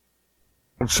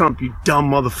Trump, you dumb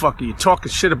motherfucker. You're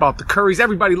talking shit about the Currys.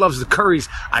 Everybody loves the Currys.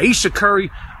 Aisha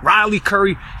Curry, Riley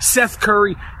Curry, Seth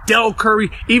Curry, Del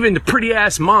Curry, even the pretty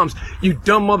ass moms. You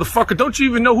dumb motherfucker. Don't you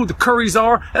even know who the Currys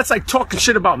are? That's like talking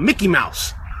shit about Mickey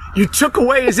Mouse. You took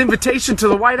away his invitation to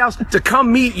the White House to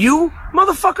come meet you?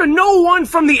 Motherfucker, no one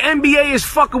from the NBA is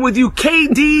fucking with you.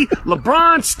 KD,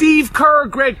 LeBron, Steve Kerr,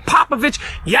 Greg Popovich,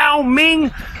 Yao Ming,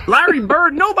 Larry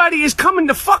Bird. Nobody is coming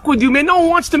to fuck with you, man. No one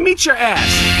wants to meet your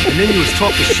ass. And then he was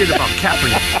talking shit about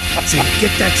Kaepernick, saying,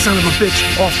 get that son of a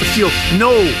bitch off the field.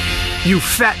 No, you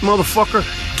fat motherfucker.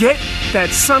 Get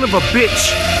that son of a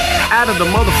bitch out of the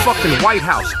motherfucking White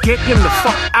House. Get him the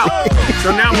fuck out.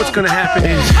 So now what's gonna happen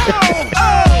is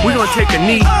we're gonna take a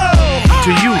knee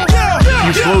to you,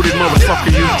 you bloated motherfucker.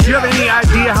 You have any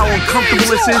idea how uncomfortable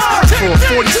this is for a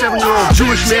 47-year-old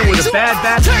Jewish man with a bad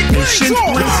back and shin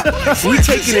splints? We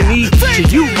taking a knee to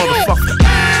you, motherfucker.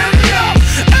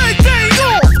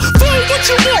 What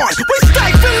you want? We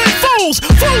stifling fools.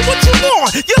 Fool what you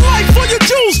want? Your life for your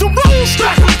Jews. The rules.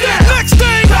 Next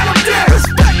thing.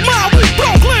 Respect my we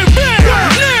Brooklyn band.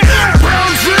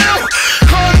 Brownsville,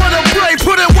 home of the brave.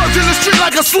 Put in work in the street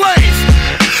like a slave.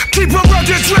 Keep a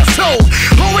rugged dress code.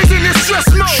 Always in this stress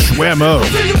mode. Schwammo.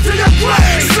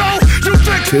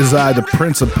 Tis I, the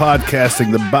prince of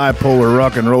podcasting, the bipolar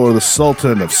rock and roller, the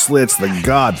sultan of slits, the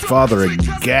godfather of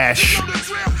gash,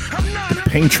 the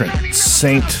patron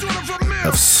saint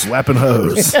of slapping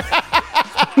hoes. You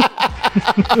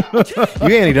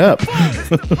anteed up.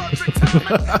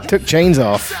 Took chains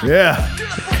off. Yeah.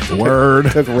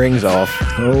 Word. Took rings off.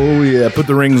 Oh, yeah. Put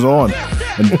the rings on.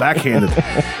 And backhanded.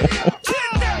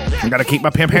 I gotta keep my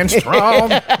pimp hand strong.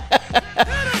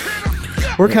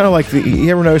 We're kind of like the. You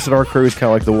ever notice that our crew is kind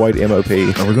of like the white MOP?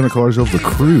 Are we going to call ourselves the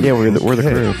crew? Yeah, we're the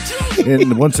crew.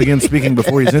 And once again, speaking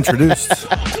before he's introduced,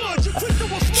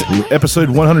 episode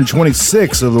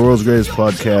 126 of the World's Greatest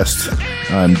Podcast.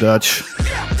 I'm Dutch.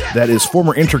 That is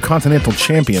former Intercontinental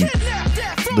Champion,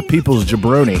 the People's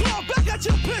Jabroni.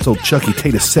 It's old Chucky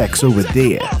Tater Sex over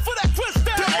there.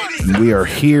 And we are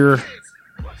here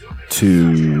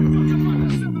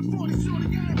to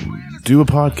do a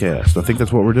podcast. I think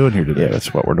that's what we're doing here today. Yeah,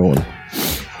 that's what we're doing.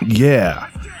 Yeah.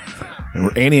 And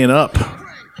we're anteing up.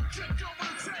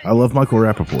 I love Michael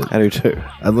Rappaport. I do too.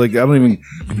 I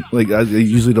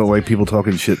usually don't like people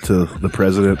talking shit to the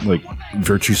president, like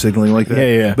virtue signaling like that.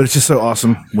 Yeah. But it's just so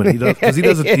awesome when he does, because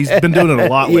he's been doing it a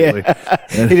lot lately.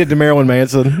 And he did to Marilyn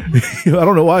Manson. I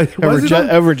don't know why.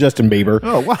 Over Justin Bieber.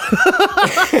 Oh, wow.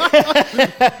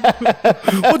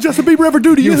 What Justin Bieber ever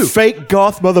do to you? You fake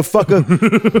goth motherfucker.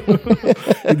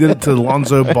 He did it to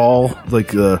Lonzo Ball, like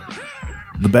the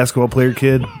basketball player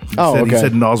kid. He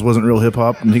said Nas wasn't real hip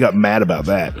hop, and he got mad about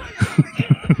that.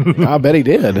 I bet he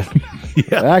did.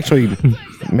 Yeah. It actually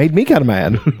made me kind of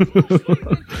mad.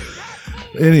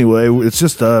 Anyway, it's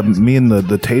just me and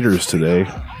the taters today.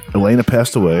 Elena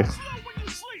passed away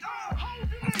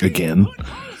again.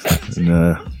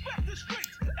 And,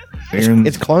 Aaron,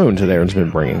 it's clones that Aaron's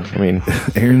been bringing. I mean,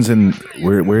 Aaron's in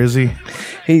where is he?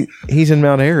 He's in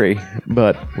Mount Airy,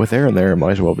 but with Aaron there, it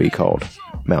might as well be called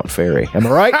Mount Ferry. Am I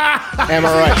right? Am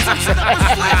I right?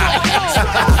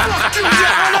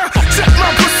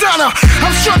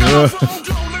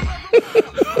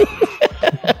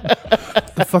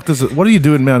 The fuck does it? What do you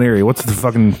do in Mount Airy? What's the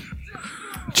fucking?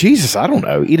 Jesus, I don't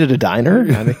know. Eat at a diner.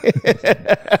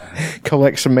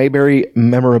 Collect some Mayberry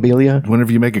memorabilia.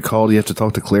 Whenever you make a call, do you have to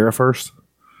talk to Clara first?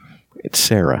 It's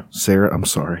Sarah. Sarah, I'm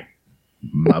sorry.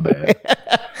 My bad.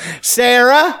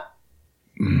 Sarah?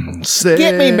 Sarah,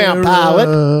 get me, Mount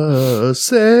Pilot.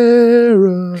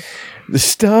 Sarah. The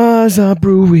stars are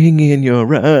brewing in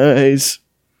your eyes.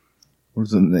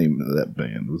 What's the name of that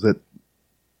band? Was that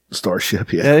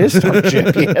Starship? Yeah. That is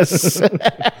Starship, yes.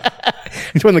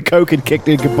 It's when the coke had kicked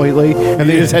in completely, and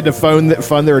they just had to fund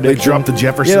their addiction. They dropped the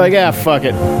Jefferson. Yeah, like, fuck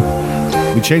it.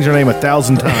 We changed our name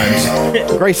 1,000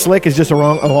 times. Grace Slick is just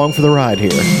along for the ride here.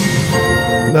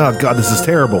 Oh, God, this is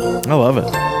terrible. I love it.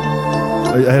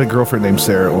 I had a girlfriend named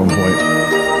Sarah at one point.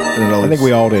 And I think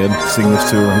we all did. Sing this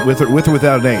to her. With or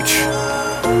without an H?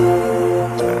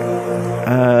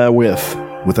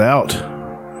 Without.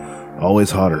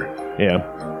 Always hotter.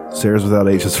 Yeah. Sarah's without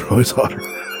H's are always hotter.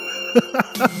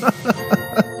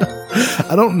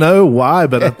 I don't know why,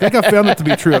 but I think I found it to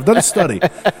be true. I've done a study.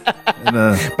 And,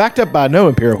 backed up by no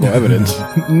empirical evidence.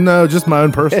 No, just my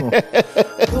own personal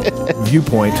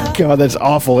viewpoint. God, that's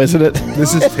awful, isn't it?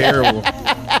 This is terrible.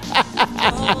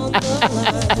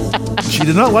 She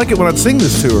did not like it when I'd sing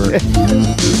this to her.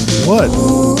 What?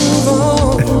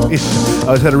 I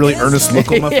always had a really earnest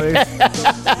look on my face.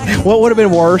 What would have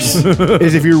been worse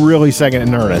is if you're really singing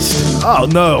in earnest. Oh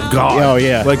no, God! Oh,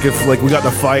 yeah. Like if we got in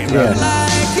a fight, and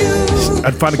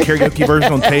I'd find a karaoke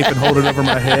version on tape and hold it over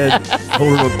my head,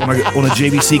 hold it on a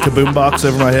JVC kaboom box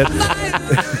over my head,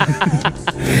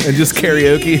 and just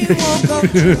karaoke.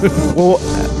 Well,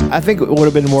 I think it would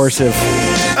have been worse if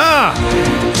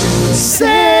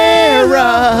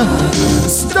Sarah,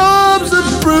 Storms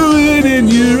are brewing in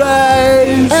your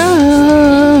eyes.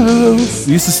 oh.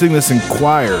 We used to sing this in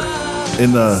choir.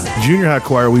 In the junior high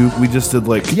choir, we just did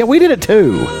like Yeah, we did it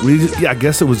too. I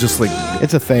guess it was just like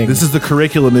It's a thing. this is the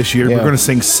curriculum this year. Yeah. We're going to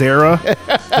sing Sarah.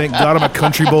 Thank God I'm a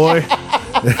country boy.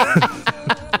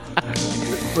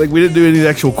 Like we didn't do any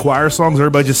actual choir songs.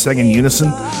 Everybody just sang in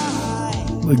unison.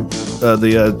 Like,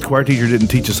 the choir teacher didn't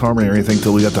teach us harmony or anything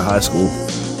until we got to high school.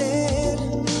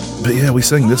 But yeah, we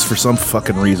sang this for some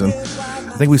fucking reason.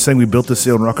 I think we sang "We Built This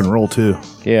Hill" in rock and roll too.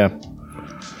 Yeah.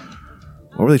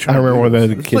 What were they I trying? remember one of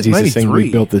the It's kids like used to sing 93.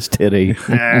 "We Built This Titty."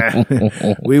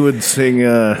 We would sing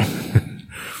the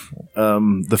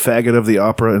faggot of the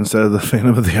opera instead of the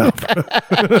Phantom of the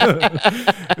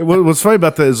Opera. What's funny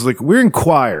about that is like we're in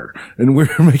choir and we're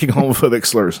making homophobic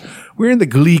slurs. We're in the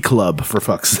Glee Club, for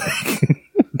fuck's sake.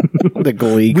 The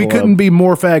Glee We Club. couldn't be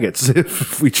more faggots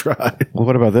if we tried. Well,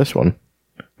 what about this one?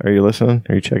 Are you listening?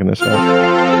 Are you checking this out?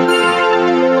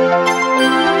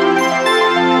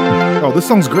 Oh, this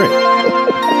song's great.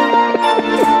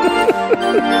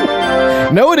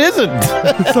 No, it isn't.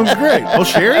 This song's great. Oh,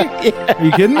 Sherry? Are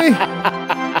you kidding me?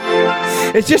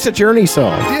 It's just a Journey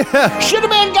song. Yeah. Should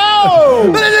have been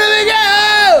go.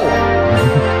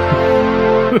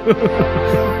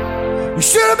 We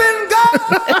should have been gone.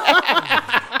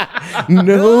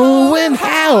 Knowing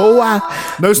how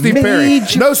I No Steve Perry. made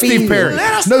you No Steve feel. Perry.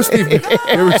 No Steve. You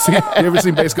ever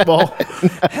seen basketball? You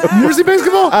ever seen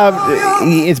basketball?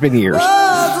 It's been years.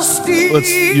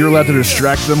 You're allowed to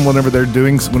distract them whenever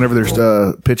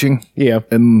they're pitching. Yeah.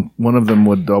 And one of them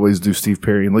would always do Steve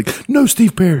Perry and like, no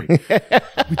Steve Perry.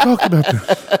 We talked about this.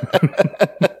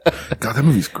 God, that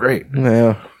movie's great.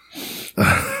 Yeah.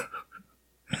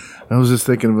 I was just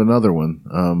thinking of another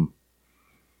one.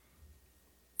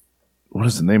 What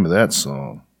is the name of that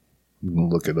song? I'm gonna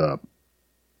look it up.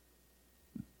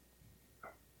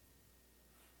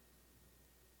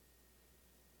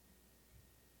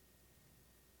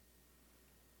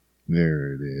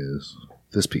 There it is.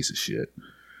 This piece of shit.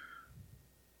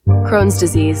 Crohn's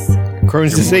disease.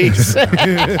 Crohn's disease.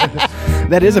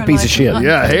 That is a piece of shit.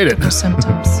 Yeah, I hate it. It's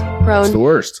Symptoms. Crohn's. the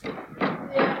worst.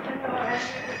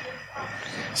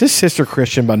 Is this Sister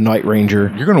Christian by Night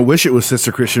Ranger? You're gonna wish it was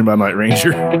Sister Christian by Night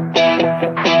Ranger.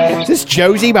 Is this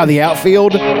Josie by The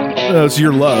Outfield? No, it's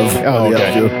Your Love. Oh, by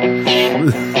the okay.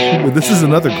 Outfield. But this is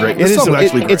another great. This song's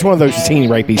actually great. It's one of those teen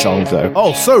rapey songs, though.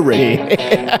 Oh, so rapey.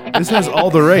 This has all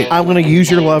the rape. I'm going to use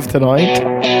your love tonight.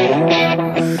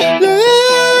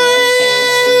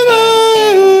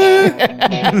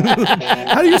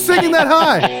 How are you singing that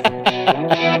high?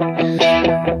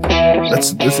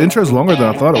 This intro's longer than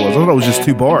I thought it was. I thought it was just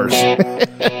 2 bars.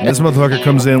 And this motherfucker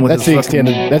comes in with That's his the fucking-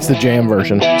 extended. That's the jam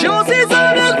version. Josie's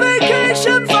on his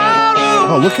vacation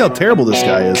photo. Oh, look how terrible this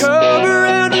guy is. Come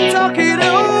around and talk it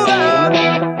over.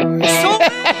 So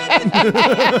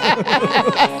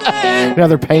Now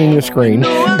they're painting the screen,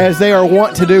 as they are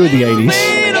wont to do in the 80s.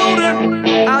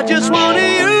 I just want to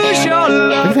use your Look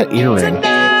love at that earring.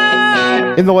 tonight.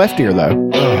 In the left ear, though.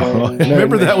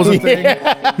 Remember that was a thing? If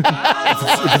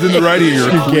it's in the right ear, you're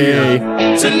a queer.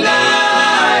 Tonight.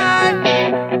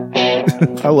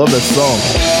 I love that song.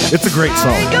 It's a great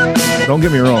song. Don't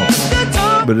get me wrong.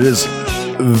 But it is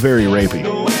very rapey.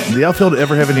 Did The Outfield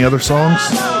ever have any other songs?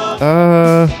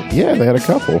 Yeah, they had a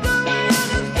couple.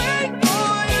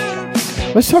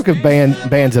 Let's talk of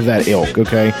bands of that ilk,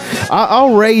 okay?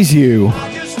 I'll raise you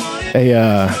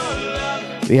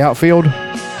the Outfield.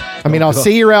 I mean, I'll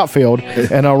see your Outfield,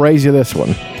 and I'll raise you this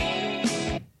one.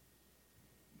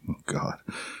 Oh, God.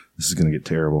 This is going to get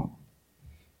terrible.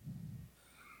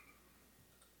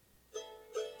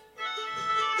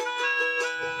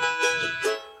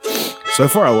 So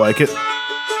far, I like it.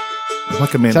 I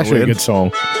like a It's actually a mandolin. good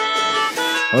song.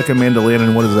 I like a mandolin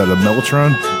and what is that, a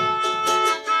mellotron?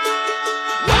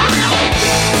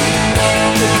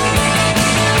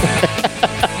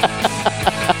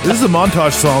 This is a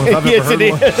montage song if I've ever Yes, heard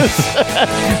it one.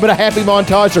 is. But a happy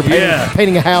montage or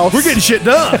painting a house. We're getting shit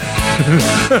done.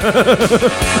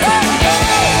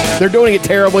 They're doing it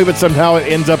terribly, but somehow it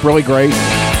ends up really great.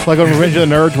 Like on Revenge of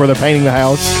the Nerds, where they're painting the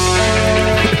house.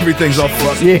 Everything's all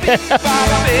fucked. Yeah,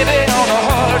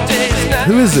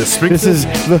 Who is this? this is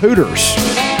the Hooters.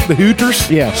 the Hooters.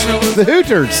 Yeah, the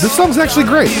Hooters. This song's actually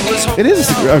great. It is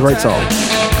a great song.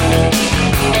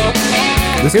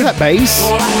 Is that bass?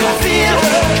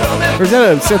 Or is that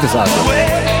a synthesizer?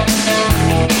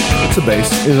 It's a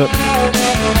bass. Is it?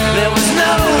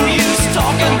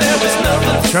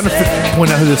 I'm trying to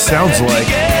point out who this sounds like.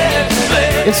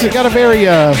 It's got a very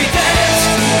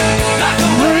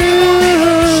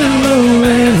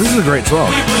This is a great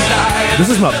song. This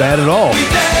is not bad at all.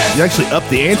 You actually upped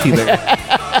the ante there.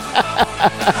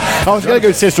 I was gonna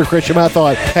go Sister Christian, but I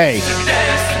thought, hey,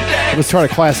 let's try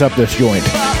to class up this joint.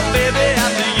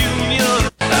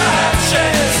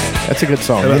 That's a good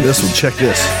song. How about this one? Check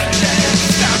this.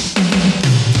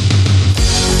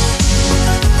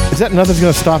 Is that Nothing's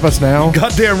Gonna Stop Us Now?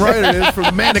 Goddamn right it is from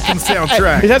the Mannequin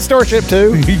soundtrack. Is that Starship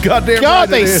too? You goddamn God, right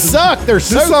they it is. suck. They're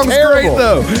so This song's terrible. great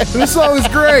though. This song is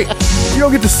great. You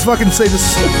don't get to fucking say this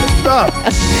stuff.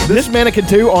 This Mannequin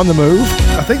 2 on the move?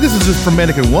 I think this is just from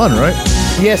Mannequin 1, right?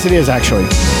 Yes, it is actually.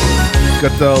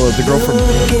 Got the girl from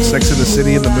Sex and the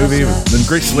City in the movie. Then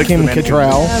Grace Slick. Kim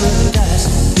Cattrall.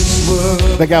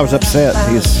 That guy was upset.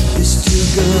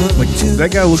 Like, that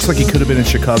guy looks like he could have been in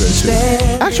Chicago too.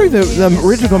 Actually, the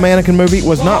original Mannequin movie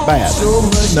was not bad.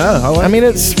 No, I mean,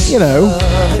 it's, you know,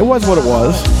 it was what it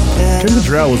was. Kim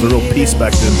Cattrall was a real piece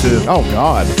back then too. Oh,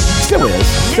 God. Still is.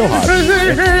 Still hot.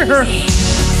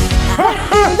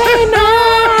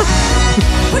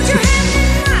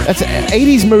 That's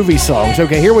 80s movie songs.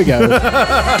 Okay, here we go.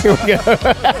 Here we go.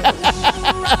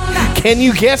 Can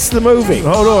you guess the movie?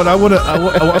 Hold on, I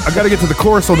got to get to the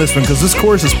chorus on this one because this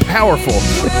chorus is powerful.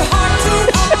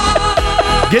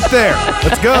 Get there.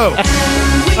 Let's go.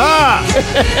 Ah.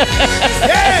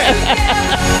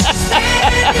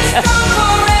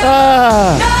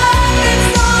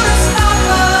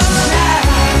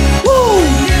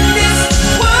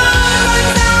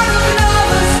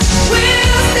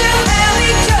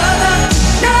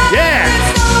 Yeah.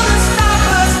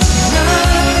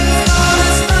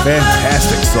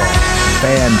 Fantastic song.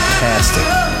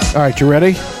 Fantastic. All right, you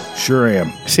ready? Sure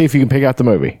am. See if you can pick out the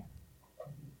movie.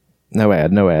 No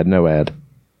ad, no ad, no ad.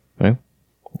 No?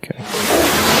 Okay.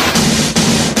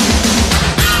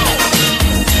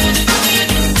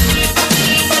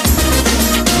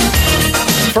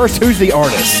 First, who's the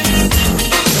artist?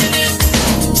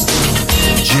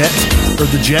 Jet or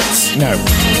the Jets? No.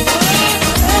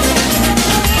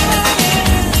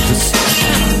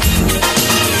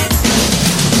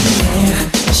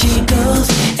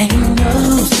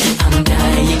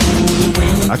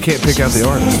 I can't pick out the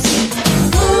artist.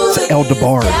 It's El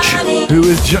DeBarge. Who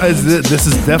is this? This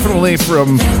is definitely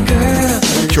from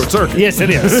Short Circuit. Yes, it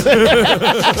is.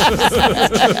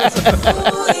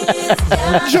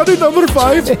 Johnny number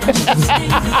 5.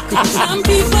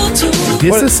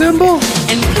 Disassemble?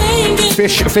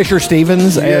 Fisher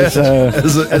Stevens as a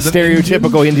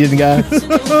stereotypical Indian guy.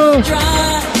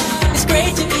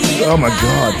 Oh my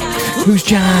God. Who's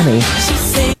Johnny?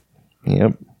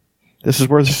 Yep. This is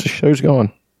where this show's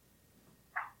going.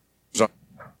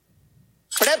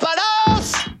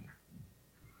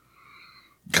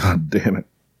 God damn it.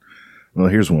 Well,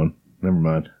 here's one. Never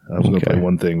mind. I was going to Okay. play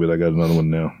one thing, but I got another one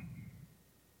now.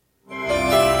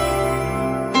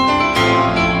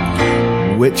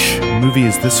 Which movie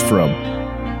is this from?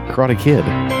 Karate Kid.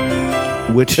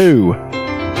 Which? 2.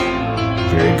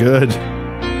 Very good.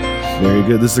 Very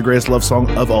good. This is the greatest love song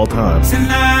of all time.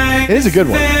 It is a good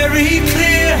one.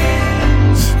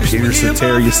 Peter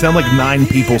Cetera. You sound like 9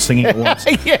 people singing at once.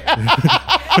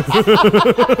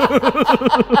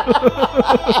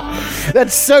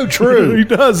 That's so true. He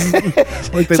does.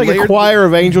 It's like a choir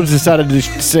of angels decided to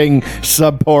sing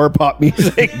subpar pop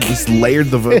music. Just layered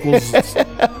the vocals.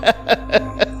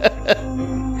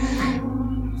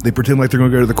 They pretend like they're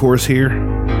going to go to the chorus here.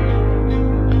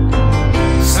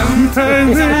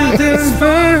 Sometimes I just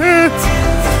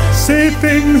might say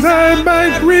things I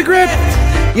might regret.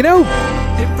 You know,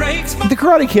 the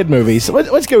Karate Kid movies.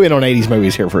 Let's go in on 80s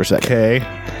movies here for a second. Okay.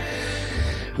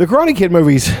 The Karate Kid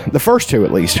movies, the first 2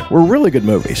 at least, were really good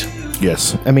movies.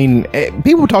 Yes. I mean,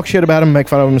 people talk shit about them, make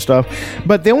fun of them and stuff,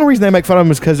 but the only reason they make fun of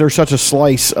them is because they're such a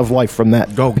slice of life from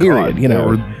that period. God. You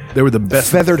know, They were the best.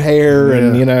 feathered hair,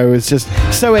 and Yeah. you know, it's just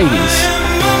so 80s.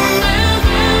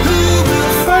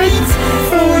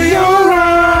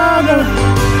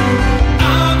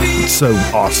 So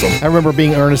awesome. I remember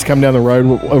being earnest coming down the road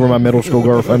over my middle school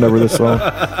girlfriend over this song.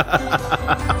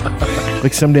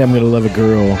 Like, someday I'm going to love a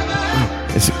girl.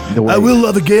 It's the way I will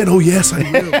love again. Oh, yes, I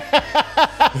will.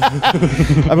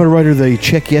 I'm going to write her the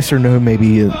check yes or no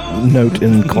maybe note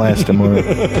in class tomorrow.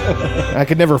 I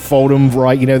could never fold them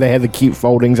right. You know, they had the cute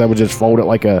foldings. I would just fold it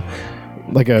like a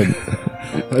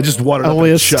I just watered up and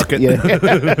list. chuck it. Yeah.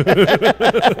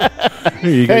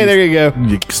 Here you go. Hey, there you go.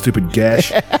 You stupid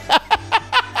gash.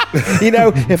 You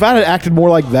know, if I had acted more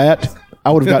like that,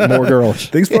 I would have gotten more girls.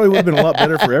 Things probably would have been a lot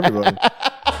better for everybody.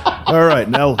 All right,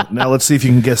 now let's see if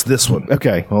you can guess this one.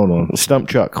 Okay, Hold on. Stump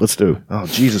Chuck. Let's do. Oh,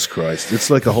 Jesus Christ. It's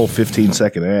like a whole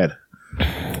 15-second ad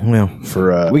Well,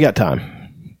 for we got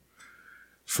time.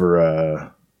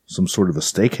 for some sort of a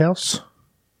steakhouse.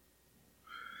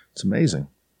 It's amazing.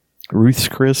 Ruth's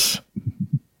Chris.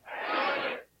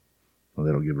 Well,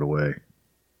 they don't give it away.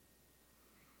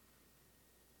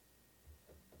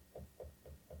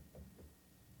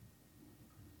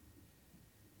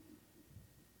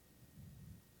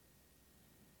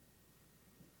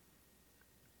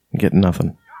 Get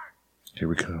nothing. Here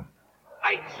we go.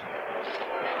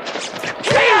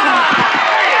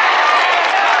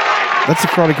 That's the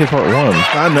Karate Kid Part 1.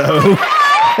 I know.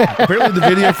 Apparently the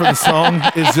video for the song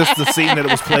is just the scene that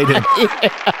it was played in.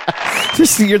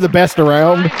 Just you're the best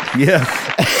around. Yeah.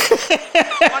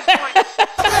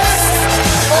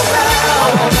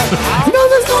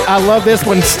 I love this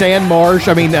when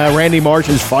Randy Marsh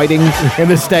is fighting in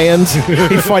the stands.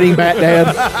 He's fighting Bat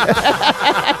Dad.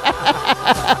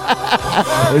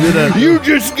 You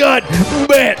just got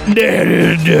Bat Dad.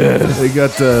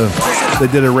 They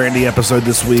did a Randy episode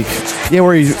this week. Yeah,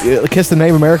 where he kissed the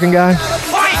Native American guy.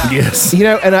 Yes. You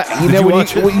know, and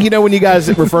when you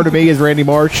guys refer to me as Randy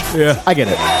Marsh, Yeah. I get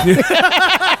it.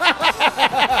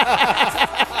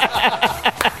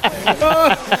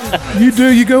 You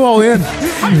do. You go all in.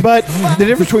 But the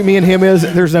difference between me and him is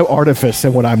there's no artifice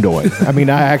in what I'm doing. I mean,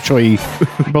 I actually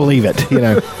believe it, you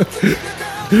know.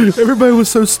 Everybody was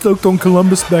so stoked on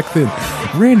Columbus back then.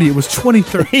 Randy, it was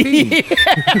 2013.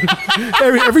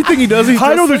 Everything he does, he's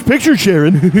I know there's picture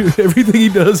sharing. everything he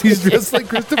does, he's dressed like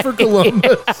Christopher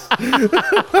Columbus.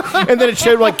 And then it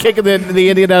showed like kicking the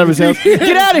Indian out of his house.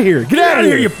 Get out of here. Get out of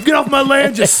here. You get off my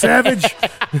land, you savage.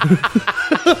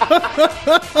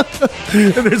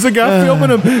 And there's a guy filming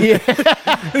him. Yeah.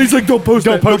 And he's like, don't post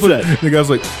Don't post that. And the guy's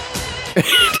like,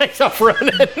 Takes off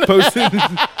running. post it.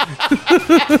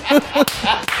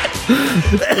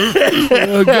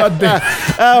 Oh, God damn.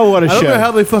 Oh, what a I don't show. know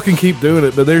how they fucking keep doing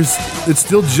it, but it's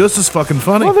still just as fucking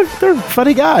funny. Well, they're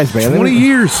funny guys, man. 20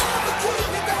 years.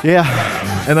 Yeah.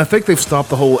 And I think they've stopped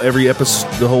the whole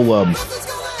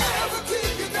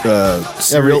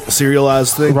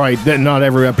serialized thing. Right. That not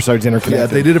every episode's Yeah, interconnected.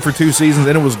 they did it for 2 seasons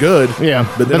and it was good. Yeah.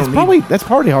 But they that's don't that's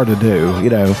probably hard to do, you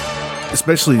know.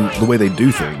 especially the way they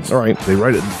do things. All right. They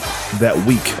write it that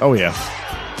week. Oh, yeah.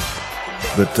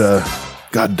 But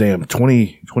goddamn,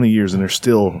 20 years and they're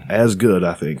still as good,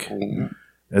 I think,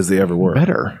 as they ever were.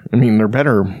 Better. I mean, they're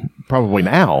better probably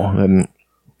now than.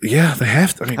 Yeah, they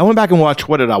have to. I mean, I went back and watched.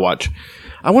 What did I watch?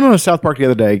 I went on a South Park the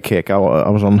other day, Kick. I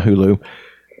was on Hulu.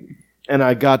 And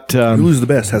I got. Hulu's the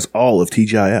best, has all of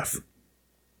TGIF.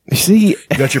 See, You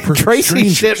got your Perfect Tracy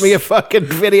Strangers. sent me a fucking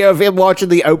video of him watching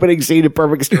the opening scene of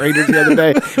Perfect Strangers the other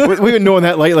day. We've been doing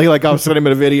that lately. Like I was sending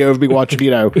him a video of me watching.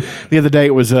 You know, the other day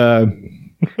it was fucking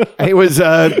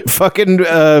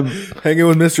Hanging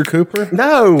with Mr. Cooper?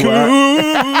 no.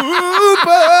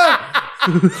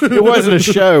 It wasn't a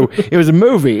show. It was a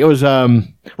movie. It was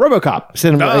RoboCop.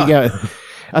 Sent him, yeah.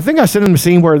 I think I sent him a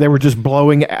scene where they were just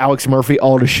blowing Alex Murphy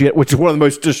all to shit, which is one of the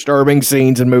most disturbing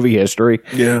scenes in movie history.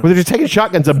 Yeah. Where they're just taking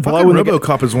shotguns and blowing the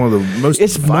RoboCop is one of the most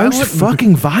It's violent most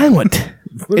fucking violent.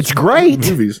 It's great,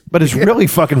 movies. but it's really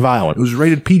fucking violent. It was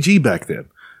rated PG back then.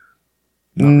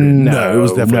 No, it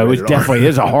was definitely no, it rated R. definitely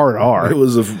is a hard R. It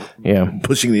was Yeah,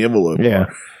 pushing the envelope. yeah.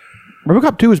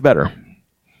 RoboCop 2 is better.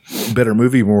 Better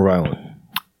movie, more violent.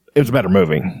 It was a better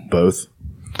movie. Both.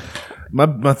 My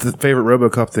favorite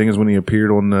RoboCop thing is when he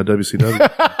appeared on WCW.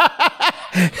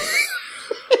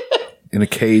 In a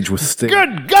cage with Sting.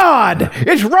 Good God,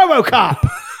 it's RoboCop.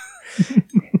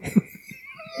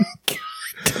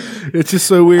 It's just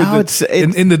so weird. Oh, that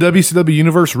in the WCW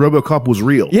universe, RoboCop was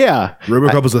real. Yeah,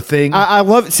 RoboCop was a thing. I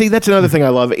love. See, that's another thing I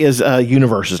love is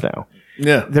universes now.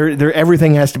 yeah. They're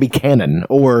everything has to be canon,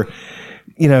 or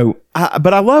you know.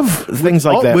 But I love things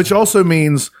like that. Which also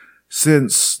means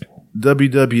since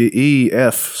WWEF/E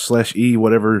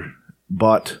whatever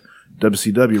bought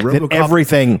WCW,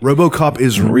 RoboCop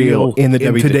is real in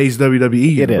today's WWE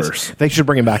it universe. is. They should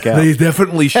bring him back out, They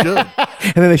definitely should. and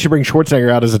then they should bring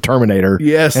Schwarzenegger out as a Terminator.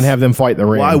 Yes. and have them fight in the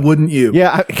ring. Why wouldn't you?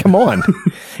 Yeah, come on.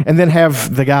 And then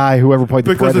have the guy whoever played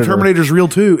the Because Predator. the Terminator's real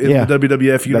too in Yeah. the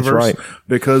WWF universe. right.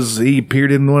 Because he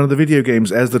appeared in one of the video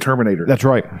games as the Terminator. That's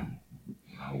right.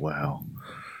 Oh, wow.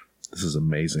 This is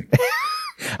amazing.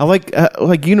 I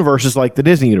like universes like the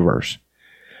Disney universe.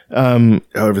 How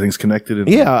everything's connected. And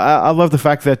Yeah, I love the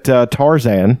fact that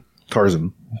Tarzan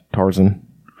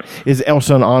is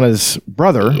Elsa and Anna's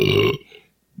brother.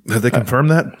 Have they confirmed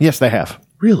that? Yes, they have.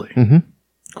 Really? Mm-hmm.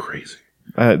 Crazy.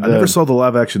 I never saw the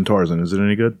live action Tarzan. Is it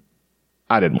any good?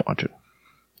 I didn't watch it.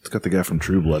 It's got the guy from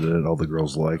True Blood in it. All the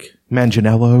girls like.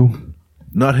 Manganiello.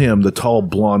 Not him. The tall,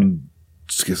 blonde,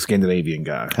 Scandinavian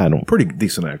guy. Pretty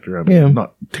decent actor. I mean,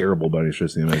 not terrible by any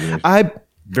stretch of the imagination.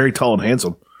 Very tall and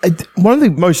handsome. One of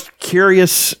the most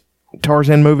curious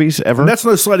Tarzan movies ever. And that's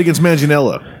no slight against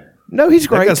Manganiello. No, he's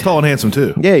great. That guy's tall and handsome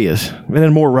too. Yeah, he is. In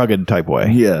a more rugged type way.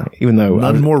 Yeah. Even though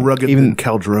none more rugged than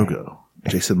Khal Drogo.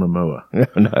 Jason Momoa.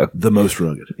 No. The most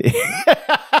rugged.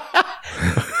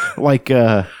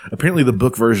 Apparently the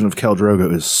book version of Khal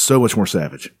Drogo is so much more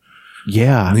savage.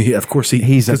 Yeah. Of course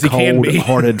he's a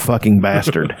cold-hearted fucking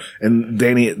bastard. And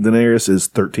Daenerys is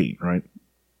 13, right?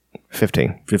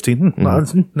 15. 15? No,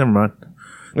 never mind.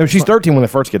 No, she's 13 when they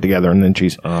first get together, and then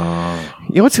she's.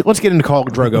 Let's get into Khal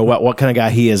Drogo. What kind of guy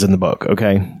he is in the book?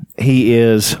 Okay, he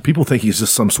is. People think he's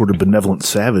just some sort of benevolent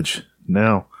savage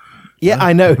now. Yeah,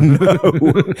 I know.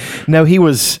 No, he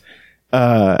was.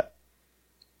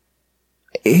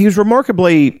 He was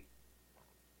remarkably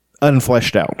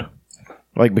unfleshed out,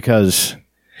 because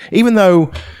even though.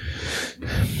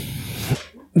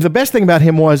 The best thing about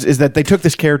him is that they took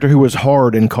this character who was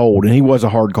hard and cold, and he was a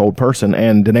hard, cold person,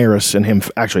 and Daenerys and him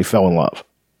actually fell in love.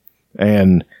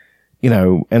 And,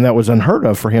 and that was unheard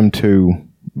of for him to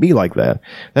be like that.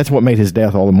 That's what made his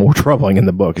death all the more troubling in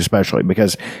the book, especially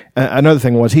because another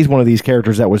thing was he's one of these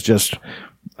characters that was just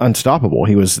unstoppable.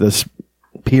 He was this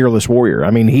peerless warrior.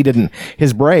 I mean,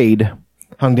 his braid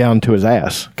hung down to his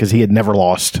ass because he had never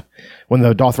lost. When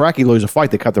the Dothraki lose a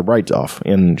fight, they cut their braids off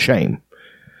in shame.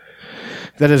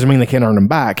 That doesn't mean they can't earn them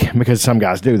back, because some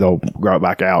guys do. They'll grow it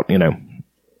back out,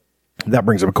 That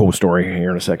brings up a cool story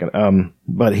here in a second.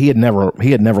 But he had never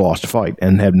lost a fight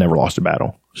and had never lost a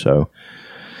battle. So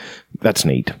that's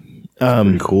neat.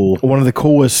 Cool. One of the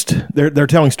coolest, they're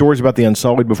telling stories about the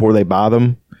Unsullied before they buy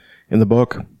them in the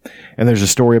book. And there's a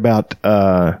story about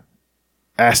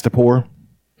Astapor,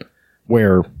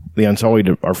 where the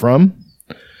Unsullied are from.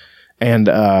 And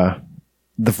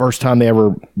the first time they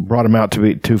ever brought him out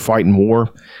to fight in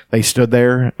war, they stood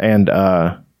there, and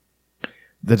the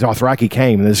Dothraki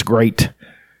came, and this great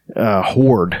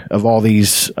horde of all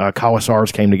these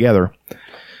Khalasars came together.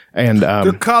 And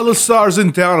the Khalasars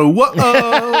in town.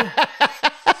 Whoa!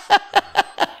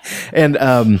 And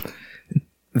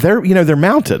they're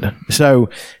mounted. So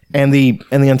and the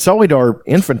Unsullied are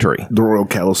infantry. The Royal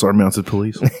Khalasar Mounted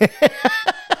Police.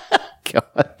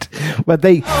 God, but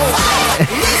they.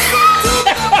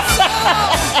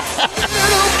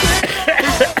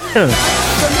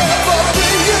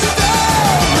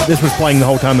 This was playing the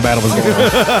whole time the battle was going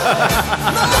on.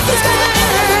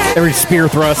 Every spear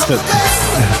thrust.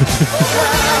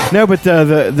 No, but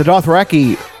the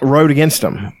Dothraki rode against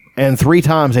them, and 3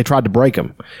 times they tried to break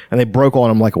him, and they broke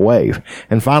on him like a wave.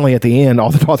 And finally, at the end,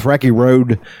 all the Dothraki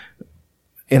rode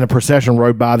in a procession,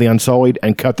 rode by the Unsullied,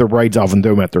 and cut their braids off and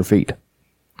threw them at their feet,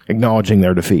 acknowledging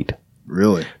their defeat.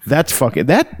 Really? That's fucking.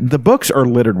 The books are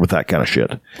littered with that kind of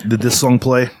shit. Did this song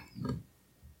play?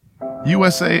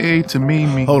 USAA to me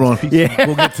means. Hold on. Yeah.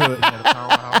 We'll get to it.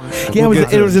 Yeah,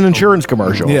 it was an insurance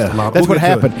commercial. Yeah. That's what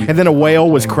happened. And then a whale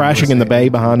was crashing in the bay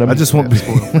behind him. I just want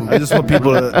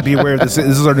people to be aware of this.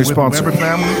 This is our new sponsor. Weber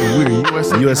family, we're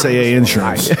USAA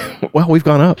Insurance. Well, we've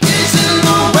gone up.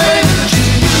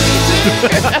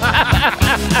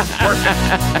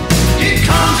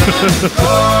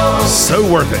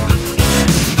 So worth it.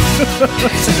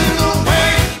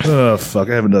 Oh, fuck.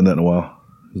 I haven't done that in a while.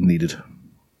 Needed.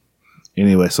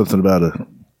 Anyway, something about a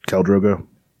Khal Drogo.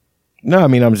 No, I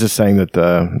mean, I was just saying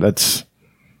that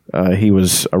he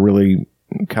was a really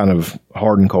kind of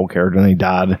hard and cold character, and he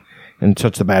died in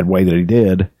such a bad way that he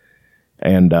did.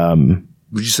 And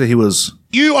would you say he was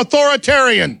You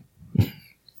authoritarian!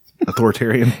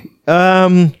 authoritarian?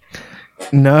 No.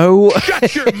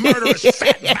 Shut your murderous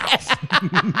fat mouth!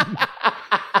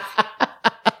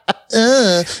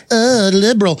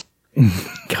 Liberal.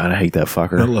 God, I hate that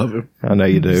fucker. I love him. I know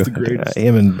you do. He's the greatest.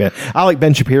 Him and Ben. I like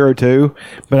Ben Shapiro too,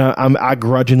 but I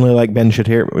grudgingly like Ben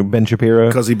Shapiro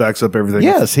Because he backs up everything.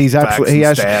 Yes, he's absolutely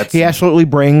he absolutely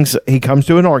brings. He comes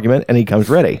to an argument and he comes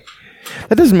ready.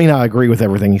 That doesn't mean I agree with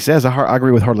everything he says. I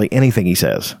agree with hardly anything he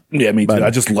says. Yeah, me too. I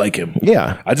just like him.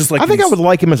 Yeah, I just like. I think I would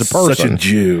like him as a person. Such a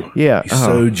Jew. Yeah, he's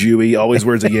so Jewy. Always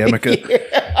wears a yarmulke.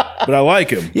 But I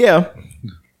like him. Yeah.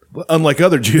 Unlike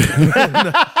other Jews.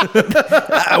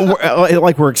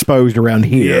 Like we're exposed around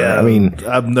here. Yeah, I mean,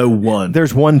 I know one.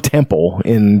 there's one temple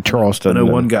in Charleston. I know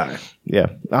one guy. Yeah.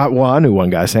 I knew one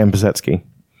guy, Sam Pazetsky.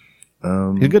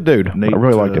 He's a good dude. I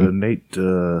really liked him. Nate.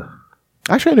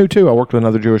 Actually, I knew two. I worked with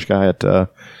another Jewish guy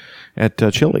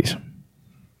at Chili's.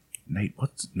 Nate.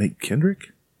 What's Nate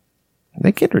Kendrick?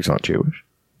 Nate Kendrick's not Jewish.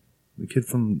 The kid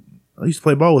from I used to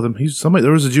play ball with him. He's somebody.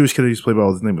 There was a Jewish kid I used to play ball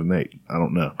with. His name was Nate. I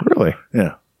don't know. Really?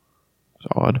 Yeah, It's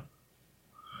odd.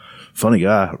 funny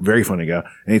guy, very funny guy.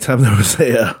 Anytime there was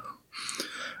a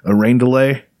rain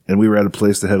delay and we were at a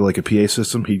place that had like a PA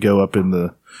system, he'd go up in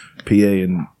the PA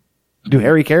and Do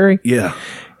Harry Carey? yeah,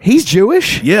 He's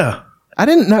Jewish? yeah, I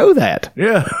didn't know that.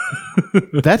 yeah.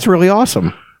 That's really awesome.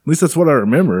 At least that's what I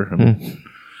remember. I mean,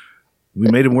 we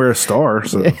made him wear a star,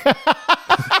 so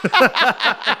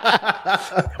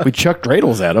We chucked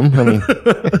dreidels at him. I mean,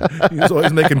 he was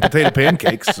always making potato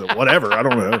pancakes. So whatever, I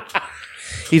don't know.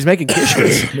 he's making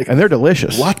kishkas, and they're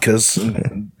delicious. Latkes.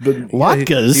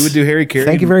 Latkes? He would do Harry Carey.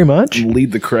 Thank you very much.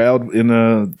 Lead the crowd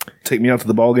in Take Me Out to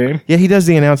the Ball Game. Yeah, he does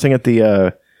the announcing at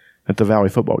the Valley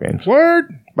football games.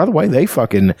 Word. By the way, they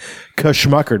fucking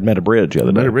schmuckered Meta Bridge the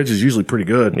other day. Meta Ridge is usually pretty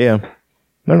good. Yeah.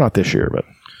 They're not this year, but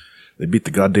They beat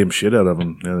the goddamn shit out of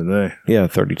them the other day. yeah,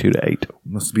 32-8.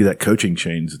 Must be that coaching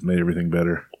change that made everything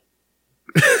better.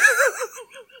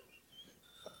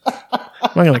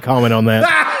 I'm not going to comment on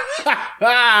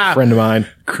that. Friend of mine.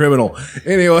 Criminal.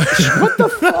 Anyway. What the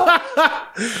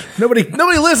fuck?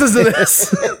 Nobody listens to this.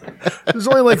 There's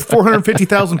only like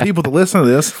 450,000 people that listen to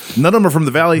this. None of them are from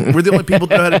the Valley. We're the only people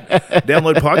that know how to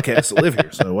download podcasts that live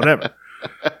here. So whatever.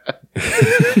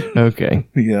 Okay.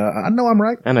 Yeah, I know I'm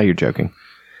right. I know you're joking.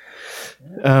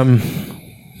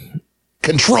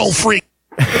 Control freak.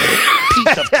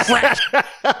 Piece of crap.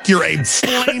 You're a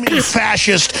flaming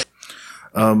fascist.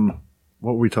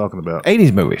 What were we talking about?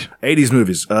 80s movies. 80s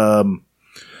movies.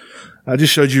 I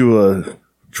just showed you a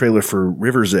trailer for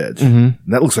River's Edge. And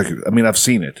that looks like, I mean, I've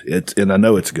seen it. And I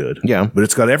know it's good. Yeah. But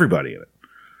it's got everybody in it.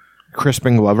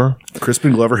 Crispin Glover.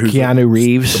 Crispin Glover, who's Keanu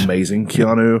Reeves. amazing.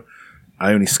 Keanu,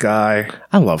 Ione Skye,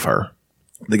 I love her.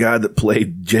 the guy that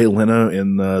played Jay Leno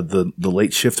in the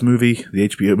Late Shift movie, the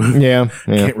HBO movie. Yeah.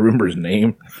 Can't remember his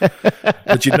name.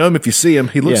 But you know him if you see him.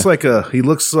 He looks Yeah.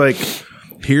 like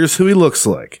here's who he looks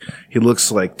like. He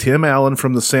looks like Tim Allen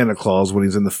from the Santa Claus when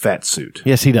he's in the fat suit.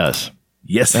 Yes, he does.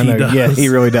 Yes, I he know. does. Yeah, he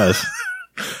really does.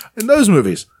 In those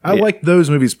movies. I like those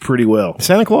movies pretty well.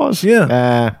 Santa Claus?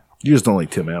 Yeah. You just don't like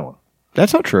Tim Allen.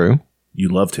 That's not true. You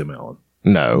love Tim Allen.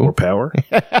 No. More power.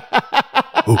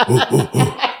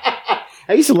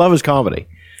 I used to love his comedy.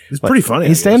 It's pretty funny.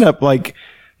 His stand up, like,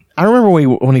 I remember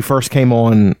when he first came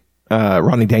on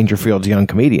Rodney Dangerfield's Young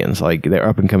Comedians, like, they're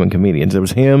up and coming comedians. It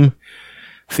was him,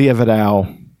 Thea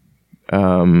Vidal.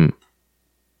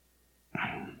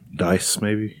 Dice,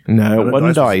 maybe? No, it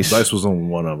wasn't Dice. Dice was on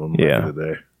one of them back Yeah. in the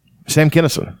day. Sam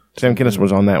Kinison. Sam Kinison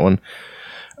was on that one.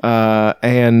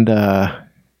 And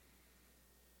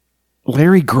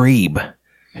Larry Grebe,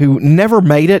 who never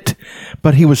made it,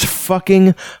 but he was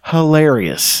fucking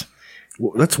hilarious.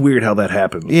 Well, that's weird how that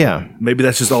happened. Yeah. Maybe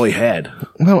that's just all he had.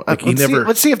 Well, Like, he never-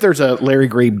 let's see if there's a Larry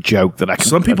Grebe joke that I can.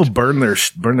 Some people burn their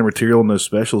material in those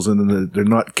specials, and then they're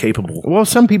not capable. Well,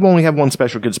 some people only have one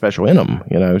good special in them,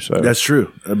 you know. So That's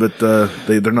true, but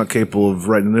they're not capable of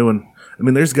writing a new one. I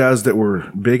mean, there's guys that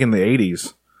were big in the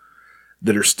 '80s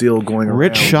that are still going around.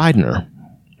 Rich Scheidner,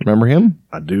 remember him?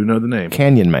 I do know the name,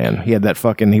 Canyon Man. He had that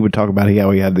fucking. He would talk about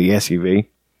how he had the SUV.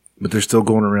 but they're still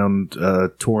going around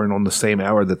touring on the same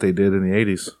hour that they did in the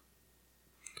 '80s.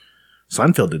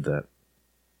 Seinfeld did that.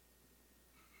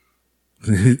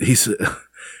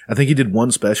 I think he did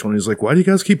one special, and he's like, "Why do you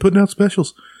guys keep putting out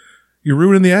specials? You're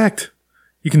ruining the act.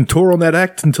 You can tour on that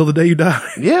act until the day you die."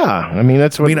 Yeah, I mean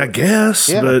that's what. I mean, I guess,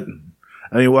 Yeah. but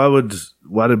I mean,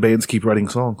 why do bands keep writing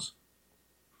songs?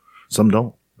 Some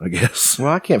don't, I guess. Well,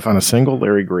 I can't find a single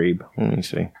Larry Grebe. Let me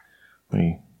see.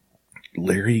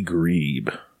 Larry Grebe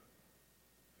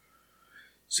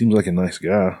seems like a nice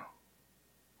guy.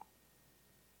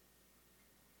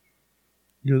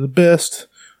 You're the best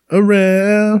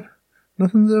around.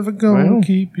 Nothing's ever gonna Well.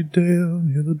 keep you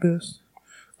down. You're the best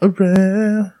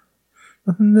around.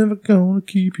 Nothing's ever gonna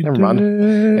keep you Never down.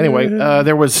 mind. Anyway,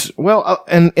 there was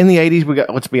and in the '80s we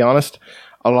got. Let's be honest.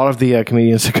 A lot of the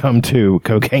comedians succumbed to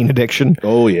cocaine addiction.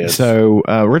 Oh, yes. So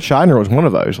Rich Scheidner was one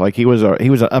of those. Like he was an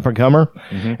up and comer,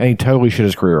 and he totally shit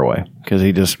his career away because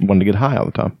he just wanted to get high all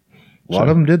the time. A lot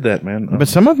of them did that, man. But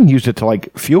some of them used it to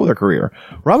like fuel their career.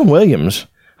 Robin Williams,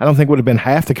 I don't think would have been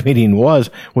half the comedian was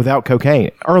without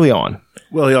cocaine early on.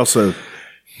 Well,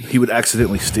 he would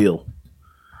accidentally steal.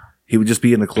 He would just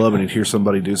be in a club and he'd hear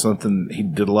somebody do something. He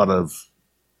did a lot of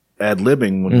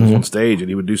ad-libbing when he was on stage, and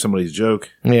he would do somebody's joke,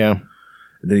 Yeah.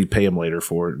 and then he'd pay him later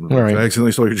for it. And Right. I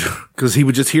accidentally stole your joke. Because he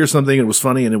would just hear something and it was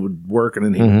funny and it would work,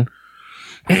 and then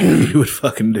he would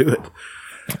fucking do it.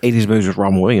 80s movies with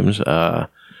Robin Williams.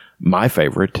 My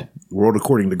favorite. World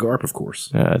According to Garp, of course.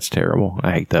 It's terrible.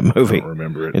 I hate that movie. I don't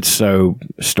remember it. It's so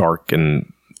stark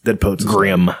and Dead Poets.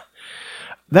 grim.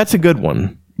 That's a good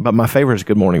one. But my favorite is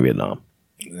Good Morning Vietnam.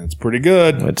 That's pretty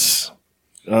good. It's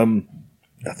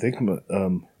I think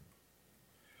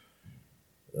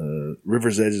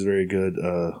River's Edge is very good.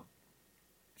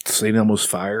 St. Elmo's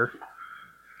Fire.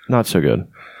 not so good.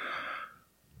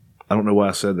 I don't know why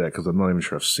I said that because I'm not even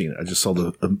sure I've seen it. I just saw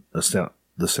the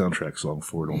soundtrack song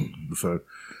for it on the phone.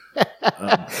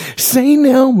 St.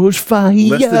 Elmo's Fire.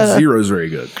 Less Than Zero is very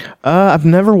good. I've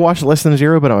never watched Less Than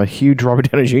Zero, but I'm a huge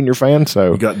Robert Downey Jr. fan.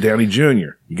 So You got Downey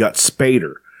Jr. You got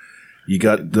Spader. You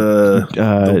got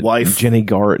the wife. Jenny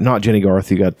Garth, not Jenny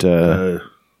Garth. You got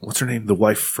What's her name? The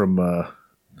wife from.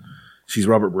 She's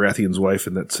Robert Baratheon's wife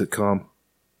in that sitcom.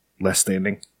 Last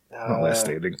Standing. Not Last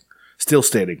Standing. Still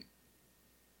Standing.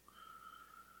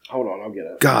 hold on, I'll get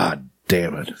it. God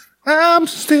damn it. I'm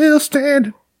still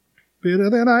standing. Better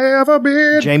than I ever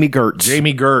been. Jamie Gertz.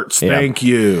 Jamie Gertz. Yeah. Thank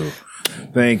you.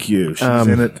 Thank you. She's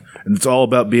in it. And it's all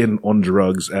about being on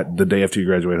drugs at the day after you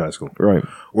graduate high school. Right.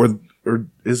 Or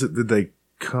is it, they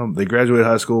graduate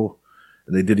high school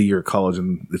and they did a year of college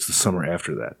and it's the summer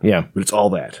after that. Yeah. But it's all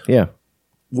that. Yeah.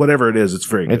 Whatever it is, it's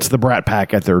very good. It's the Brat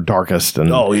Pack at their darkest and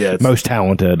most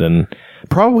talented and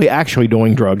probably actually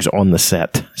doing drugs on the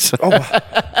set. So.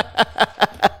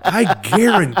 I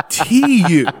guarantee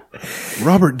you,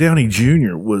 Robert Downey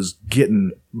Jr. was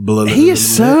getting blood. He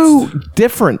is so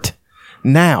different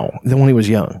now than when he was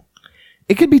young.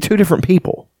 It could be two different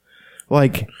people.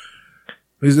 Like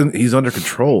He's under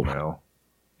control now.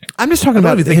 I'm just talking I don't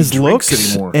about even think his he drinks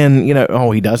looks anymore.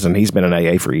 and he doesn't. He's been in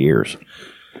AA for years.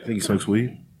 I think he smokes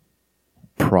weed.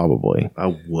 Probably.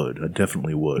 I would. I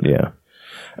definitely would. Yeah.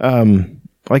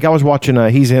 Like I was watching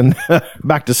he's in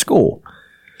Back to School.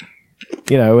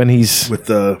 And he's With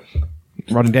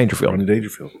Rodney Dangerfield. Rodney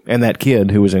Dangerfield. And that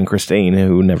kid who was in Christine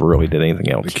who never really did anything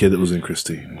else. The kid that was in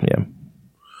Christine. Yeah.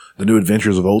 The New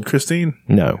Adventures of Old Christine?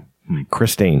 No.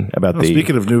 Christine about the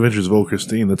Speaking of New Adventures of Old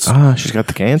Christine, that's she's got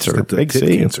the cancer. she's got the Big tit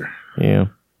C. cancer. Yeah.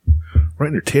 Right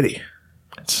in her titty.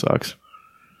 It sucks.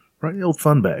 Right in the old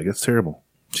fun bag. That's terrible.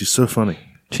 She's so funny.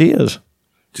 She is.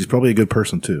 She's probably a good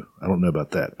person, too. I don't know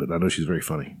about that, but I know she's very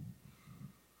funny.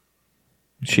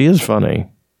 She is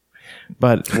funny.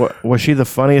 But was she the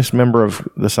funniest member of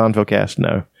the Seinfeld cast?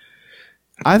 No.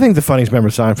 I think the funniest member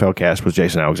of the Seinfeld cast was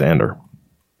Jason Alexander.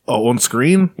 Oh, on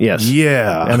screen? Yes.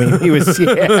 Yeah. I mean, he was.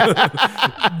 Yeah.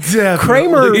 Definitely.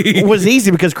 Kramer was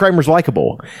easy because Kramer's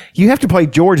likable. You have to play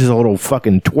George as a little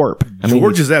fucking twerp. I mean,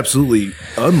 George is absolutely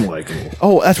unlikable.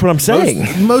 oh, that's what I'm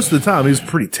saying. Most of the time, he's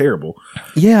pretty terrible.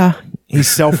 Yeah, he's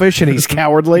selfish and he's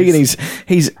cowardly and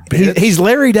he's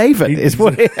Larry David. Is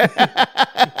what?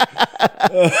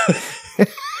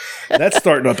 That's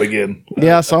starting up again.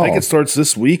 Yeah, I saw. I think it starts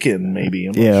this weekend, maybe.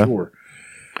 I'm Yeah. not sure.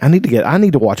 I need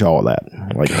to watch all of that.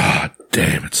 Like, God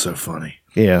damn, it's so funny.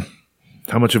 yeah,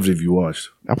 How much of it have you watched?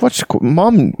 I watched.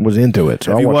 Mom was into it,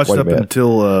 so Have I you watched watched quite a up bit.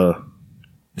 until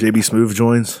JB Smoove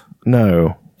joins?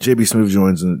 No, JB Smoove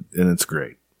joins, and it's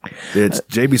great. It's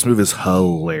JB Smoove is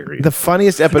hilarious. the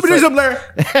funniest episode. Let me do something, Larry.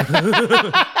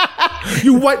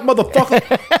 You white motherfucker.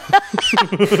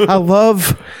 I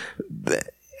love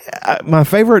my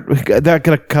favorite. I got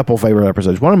a couple favorite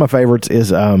episodes. One of my favorites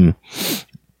is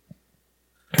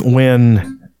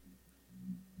when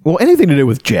anything to do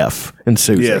with Jeff and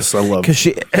Susie. Yes, I love because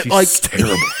she's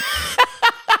terrible,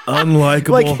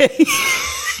 unlikable,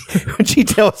 when she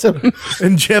tells him,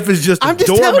 and Jeff is just. "I'm just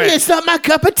doormat. telling you, it's not my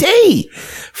cup of tea."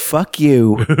 Fuck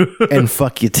you and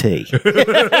fuck your tea.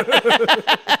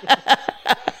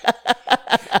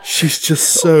 She's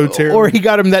just so terrible. Or he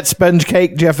got him that sponge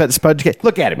cake. Jeff that sponge cake.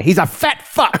 Look at him. He's a fat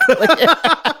fuck.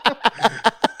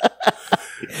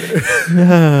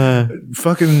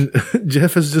 Fucking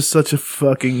Jeff is just such a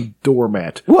fucking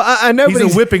doormat. Well, I know, He's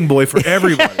but a whipping boy for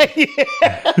everybody.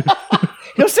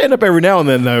 he'll stand up every now and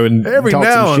then, though, and Every talk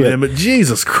some now and shit. then, but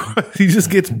Jesus Christ, he just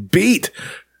gets beat.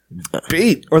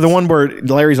 Or the one where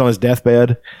Larry's on his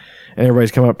deathbed and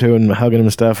everybody's coming up to him and hugging him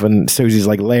and stuff, and Susie's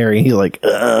like, "Larry," and he's like,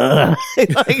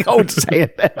 like, "Oh, say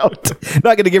it out."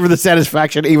 Not going to give her the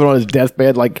satisfaction even on his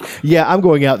deathbed. Like, yeah, I'm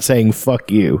going out saying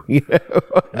 "fuck you." You know?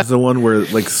 It's the one where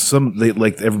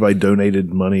everybody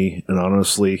donated money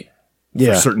anonymously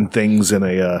for certain things in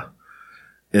a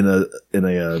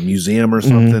museum or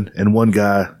something, and one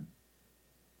guy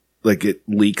it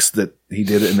leaks that he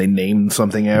did it and they named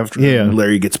something after him, Yeah. and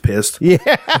Larry gets pissed. Yeah,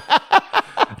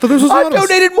 But this was I anonymous.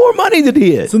 donated more money than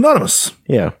he It's is. anonymous.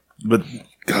 Yeah. But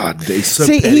God, he's so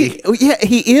See, petty.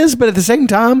 he is, but at the same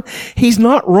time, he's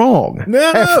not wrong.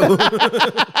 No.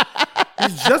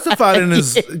 He's justified in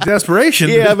his desperation.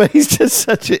 Yeah, but he's just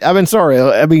such a... I mean, sorry.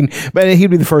 I mean, but he'd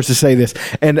be the first to say this.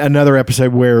 And another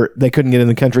episode where they couldn't get in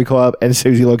the country club, and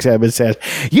Susie looks at him and says,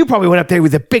 "You probably went up there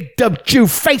with a big dumb Jew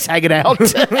face hanging out."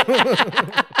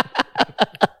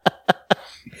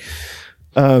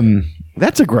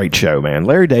 That's a great show, man.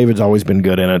 Larry David's always been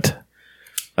good in it.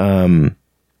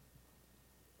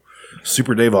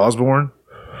 Super Dave Osborne.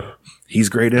 He's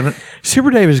great in it.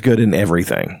 Super Dave is good in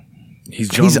everything. He's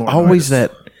John He's Laurinaitis always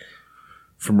that...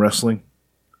 from wrestling.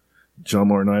 John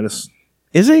Laurinaitis.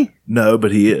 Is he? No,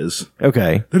 but he is.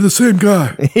 Okay. They're the same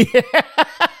guy.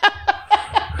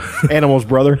 Animal's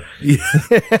brother. He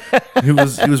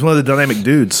was one of the dynamic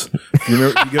dudes. You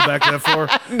remember? You go back that far?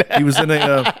 No.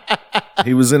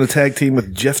 He was in a tag team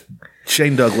with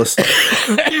Shane Douglas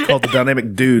called the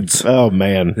Dynamic Dudes. Oh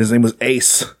man, his name was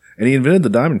Ace, and he invented the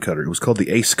diamond cutter. It was called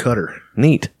the Ace Cutter.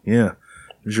 Neat. Yeah.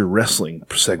 There's your wrestling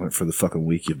segment for the fucking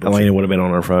week. Elena would have been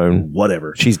on her phone.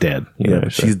 Whatever. She's dead. Yeah,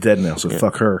 she's dead now, so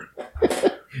fuck her.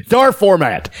 It's our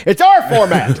format. It's our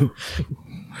format.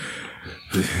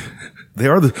 They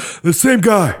are the same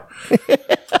guy.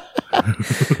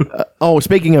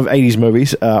 Speaking of 80s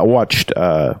movies, I watched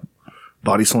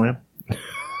Body Slam.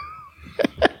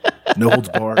 No Holds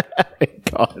Barred.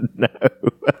 God, no.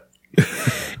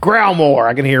 Growl more.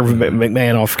 I can hear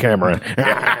McMahon off camera.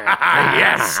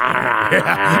 Yes.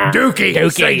 Dookie.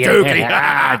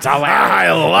 It's all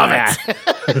I love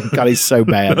it. God, he's so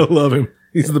bad. I love him.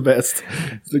 He's the best.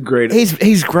 He's the greatest.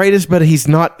 He's greatest, but he's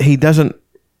not. He doesn't.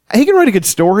 He can write a good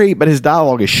story, but his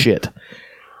dialogue is shit.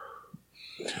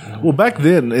 Well, back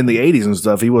then in the 80s and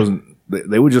stuff, he wasn't.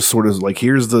 They would just sort of like,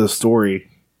 here's the story,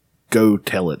 go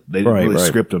tell it. They didn't really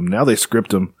script them. Now they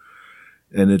script them,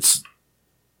 and it's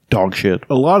dog shit.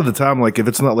 A lot of the time, like if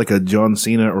it's not like a John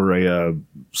Cena or a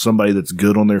somebody that's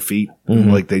good on their feet,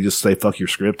 like they just say "fuck your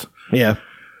script." Yeah.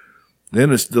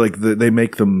 Then it's like they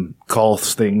make them call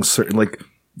things certain. Like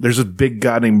there's a big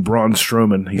guy named Braun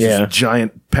Strowman. He's this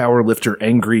giant power lifter,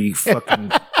 angry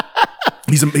fucking.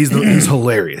 He's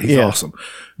hilarious. He's awesome,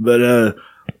 but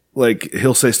like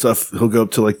he'll say stuff. He'll go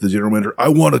up to like the general manager. "I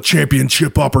want a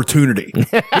championship opportunity."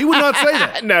 He would not say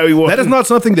that. No, he wouldn't. That is not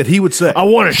something that he would say. I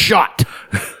want a shot.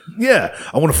 Yeah,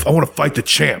 I want to fight the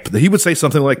champ. He would say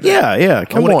something like that. Yeah.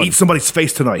 I want to eat somebody's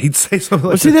face tonight. He'd say something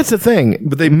like that. See, that's the thing.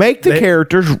 But they make the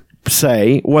characters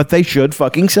say what they should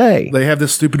fucking say. They have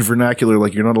this stupid vernacular,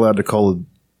 like you're not allowed to call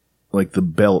like the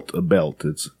belt a belt.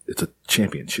 It's a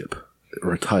championship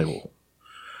or a title.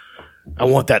 I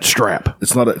want that strap.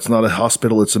 It's not a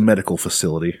hospital. It's a medical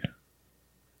facility.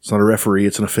 It's not a referee.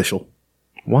 It's an official.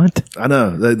 What? I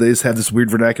know. They just have this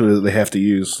weird vernacular that they have to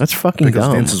use. That's fucking because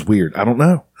dumb. Vince is weird. I don't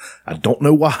know. I don't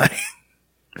know why.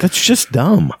 That's just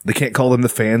dumb. They can't call them the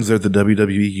fans. They're the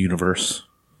WWE universe.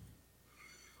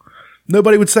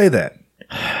 Nobody would say that.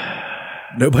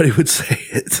 Nobody would say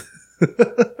it.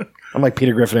 I'm like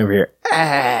Peter Griffin over here.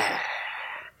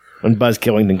 When Buzz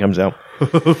Killington comes out.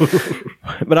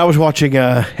 But I was watching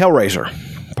Hellraiser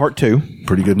Part 2.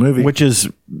 Pretty good movie. Which is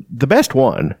the best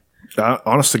one.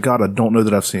 Honest to God, I don't know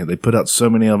that I've seen it. They put out so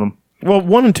many of them. Well,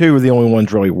 1 and 2 are the only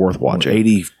ones really worth watching.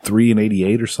 83 and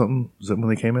 88 or something? Is that when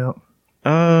they came out?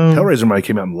 Hellraiser might have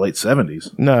came out in the late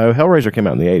 70s. No, Hellraiser came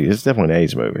out in the 80s. It's definitely an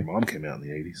 80s movie. Mom came out in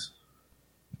the 80s.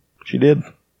 She did.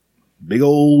 Big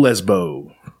old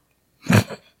lesbo.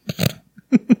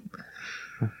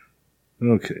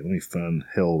 Okay, let me find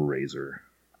Hellraiser.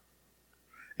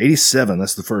 87,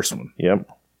 that's the first one. Yep.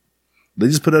 They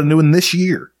just put out a new one this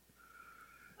year.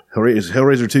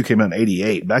 Hellraiser 2 came out in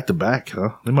 88. Back to back,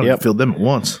 huh? They might have filled them at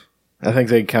once. I think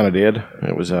they kind of did.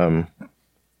 It was,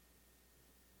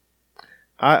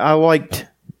 I liked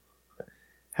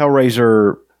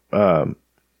Hellraiser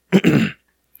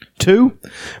 2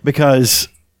 because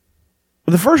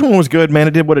the first one was good, man.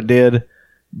 It did what it did.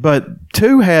 But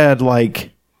 2 had,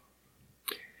 like,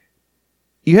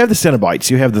 you have the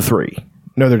Cenobites. You have the 3.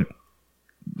 No,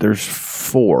 there's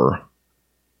 4.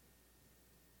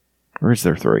 Or is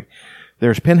there 3?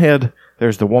 There's Pinhead.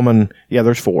 There's the woman. Yeah,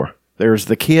 there's 4. There's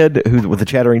the kid who with the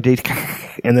chattering teeth,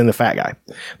 and then the fat guy.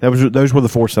 Those were the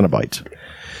 4 Cenobites.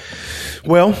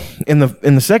 Well, in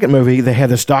the second movie, they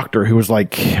had this doctor who was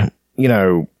like,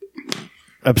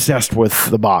 obsessed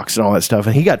with the box and all that stuff,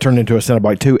 and he got turned into a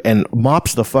Cenobite too, and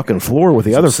mops the fucking floor with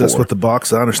the other 4. Obsessed with the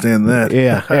box. I understand that.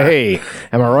 Yeah. Hey,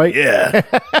 am I right? Yeah.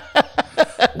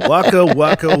 Waka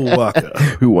waka waka.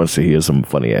 Who wants to hear some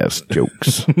funny ass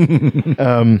jokes?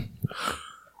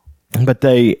 But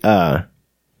they, but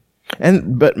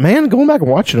man, going back and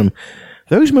watching them,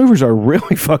 those movies are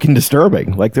really fucking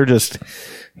disturbing. Like they're just,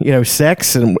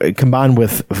 sex and combined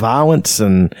with violence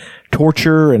and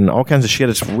torture and all kinds of shit.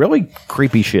 It's really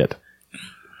creepy shit.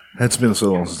 It's been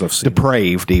so long since I've seen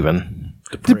Depraved even.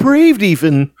 Depraved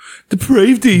even.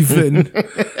 Depraved even.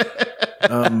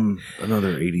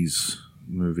 Another 80s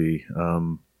movie.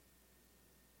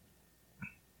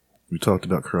 We talked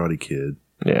about Karate Kid.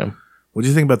 Yeah. What do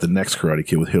you think about the next Karate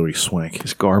Kid with Hilary Swank?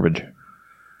 It's garbage.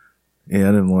 Yeah,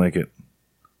 I didn't like it.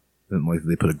 Didn't like that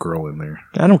they put a girl in there.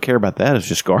 I don't care about that. It's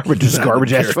just garbage. It's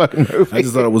garbage ass fucking movie. I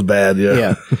just thought it was bad. Yeah.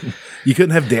 Yeah. You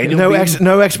couldn't have Daniel.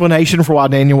 No explanation for why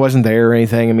Daniel wasn't there or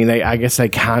anything. I mean, I guess they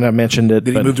kind of mentioned it.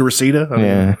 Did he move to Reseda? I mean,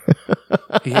 Yeah.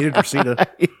 he hated Reseda.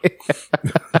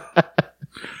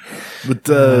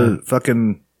 But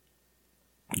fucking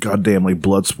goddamn, like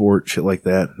Bloodsport, shit like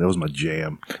that. That was my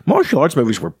jam. Martial arts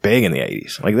movies were big in the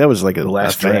 80s. Like, that was like the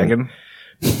last thing. Dragon.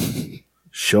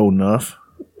 Show enough.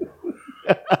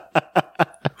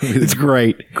 It's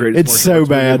great. Greatest It's so martial arts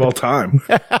movie bad. of all time.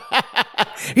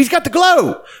 He's got the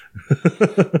glow.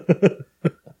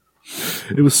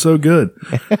 It was so good.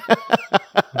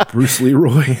 Bruce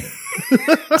Leroy.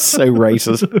 So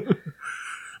racist.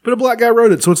 But a black guy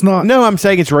wrote it, so it's not. No, I'm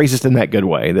saying it's racist in that good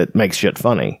way that makes shit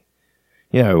funny.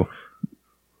 You know,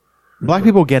 black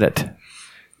people get it.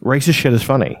 Racist shit is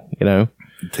funny, you know?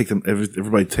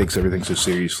 Everybody takes everything so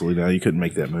seriously now. You couldn't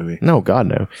make that movie. No, God,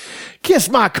 no. Kiss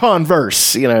my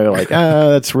Converse. You know, like,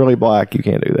 that's really black. You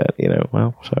can't do that, you know?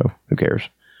 Well, so who cares?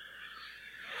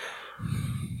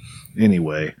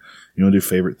 Anyway, you want to do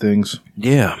favorite things?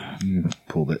 Yeah.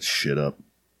 Pull that shit up.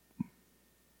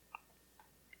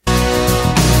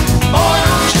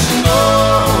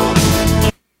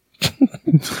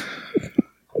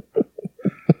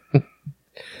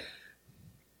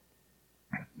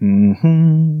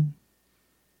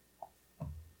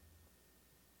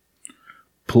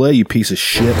 Play, you piece of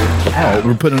shit. Oh,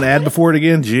 we're putting an ad before it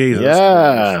again? Jesus.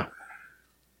 Yeah.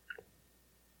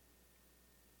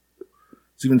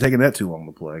 It's even taking that too long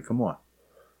to play. Come on.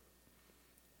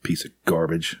 Piece of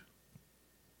garbage.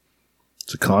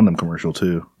 It's a condom commercial,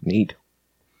 too. Neat.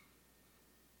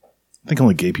 I think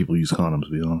only gay people use condoms,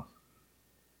 to be honest.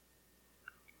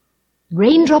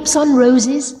 Raindrops on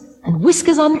roses and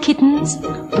whiskers on kittens,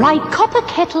 bright copper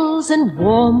kettles and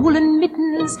warm woolen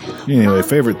mittens. Anyway,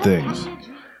 favorite things.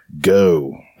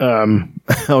 Go. I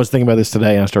was thinking about this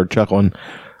today and I started chuckling.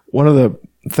 One of the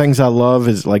things I love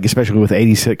is, like, especially with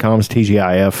 80s sitcoms,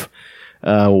 TGIF,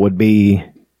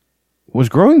 was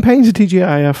Growing Pains a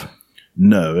TGIF?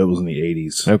 No, it was in the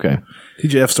 80s. Okay.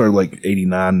 TGF started like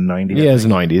 89, 90. Yeah, it's the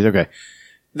 90s. Okay.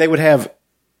 They would have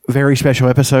very special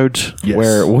episodes Yes.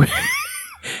 where,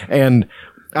 and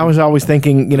I was always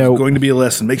thinking, you know, Going to be a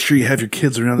lesson. Make sure you have your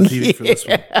kids around the TV for this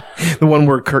one. the one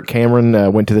where Kirk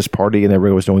Cameron went to this party and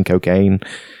everybody was doing cocaine.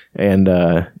 And,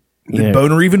 Did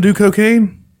Boner even do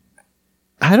cocaine?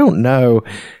 I don't know.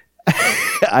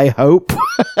 I hope.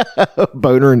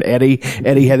 Boner and Eddie.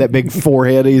 Eddie had that big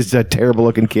forehead. He's a terrible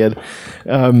looking kid.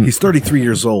 He's 33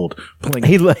 years old. Playing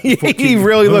He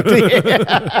really looked.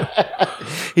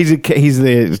 He's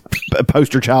the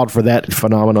poster child for that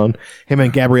phenomenon. Him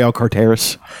and Gabrielle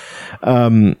Carteris.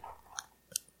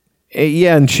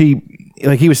 Yeah, and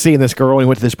he was seeing this girl and he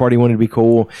went to this party, wanted to be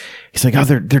cool. He's like, oh,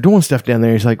 they're doing stuff down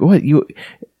there. He's like, what, you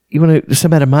want to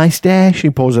some out of my stash? He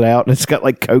pulls it out and it's got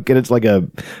like coke in it. It's like a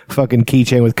fucking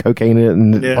keychain with cocaine in it,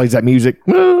 and it plays that music.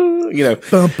 You know,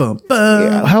 bum, bum, bum.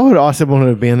 yeah, how would awesome would it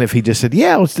have been if he just said,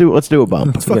 "Yeah, let's do a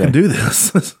bump." Let's fucking do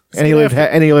this. And he lived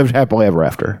happily ever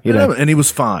after. You know, and he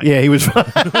was fine. yeah, he was fine.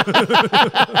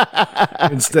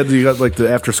 Instead, you got like the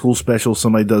after school special.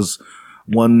 Somebody does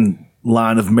one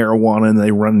line of marijuana and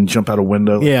they run and jump out a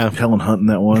window. Like Yeah. Helen Hunt in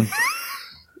that one.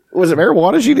 Was it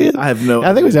marijuana she did? I have no. I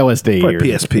think it was LSD. Probably or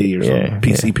PSP or something.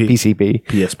 PCP. PCP.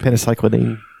 PSP.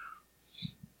 Penicillin.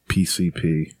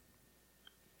 PCP.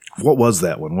 What was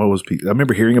that one? What was I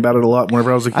remember hearing about it a lot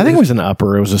whenever I was a kid. I think it was an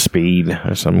upper. It was a speed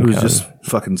or something. It was just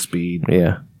fucking speed.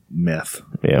 yeah, Meth.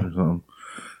 yeah. Or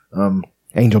something.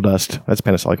 Angel dust. That's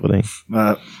penicillin.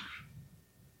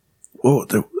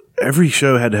 Every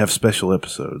show had to have special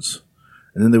episodes.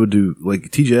 And then they would do, like,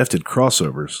 TGF did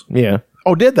crossovers. Yeah.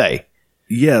 Oh, did they?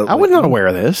 Yeah. I was not aware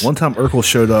of this. One time Urkel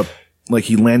showed up, like,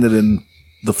 he landed in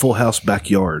the Full House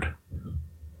backyard.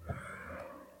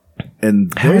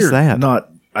 And How's that?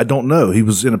 I don't know. He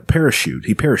was in a parachute.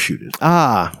 He parachuted.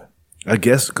 Ah, I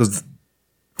guess because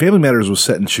Family Matters was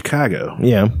set in Chicago.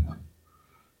 yeah.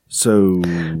 So.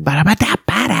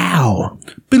 Ba-da-ba-da-ba-dow.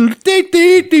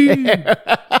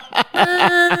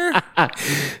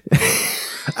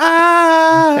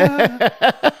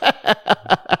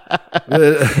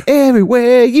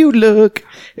 Everywhere you look.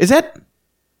 Is that?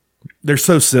 They're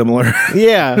so similar.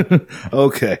 Yeah.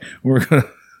 Okay.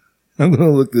 I'm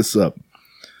gonna look this up.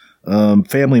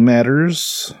 Family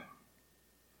Matters.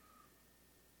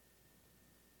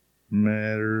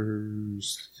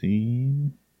 Matters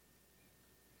theme.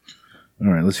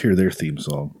 All right, let's hear their theme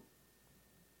song.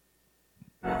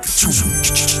 Had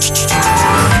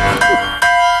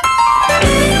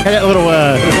that little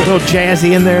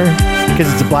jazzy in there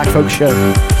because it's a black folk show.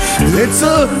 It's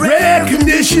a rare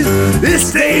condition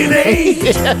this day and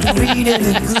age.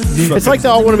 It's like they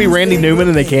all want to be Randy Newman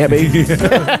and they can't be.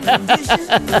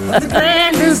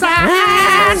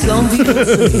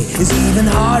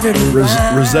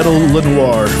 Rosetta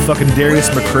Lenoir, fucking Darius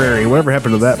McCrary. Whatever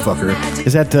happened to that fucker?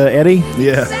 Is that Eddie?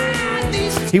 Yeah.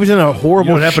 He was in a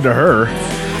horrible. What happened to her?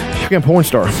 She became a porn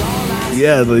star.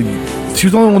 Yeah, she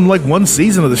was only on like one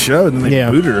season of the show, and then they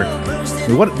booed her.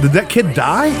 What did that kid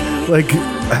die? Like,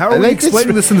 how are they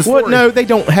explaining this in the story? Well, no, they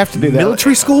don't have to do that.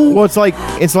 Military school? Well, it's like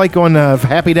on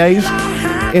Happy Days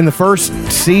in the first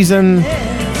season,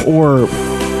 or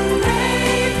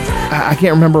I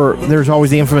can't remember. There's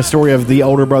always the infamous story of the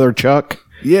older brother Chuck.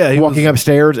 Yeah, he walking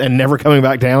upstairs and never coming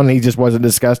back down. And he just wasn't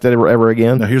discussed ever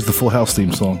again. Now here's the Full House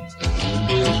theme song.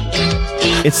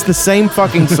 It's the same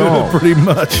fucking song, pretty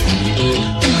much.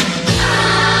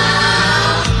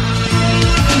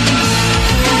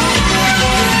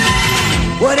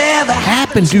 Whatever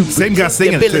happened to same guy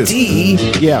singing it too.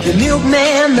 Yeah. The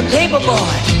milkman, the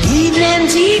paperboy, evening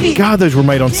TV. God, those were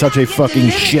made on such a fucking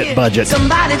shit budget.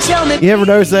 Somebody tell me. You ever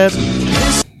notice that?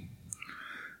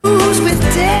 Who's with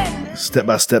dead? Step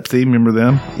by Step theme, remember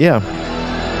them? Yeah.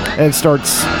 And it starts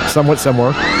somewhere.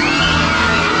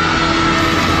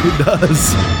 It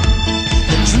does.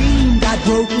 The dream got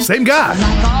broken. Same guy.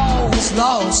 Like all was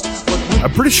lost.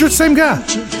 I'm pretty sure it's the same guy.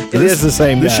 It is the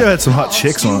same guy. This show had some hot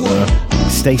chicks on it, though.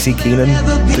 Stacey Keenan.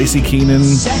 Stacey Keenan.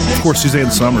 Of course,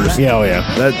 Suzanne Summers. Yeah, oh yeah.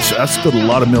 I spilled a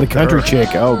lot of milk. The country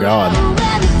chick. Oh, God.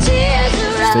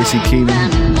 Stacey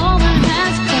Keenan.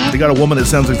 They got a woman that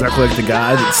sounds exactly like the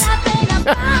guy that's...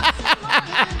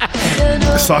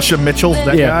 Sasha Mitchell,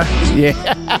 that guy? Yeah.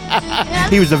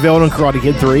 He was the villain on Karate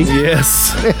Kid 3.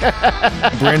 Yes.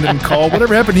 Brandon Call.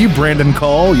 Whatever happened to you, Brandon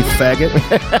Call, you faggot?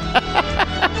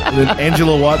 And then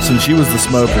Angela Watson, she was the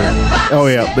smoker. Oh,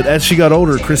 yeah. But as she got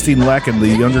older, Christine Lacken, the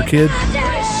younger kid,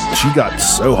 she got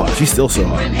so hot. She's still so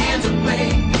hot.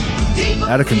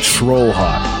 Out of control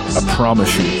hot. I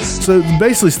promise you. So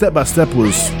basically, Step by Step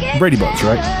was Brady Bunch,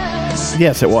 right?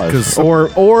 Yes, it was.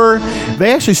 Or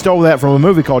they actually stole that from a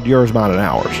movie called Yours, Mine, and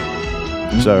Ours.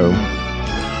 So,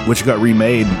 which got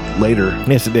remade later.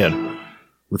 Yes, it did.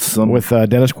 With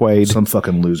Dennis Quaid, some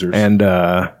fucking losers, and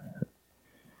I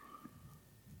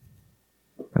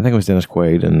think it was Dennis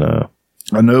Quaid, and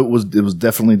I know it was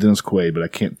definitely Dennis Quaid, but I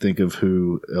can't think of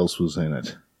who else was in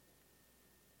it.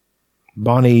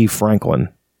 Bonnie Franklin.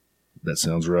 That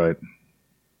sounds right.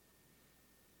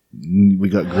 We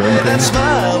got Grown Pains.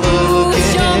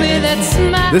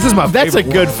 This is my favorite. That's a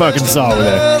good fucking song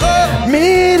there.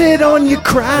 Minute on you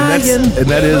crying. And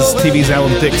that is TV's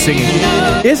Alan Thicke singing.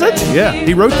 Is it? Yeah,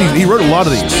 he wrote these. He wrote a lot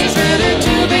of these.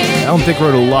 Alan Thicke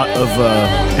wrote a lot of.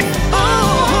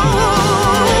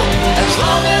 As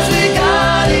long as we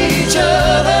got each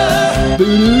other,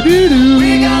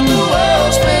 we got the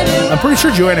world spinning. I'm pretty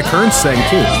sure Joanna Kearns sang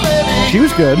too. She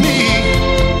was good.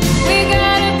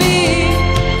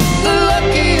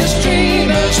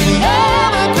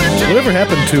 Whatever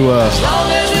happened to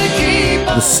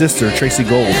the sister, Tracy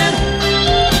Gold?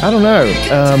 I don't know.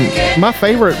 My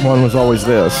favorite one was always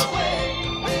this.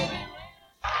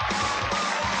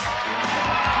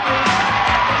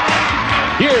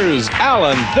 Here's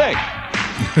Alan Thicke.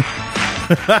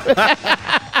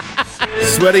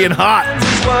 Sweaty and hot.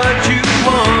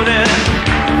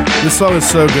 This song is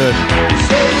so good.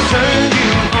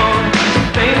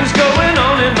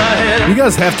 You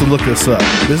guys have to look this up.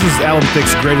 This is Alan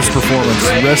Thicke's greatest performance.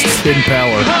 Rest in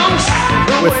power.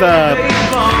 With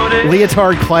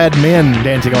leotard-clad men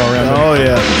dancing all around him. Oh,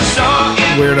 yeah.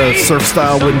 Wearing a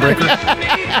surf-style windbreaker.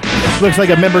 Looks like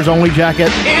a members-only jacket.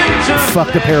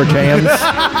 Fucked a pair of jams.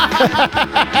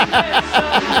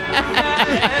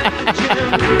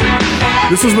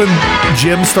 This was when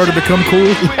Jim started to become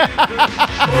cool.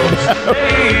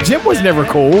 Jim was never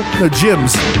cool. No,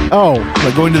 gyms. Oh.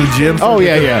 Like going to the gym. Oh,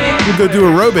 yeah. We'd go do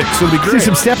aerobics. It'll be great. Do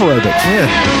some step aerobics. Yeah.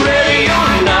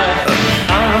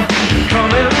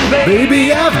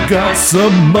 Baby, I've got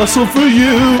some muscle for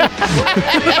you.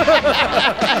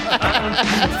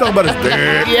 He's talking about his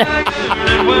dick. Yeah.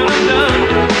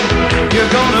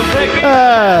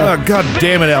 Oh, God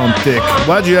damn it, Alan Thicke.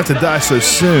 Why'd you have to die so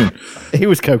soon? He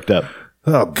was coked up.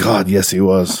 Oh, God, yes, he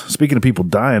was. Speaking of people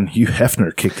dying, Hugh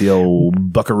Hefner kicked the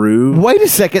old buckaroo. Wait a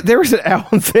second. There was an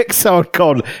Alan Thicke song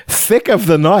called Thick of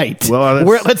the Night. Well,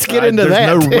 let's get into that.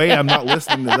 There's no way I'm not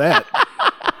listening to that.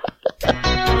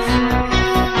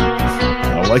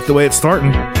 like the way it's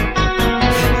starting.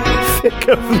 Thick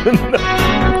of the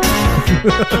night.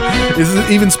 Is it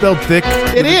even spelled thick?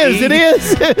 It is. It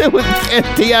is. With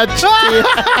T-H.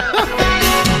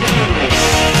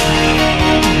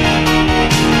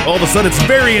 All of a sudden, it's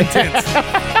very intense.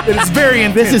 It is very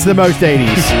intense. This is the most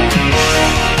 80s.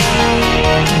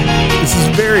 This is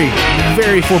very,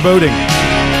 very foreboding.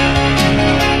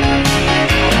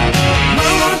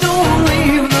 Mama, don't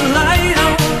leave the light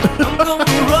on. I'm gonna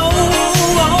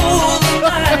roll all the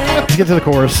night. Let's get to the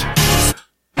chorus. Out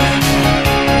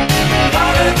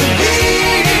of the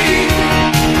heat,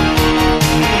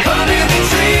 cutting the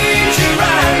trees you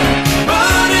right,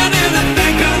 running in the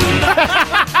thick of the night.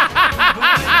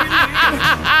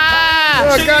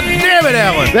 Oh, God damn it,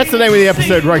 Alan. That's the name of the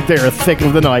episode right there. Thick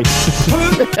of the night.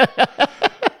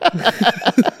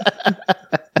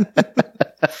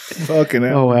 Fucking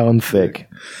hell. Oh, Alan Thick.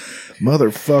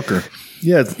 Motherfucker.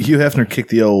 Yeah, Hugh Hefner kicked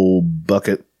the old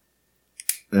bucket.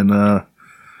 And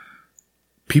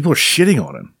people are shitting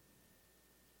on him.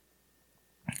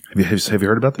 Have you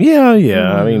heard about that?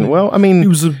 Yeah. I mean, He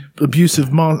was an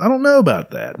abusive monster. I don't know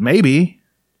about that. Maybe.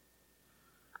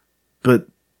 But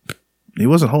he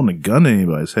wasn't holding a gun to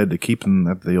anybody's head to keep him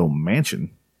at the old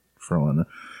mansion. For all I know.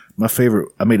 My favorite,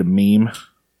 I made a meme.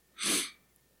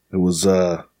 It was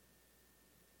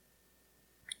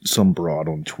some broad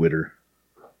on Twitter.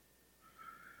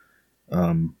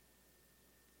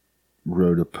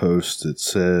 Wrote a post that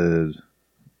said,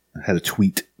 had a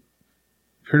tweet.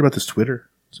 Heard about this Twitter?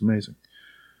 It's amazing.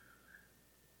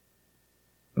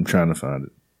 I'm trying to find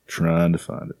it.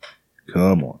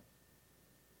 Come on.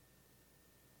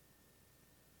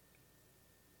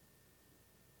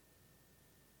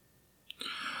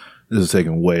 This is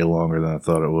taking way longer than I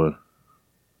thought it would.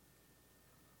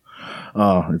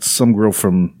 It's some girl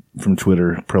from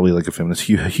Twitter, probably like a feminist.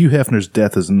 Hugh Hefner's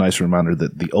death is a nice reminder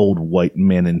that the old white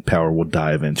men in power will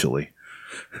die eventually.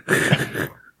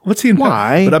 What's he in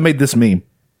Why? But I made this meme.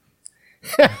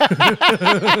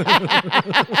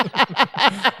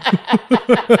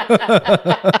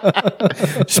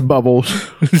 just bubbles.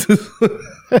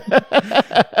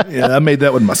 Yeah, I made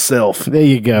that one myself. There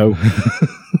you go.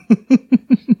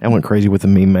 I went crazy with the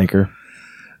meme maker.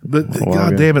 But while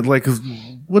God ago. damn it, like,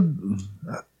 what? I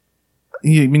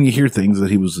mean, you hear things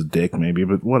that he was a dick, maybe,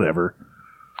 but whatever.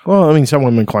 Well, I mean, some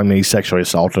women claim that he sexually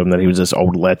assaulted him, that he was this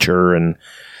old lecher, and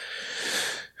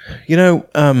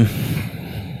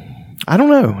I don't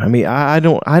know. I mean,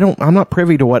 I'm not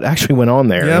privy to what actually went on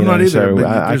there. Yeah, I'm not either. So but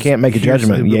I there's can't make a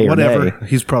judgment. hearsay, Yay but or whatever.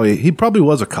 nay. He probably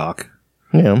was a cock.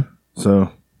 Yeah.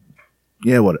 So,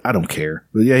 yeah, what? I don't care.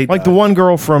 But yeah, Like the one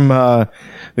girl from the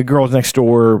girls next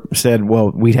door said,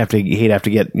 well, he'd have to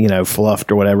get,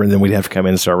 fluffed or whatever, and then we'd have to come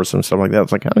in and service him and stuff like that.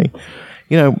 It's like, honey,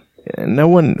 no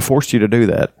one forced you to do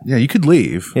that. Yeah, you could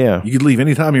leave. Yeah. You could leave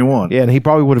anytime you want. Yeah, and he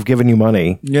probably would have given you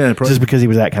money. Yeah, probably. Just because he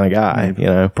was that kind of guy,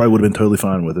 Probably would have been totally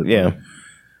fine with it. Yeah.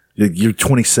 You're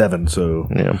 27, so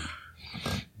Yeah.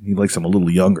 he likes him a little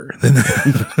younger.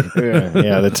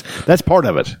 Yeah, that's part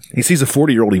of it. He sees a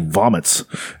 40-year-old, he vomits.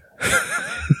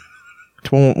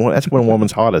 That's when a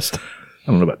woman's hottest. I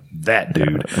don't know about that,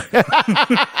 dude.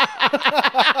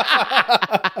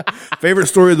 Favorite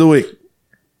story of the week.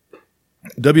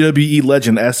 WWE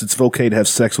legend asks its Volcade to have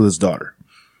sex with his daughter.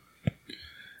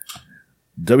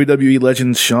 WWE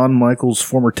legend Shawn Michaels'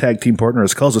 former tag team partner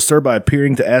has caused a stir by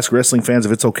appearing to ask wrestling fans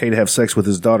if it's okay to have sex with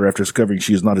his daughter after discovering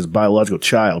she is not his biological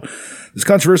child. This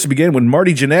controversy began when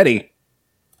Marty Jannetty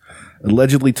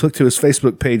allegedly took to his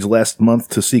Facebook page last month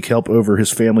to seek help over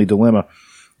his family dilemma.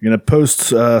 In a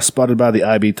post spotted by the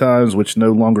IB Times, which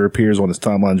no longer appears on his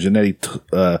timeline, Jannetty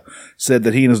said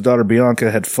that he and his daughter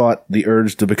Bianca had fought the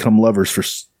urge to become lovers for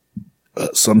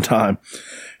some time.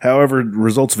 However,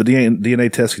 results of a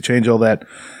DNA test could change all that.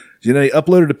 Jannetty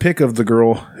uploaded a pic of the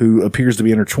girl, who appears to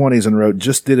be in her 20s, and wrote,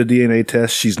 "Just did a DNA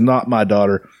test. She's not my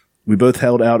daughter. We both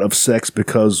held out of sex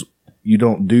because you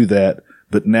don't do that,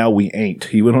 but now we ain't."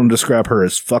 He went on to describe her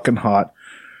as fucking hot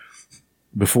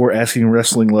before asking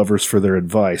wrestling lovers for their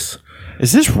advice.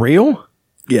 Is this real?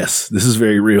 Yes, this is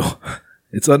very real.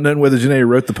 It's unknown whether Jannetty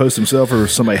wrote the post himself or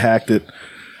somebody hacked it.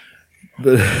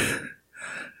 But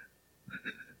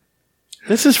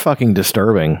This is fucking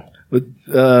disturbing.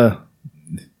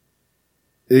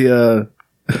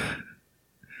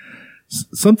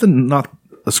 Something knocked,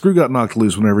 a screw got knocked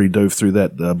loose whenever he dove through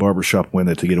that barbershop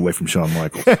window to get away from Shawn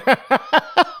Michaels.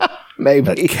 Maybe.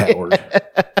 That coward.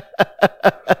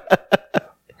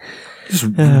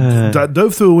 Just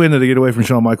dove through a window to get away from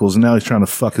Shawn Michaels, and now he's trying to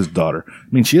fuck his daughter. I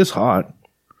mean, she is hot.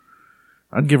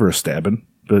 I'd give her a stabbing,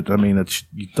 but I mean,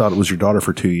 you thought it was your daughter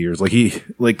for 2 years. Like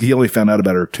he only found out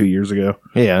about her 2 years ago,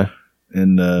 Yeah.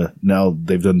 And now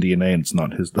they've done DNA and it's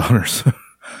not his daughters.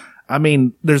 I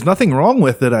mean, there's nothing wrong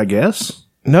with it, I guess.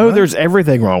 No, there's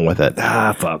everything wrong with it.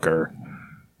 Fucker.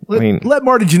 Let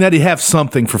Marty Jannetty have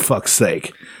something, for fuck's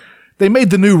sake. They made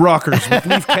the new Rockers with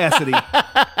Leif Cassidy,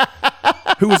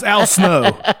 who was Al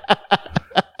Snow.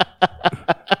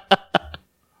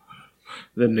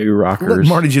 The new Rockers. Let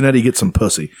Marty Jannetty get some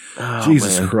pussy.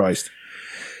 Jesus Christ.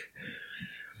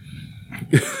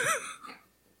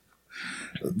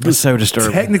 It's so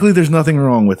disturbing. Technically, there's nothing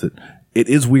wrong with it. It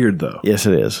is weird, though. Yes,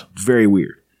 it is. It's very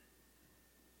weird.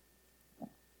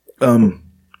 I'm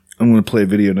going to play a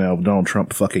video now of Donald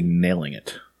Trump fucking nailing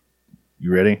it.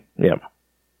 You ready? Yeah.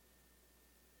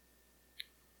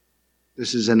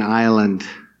 This is an island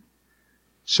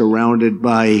surrounded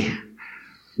by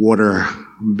water,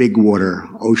 big water,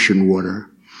 ocean water.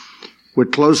 We're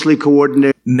closely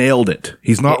coordinated. Nailed it.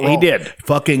 He's not wrong. He did.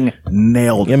 Fucking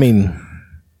nailed it. I mean,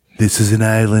 This is an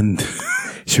island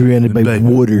surrounded by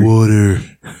water. Water.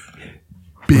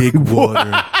 Big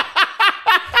water.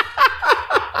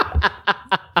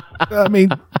 I mean,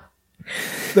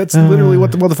 that's literally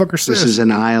what the motherfucker says. This is an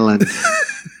island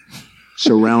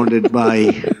surrounded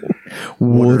by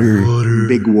water,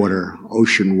 big water,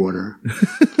 ocean water.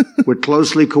 We're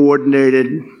closely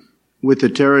coordinated with the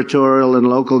territorial and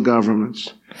local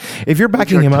governments. If you're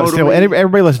backing Which are him up still, totally- and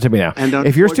everybody listen to me now. and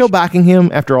If you're still backing him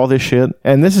after all this shit,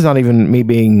 and this is not even me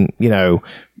being,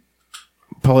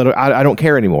 political, I don't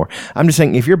care anymore. I'm just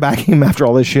saying, if you're backing him after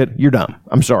all this shit, you're dumb.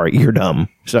 I'm sorry, you're dumb.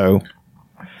 So,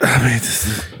 I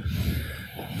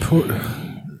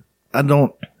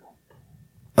don't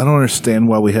understand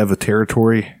why we have a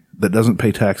territory that doesn't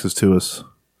pay taxes to us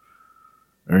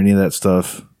or any of that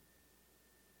stuff.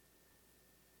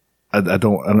 I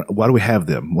don't. Why do we have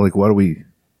them? Like, why do we?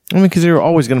 I mean, because they're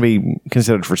always going to be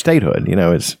considered for statehood.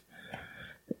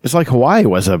 It's like Hawaii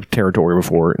was a territory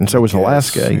before, and so was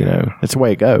Alaska. That's the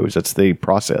way it goes. That's the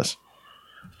process.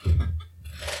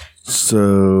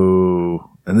 So,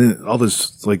 and then all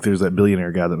this, like, there's that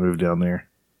billionaire guy that moved down there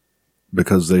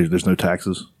because there's no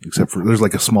taxes except for there's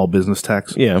like a small business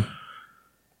tax. Yeah.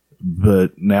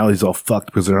 But now he's all fucked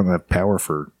because they're not going to have power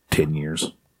for 10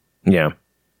 years. Yeah.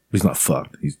 He's not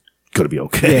fucked. He's going to be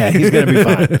okay. Yeah, he's going to be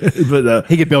fine. But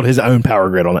he could build his own power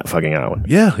grid on that fucking island.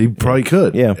 yeah, he probably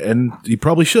could. Yeah. And he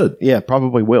probably should. Yeah,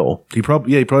 probably will. He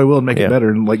probably will and make Yeah. it better,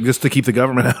 and like just to keep the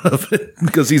government out of it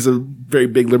because he's a very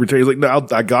big libertarian. He's like,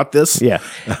 no, I got this. Yeah.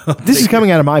 This is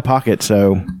coming out of my pocket,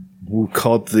 so. We'll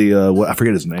call it the I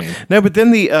forget his name. No, but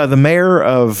then the mayor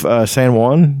of San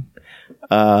Juan,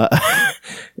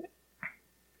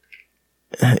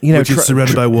 Which is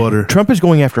surrounded by water Trump is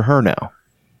going after her now.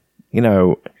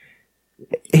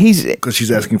 He's because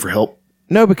she's asking for help.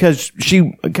 no, because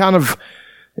she kind of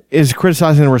is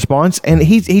criticizing the response, and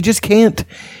he just can't.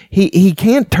 He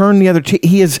can't turn the other cheek.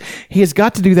 He has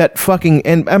got to do that fucking.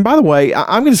 And by the way,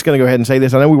 I'm just going to go ahead and say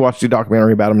this. I know we watched the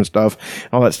documentary about him and stuff,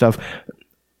 all that stuff.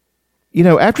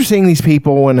 After seeing these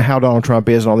people and how Donald Trump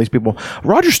is and all these people,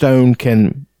 Roger Stone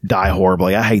can die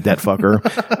horribly. I hate that fucker.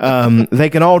 They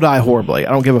can all die horribly.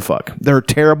 I don't give a fuck. They're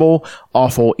terrible,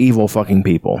 awful, evil fucking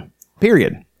people.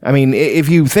 Period. I mean, if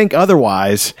you think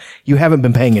otherwise, you haven't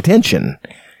been paying attention.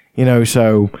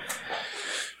 So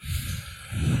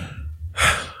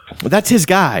that's his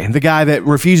guy, the guy that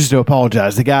refuses to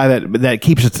apologize, the guy that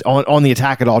keeps it on the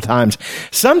attack at all times.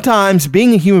 Sometimes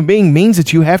being a human being means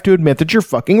that you have to admit that you're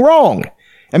fucking wrong.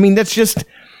 I mean, that's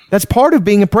part of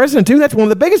being a president too. That's one of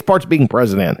the biggest parts of being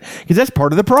president because that's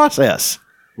part of the process.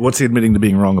 What's he admitting to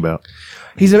being wrong about?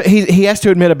 He has to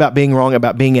admit about being wrong,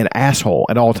 about being an asshole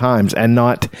at all times and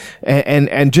not,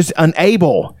 and just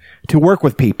unable to work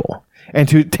with people. And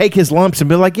to take his lumps and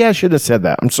be like, yeah, I should have said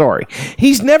that. I'm sorry.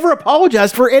 He's never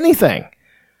apologized for anything.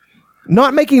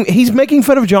 He's making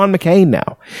fun of John McCain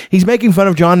now. He's making fun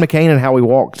of John McCain and how he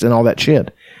walks and all that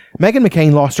shit. Meghan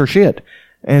McCain lost her shit.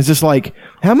 And it's just like,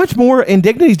 how much more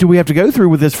indignities do we have to go through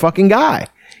with this fucking guy?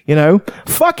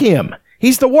 Fuck him.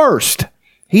 He's the worst.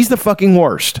 He's the fucking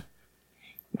worst.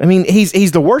 I mean,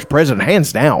 he's the worst president,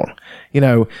 hands down.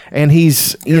 And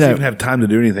he's, He doesn't even have time to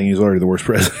do anything. He's already the worst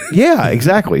president. Yeah,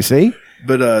 exactly. See?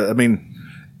 But, I mean,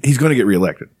 he's going to get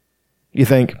reelected. You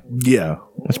think? Yeah.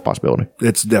 That's a possibility.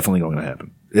 It's definitely going to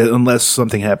happen. Unless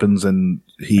something happens and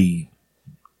he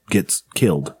gets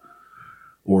killed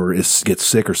or gets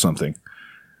sick or something.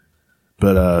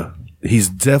 But, he's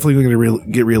definitely going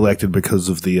to get reelected because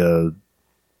of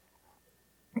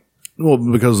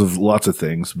because of lots of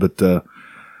things. But,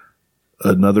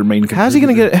 another main How's he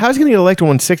going to get elected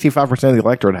when 65% of the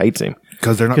electorate hates him?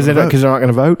 Because they're not Because they're not going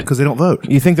to vote? Because they don't vote.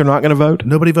 You think they're not going to vote?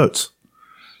 Nobody votes.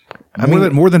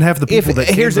 more than half the people that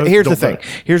here's vote the don't thing. vote.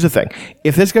 Here's the thing.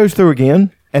 If this goes through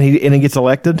again and he gets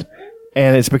elected,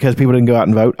 and it's because people didn't go out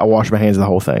and vote, I wash my hands of the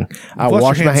whole thing. I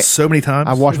wash my hands so many times.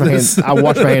 I wash my hands. I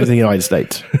wash my hands in the United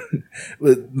States.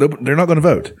 No, they're not going to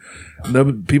vote.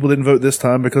 No, people didn't vote this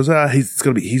time because he's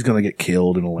going to get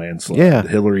killed in a landslide. Yeah.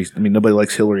 Hillary. I mean, nobody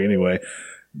likes Hillary anyway,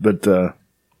 but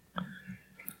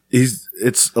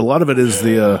it's a lot of it is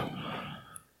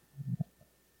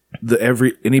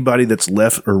anybody that's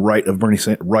left or right of Bernie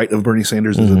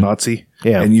Sanders is a Nazi.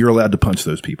 Yeah. And you're allowed to punch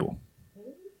those people.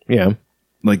 Yeah.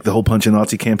 Like the whole punch a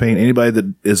Nazi campaign. Anybody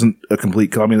that isn't a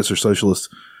complete communist or socialist,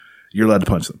 you're allowed to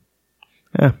punch them.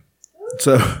 Yeah.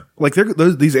 So, like,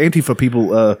 these Antifa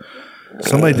people,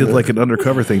 somebody did like an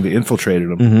undercover thing. They infiltrated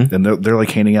them, and they're like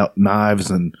handing out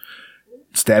knives and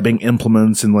stabbing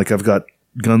implements. And like, I've got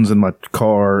guns in my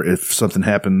car. If something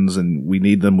happens and we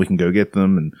need them, we can go get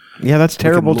them. And Yeah, that's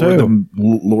terrible too.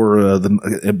 Lure them,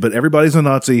 but everybody's a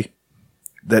Nazi.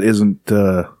 That isn't.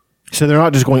 So they're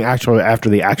not just going after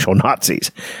the actual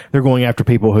Nazis. They're going after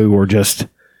people who were just.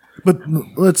 But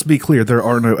let's be clear: there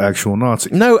are no actual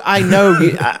Nazis. No, I know.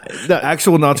 The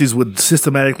actual Nazis would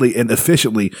systematically and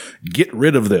efficiently get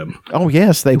rid of them. Oh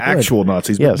yes, they would. Actual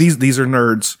Nazis. Yes. But these are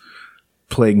nerds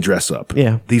playing dress up.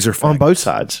 Yeah, these are on both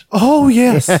sides. Oh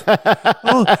yes.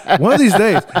 One of these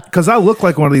days, because I look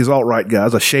like one of these alt-right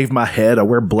guys. I shave my head. I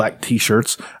wear black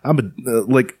T-shirts. I'm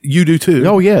like you do too.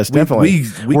 Oh yes, definitely.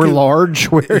 We're large.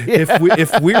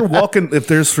 If we're walking, if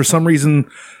there's for some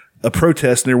reason a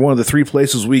protest near one of the three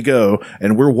places we go,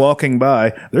 and we're walking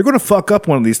by, they're going to fuck up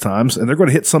one of these times, and they're going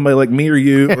to hit somebody like me or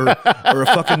you, or a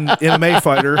fucking MMA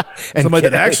fighter, somebody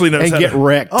that actually knows and how get to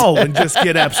wrecked. Oh, and just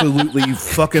get absolutely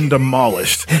fucking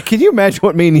demolished. Can you imagine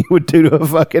what me and you would do to a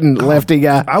fucking lefty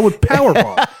guy? I would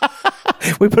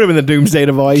powerbomb. We put him in the doomsday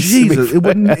device. Jesus, it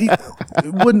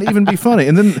wouldn't even be funny.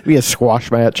 And then it'd be a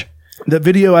squash match. That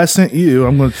video I sent you,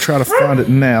 I'm going to try to find it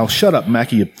now. Shut up,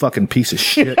 Mackie, you fucking piece of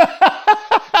shit.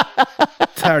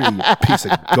 Tired of you, piece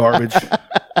of garbage.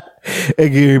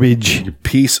 You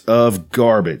piece of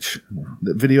garbage.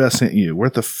 That video I sent you, where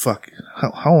the fuck?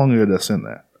 How long ago did I send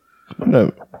that?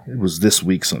 No. It was this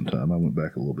week sometime. I went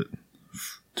back a little bit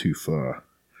too far.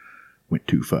 Went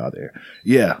too far there.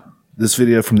 Yeah, this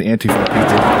video from the Antifa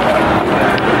people.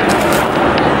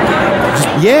 Just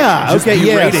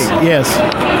Yes.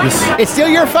 It's still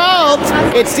your fault.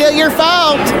 It's still your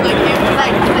fault.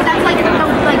 Like, but that's like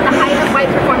the height of white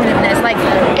performativeness. Like,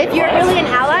 if you're really an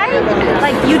ally,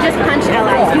 like you just punch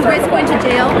allies. You risk going to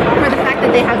jail for the fact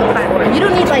that they have a platform. You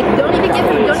don't need don't even give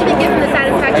them the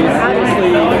satisfaction of outing.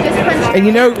 Just punch. And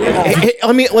you know,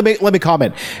 let me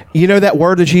comment. You know that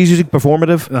word that she's using,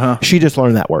 performative. She just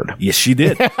learned that word. Yes, she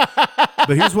did.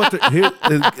 But here's what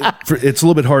it's a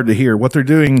little bit hard to hear. What they're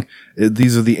doing,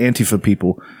 these are the Antifa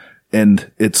people,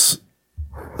 and it's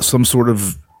some sort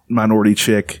of minority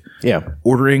chick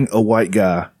ordering a white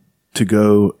guy to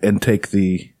go and take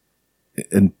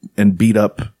and beat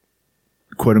up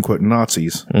quote unquote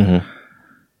Nazis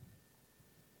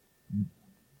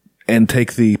and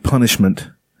take the punishment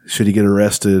should he get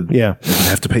arrested and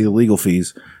have to pay the legal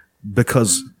fees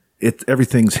because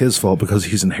everything's his fault because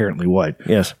he's inherently white.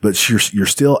 Yes. But you're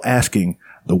still asking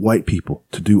the white people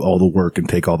to do all the work and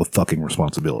take all the fucking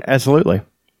responsibility. Absolutely.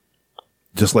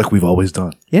 Just like we've always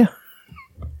done. Yeah.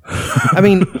 I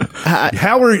mean,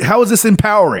 how is this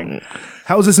empowering?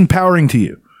 How is this empowering to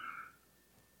you?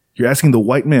 You're asking the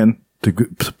white men to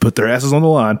put their asses on the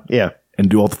line and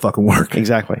do all the fucking work.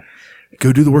 Exactly.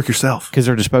 Go do the work yourself. Because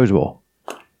they're disposable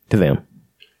to them.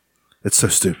 It's so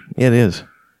stupid. It is.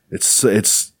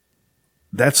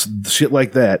 That's shit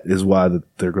like that is why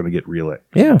they're going to get reelected.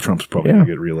 Yeah. Trump's probably going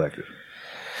to get reelected.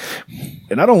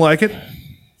 And I don't like it.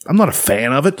 I'm not a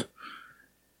fan of it.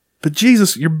 But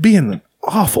Jesus, you're being an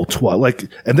awful twat. Like,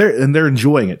 and they're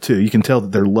enjoying it too. You can tell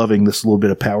that they're loving this little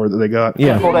bit of power that they got.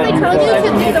 Yeah. I told you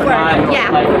to do the work. Yeah.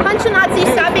 Punch a Nazi,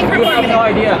 stop being performative. No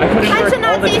idea. I put in Punch work a Nazi,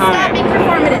 all the time. stop being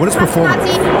performative. What is Punch a performative?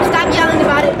 Nazi, stop yelling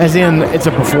about it. As in, it's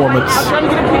a performance. I'm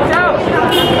getting kicked out.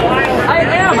 I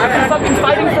am. I've been fucking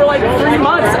fighting for like 3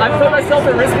 months. I put myself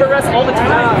at risk of arrest all the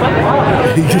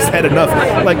time. He just had enough.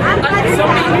 Like somebody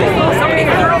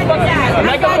threw a fucking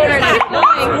megaphone at me.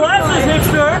 Glasses,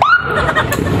 hipster.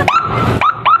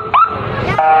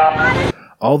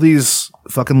 all these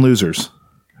fucking losers,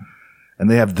 and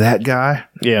they have that guy,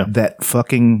 that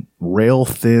fucking rail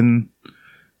thin,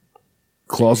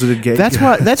 closeted gay. That's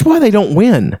why they don't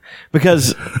win,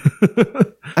 because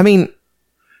I mean,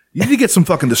 You need to get some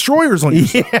fucking destroyers on you.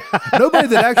 Nobody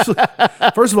that actually,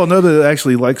 first of all, nobody that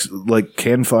actually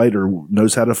can fight or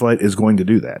knows how to fight is going to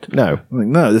do that. No. I'm like,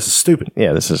 no, this is stupid.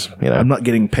 Yeah, this is, I'm not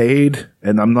getting paid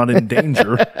and I'm not in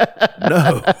danger.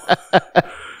 No.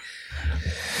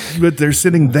 But they're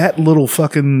sending that little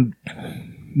fucking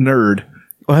nerd.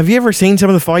 Well, have you ever seen some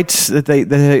of the fights that they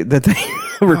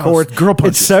record? It's girl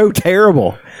punches. It's so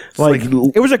terrible. Like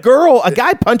it was a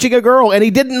guy punching a girl, and he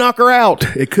didn't knock her out.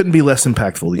 It couldn't be less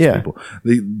impactful. These people,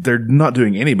 they're not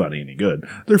doing anybody any good.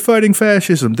 They're fighting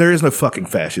fascism. There is no fucking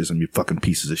fascism. You fucking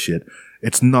pieces of shit.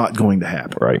 It's not going to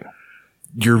happen. Right.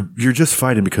 You're just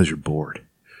fighting because you're bored.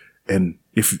 And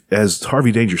if, as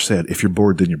Harvey Danger said, if you're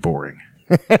bored, then you're boring.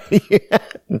 Yeah,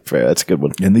 that's a good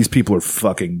one. And these people are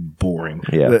fucking boring.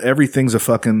 Yeah. Everything's a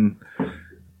fucking,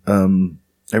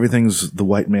 everything's the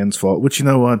white man's fault. Which, you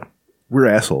know what? We're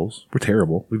assholes. We're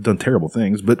terrible. We've done terrible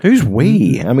things. But who's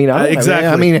we? I mean, I don't exactly.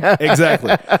 know. I mean,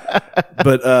 exactly.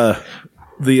 But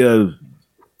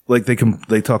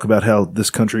they talk about how this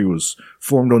country was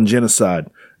formed on genocide.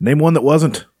 Name one that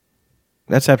wasn't.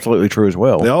 That's absolutely true as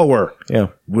well. They all were. Yeah.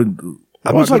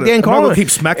 I'm not gonna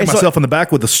keep smacking myself in the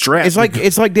back with the strap.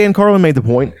 It's like Dan Carlin made the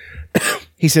point.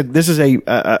 He said, this is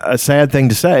a sad thing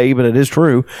to say, but it is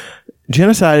true.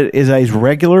 Genocide is as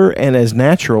regular and as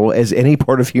natural as any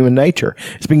part of human nature.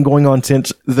 It's been going on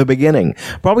since the beginning.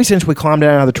 Probably since we climbed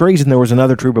down out of the trees and there was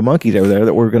another troop of monkeys over there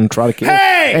that we're going to try to kill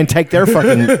and take their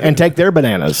and take their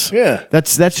bananas. Yeah.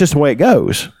 That's just the way it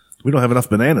goes. We don't have enough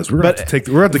bananas. We're going to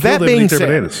kill them and eat their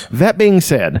bananas. That being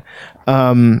said,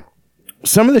 some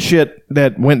of the shit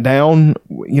that went down,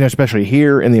 especially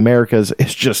here in the Americas,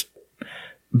 is just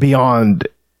beyond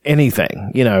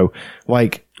anything,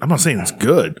 like. I'm not saying it's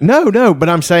good. No, but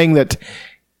I'm saying that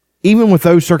even with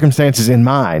those circumstances in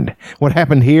mind, what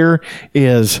happened here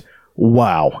is,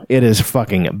 wow, it is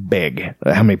fucking big.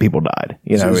 How many people died?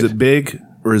 So is it big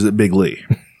or is it Big Lee?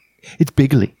 It's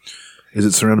Bigly. Is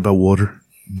it surrounded by water?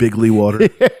 Big Lee water?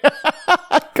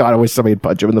 God, I wish somebody would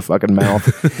punch him in the fucking mouth.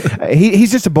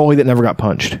 He's just a bully that never got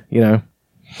punched, Yeah.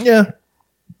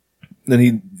 And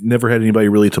he never had anybody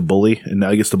really to bully, and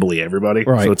now he gets to bully everybody.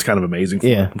 Right. So it's kind of amazing.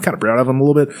 Yeah. I'm kind of proud of him a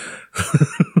little bit.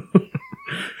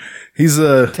 He's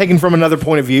taken from another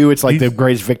point of view. It's like the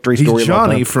greatest victory story. He's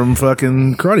Johnny from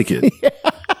fucking Karate Kid.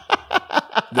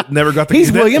 Never got the.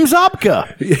 He's William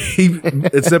Zabka.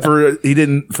 Except for he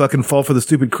didn't fucking fall for the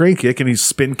stupid crane kick, and he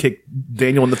spin kicked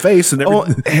Daniel in the face, and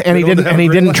he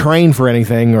didn't train for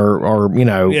anything or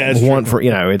want for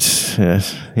it's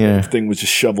everything was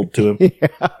just shoveled to him.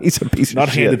 Yeah, he's a piece of not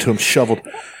shit. handed to him, shoveled.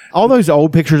 All those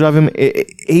old pictures of him,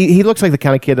 he looks like the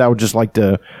kind of kid I would just like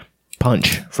to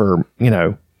punch for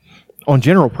on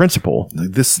general principle.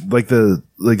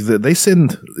 They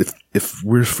send if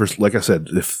we're first, like I said,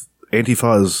 if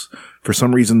Antifa is for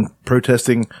some reason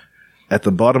protesting at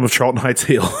the bottom of Charlton Heights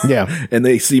Hill, and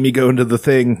they see me go into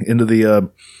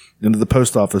the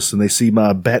post office, and they see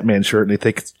my Batman shirt, and they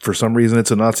think for some reason it's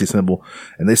a Nazi symbol,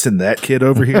 and they send that kid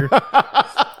over here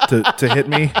to hit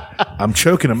me, I'm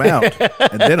choking him out,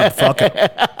 and then I'm fucking.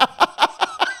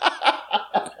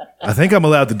 I think I'm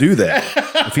allowed to do that.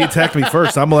 If he attacked me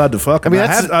first, I'm allowed to fuck him.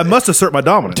 I must assert my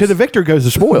dominance. To the victor goes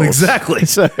the spoils. Exactly.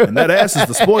 And that ass is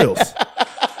the spoils.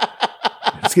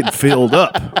 It's getting filled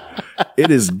up.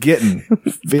 It is getting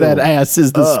filled That ass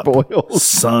is the up, spoils.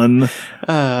 son.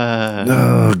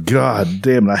 Oh, God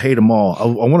damn it. I hate them all.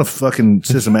 I want to fucking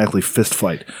systematically fist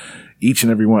fight each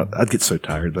and every one. I'd get so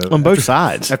tired, though. On both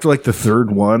sides. After like the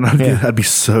third one, I'd be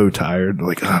so tired.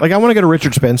 Like I want to go to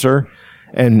Richard Spencer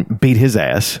and beat his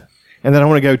ass. And then I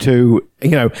want to go to,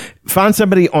 find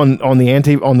somebody on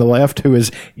the left who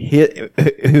is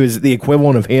the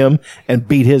equivalent of him and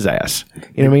beat his ass.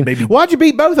 You know what I mean? Maybe. Why'd you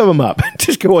beat both of them up?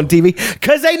 Just go on TV.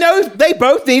 Because they know they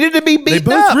both needed to be beaten up. They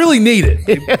both really need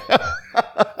it.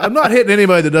 I'm not hitting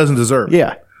anybody that doesn't deserve it.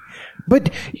 Yeah.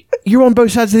 But you're on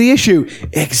both sides of the issue.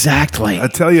 Exactly. I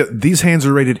tell you, these hands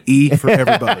are rated E for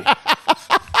everybody.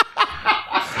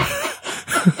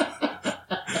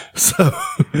 So,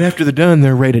 and after they're done,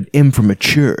 they're rated M for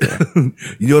mature.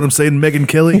 You know what I'm saying, Megan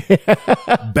Kelly?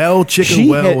 Bell chicken,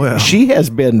 well. She has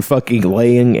been fucking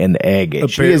laying an egg.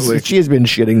 Apparently. She has been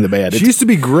shitting the bed. She used to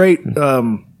be great.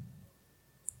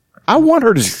 I want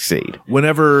her to succeed.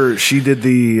 Whenever she did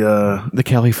the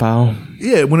Kelly File.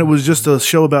 Yeah, when it was just a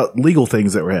show about legal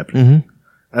things that were happening.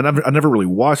 Mm-hmm. And I never really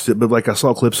watched it, but like I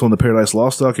saw clips on the Paradise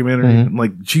Lost documentary. Mm-hmm. And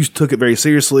like she took it very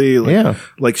seriously.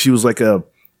 Like she was like a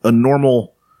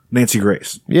normal Nancy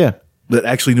Grace. Yeah. That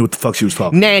actually knew what the fuck she was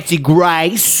talking about. Nancy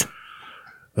Grace.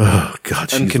 Oh, God.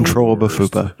 She's Uncontrollable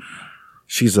fupa.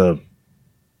 She's a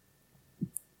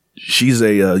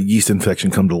yeast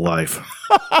infection come to life.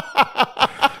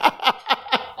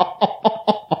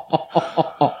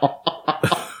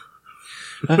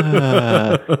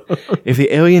 If the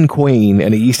alien queen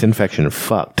and a yeast infection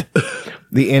fucked,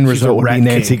 the end result would be rat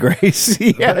Nancy king. Grace.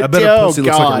 Yeah, I bet a pussy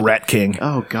looks like a rat king.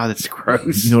 Oh God, that's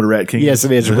gross. You know what a rat king Yes, is?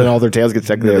 it is. When all their tails get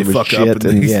stuck there They with fuck shit up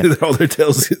and yeah. all their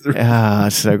tails get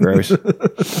It's so gross.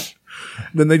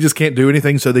 Then they just can't do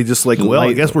anything, so they just like, well,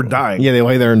 I guess we're dying. Yeah, they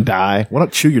lay there and die. Why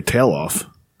not chew your tail off? It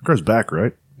grows back,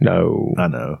 right? No. I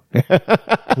know.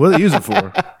 What do they use it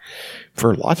for?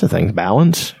 For lots of things.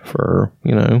 Balance. For,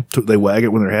 you know. They wag it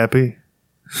when they're happy?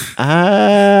 Do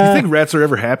Uh, you think rats are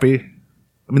ever happy?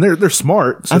 I mean, they're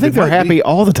smart. So I think they they're might happy be.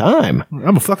 all the time.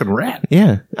 I'm a fucking rat.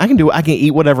 Yeah. I can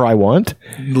eat whatever I want.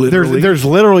 Literally. There's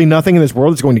literally nothing in this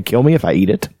world that's going to kill me if I eat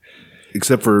it.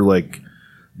 Except for like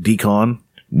decon.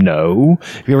 No.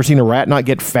 Have you ever seen a rat not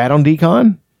get fat on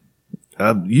decon?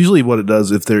 Usually what it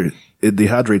does, if it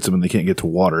dehydrates them and they can't get to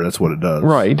water, that's what it does.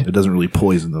 Right. It doesn't really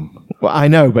poison them. Well, I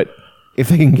know, but if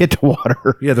they can get to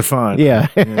water. Yeah, they're fine. Yeah.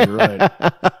 You're right.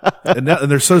 and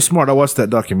they're so smart. I watched that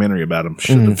documentary about them.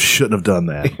 Shouldn't have done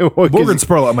that. Well, 'cause- Morgan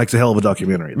Spurlock makes a hell of a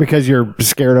documentary. Because you're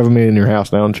scared of them in your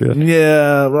house now and shit.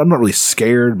 Yeah, well, I'm not really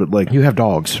scared, but like, You have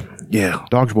dogs. yeah,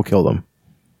 Dogs will kill them.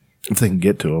 if they can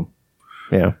get to them.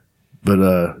 Yeah.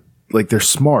 But like they're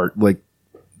smart. Like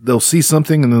they'll see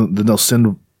something and then they'll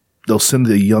send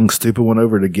the young stupid one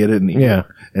over to get it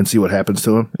and see what happens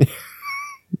to him.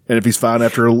 And if he's fine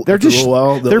after a little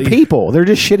while, they're people. They're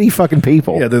just shitty fucking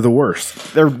people. Yeah, they're the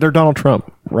worst. They're Donald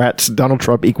Trump. Rats. Donald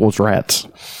Trump equals rats.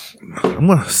 I'm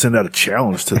going to send out a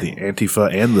challenge to the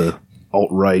Antifa and the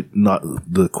alt-right, not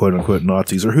the quote-unquote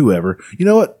Nazis or whoever. You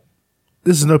know what?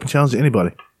 This is an open challenge to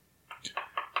anybody.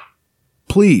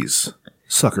 Please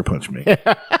sucker punch me.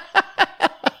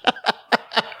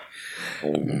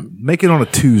 Make it on a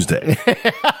Tuesday.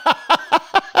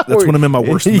 That's when I'm in my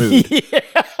worst mood.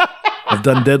 I've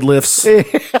done deadlifts.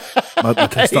 My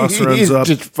testosterone's He's up.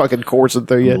 just fucking coursing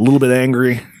through A you. little bit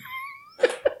angry.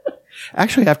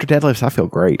 Actually, after deadlifts, I feel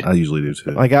great. I usually do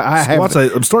too. Like I have. Squats,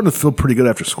 I'm starting to feel pretty good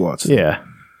after squats. Yeah.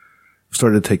 I've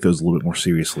started to take those a little bit more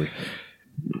seriously.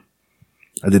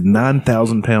 I did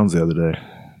 9,000 pounds the other day.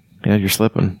 Yeah, you're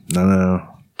slipping. I know.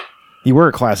 You were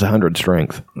a class 100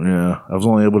 strength. Yeah, I was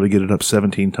only able to get it up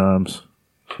 17 times.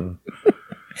 So.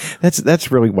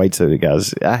 That's really weight-suited,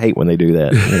 guys. I hate when they do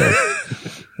that. You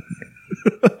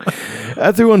know.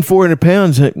 I threw on 400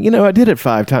 pounds. You know, I did it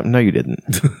 5 times. No, you didn't.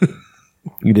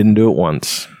 You didn't do it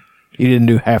once. You didn't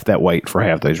do half that weight for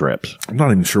half those reps. I'm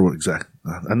not even sure what exactly.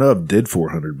 I know I've did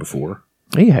 400 before.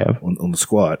 You have. On the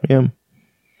squat. Yeah.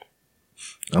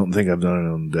 I don't think I've done it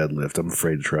on the deadlift. I'm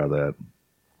afraid to try that.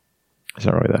 It's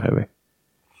not really that heavy.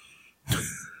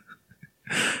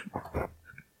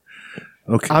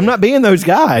 Okay. I'm not being those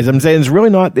guys. I'm saying it's really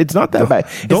not. It's not that bad.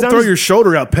 Don't throw your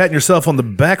shoulder out, patting yourself on the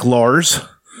back, Lars.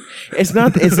 It's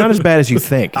not. It's not as bad as you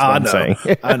think. Is what I'm saying.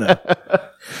 I know.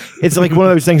 It's like one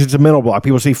of those things. It's a mental block.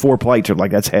 People see 4 plates. They're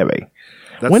like, "That's heavy."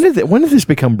 When did this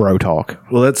become bro talk?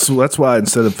 Well, that's why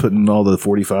instead of putting all the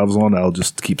 45s on, I'll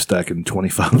just keep stacking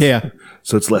 25s. Yeah.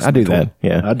 So it's less. I do than 20. that.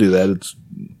 Yeah. I do that. It's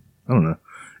I don't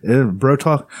know. Bro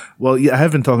talk. Well, yeah, I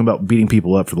have been talking about beating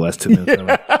people up for the last 10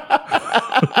 minutes.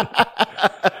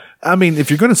 I mean, if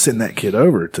you're going to send that kid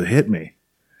over to hit me,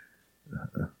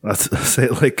 I say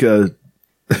it like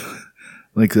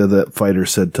that fighter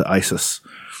said to ISIS.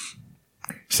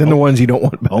 Send the ones you don't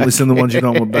want back. Only send the ones you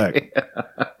don't want back.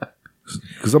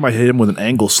 Because I might hit him with an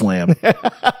angle slam.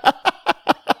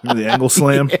 Remember the angle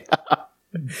slam? Yeah.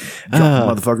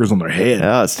 Drop motherfuckers on their head.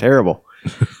 Oh, it's terrible.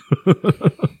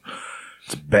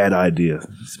 It's a bad idea.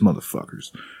 These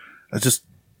motherfuckers. I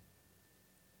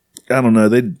don't know.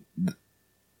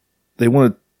 They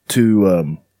want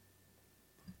to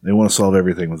solve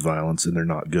everything with violence, and they're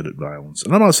not good at violence.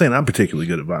 And I'm not saying I'm particularly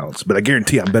good at violence, but I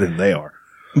guarantee I'm better than they are.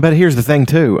 But here's the thing,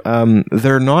 too.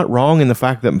 They're not wrong in the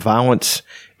fact that violence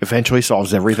eventually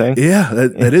solves everything. Yeah,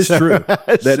 that is true.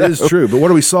 That is true. But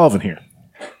what are we solving here?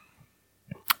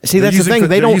 See, that's the thing.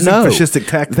 They don't know. Fascistic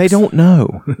tactics. They don't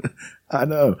know. I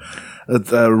know.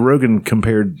 Rogan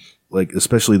compared, like,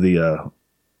 especially the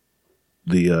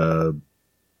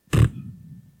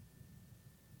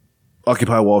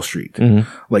Occupy Wall Street. Mm-hmm.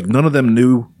 Like, none of them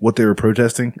knew what they were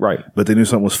protesting. Right. But they knew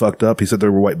something was fucked up. He said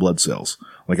there were white blood cells.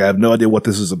 Like, I have no idea what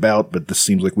this is about, but this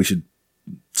seems like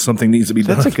something needs to be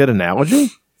done. That's a good analogy.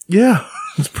 Yeah.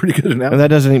 It's a pretty good analogy. And that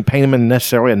doesn't even paint them in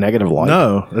necessarily a negative light.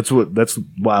 No. That's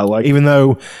why I like Even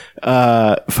though,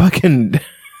 fucking,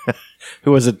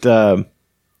 who was it?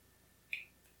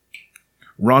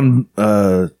 Ron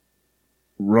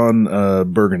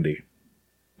Burgundy.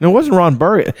 No, it wasn't Ron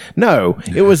Burgundy. No,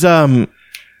 it was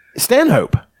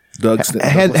Stanhope.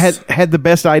 had the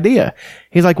best idea.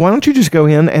 He's like, why don't you just go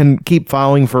in and keep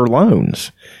filing for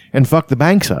loans and fuck the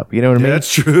banks up? You know what I mean?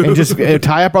 That's true. And just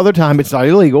tie up all their time. It's not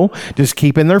illegal. Just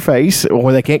keep in their face,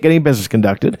 or they can't get any business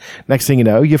conducted. Next thing you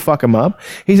know, you fuck them up.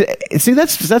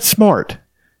 That's smart.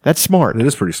 That's smart. It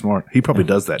is pretty smart. He probably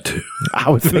does that too.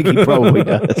 I would think he probably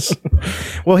does.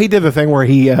 Well, he did the thing where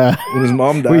he when his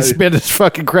mom died, he spent his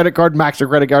fucking credit card, maxed their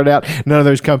credit card out. None of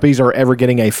those companies are ever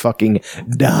getting a fucking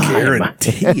dime.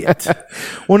 Guarantee it.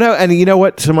 Well, no, and you know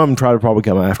what? Some of them try to probably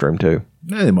come after him too.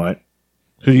 Yeah, they might.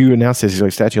 So you announce this, he's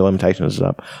like, statute of limitations is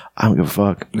up. I don't give a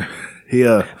fuck.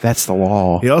 That's the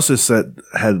law. He also said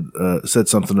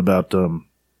something about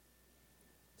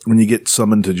when you get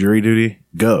summoned to jury duty,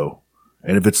 go.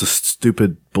 And if it's a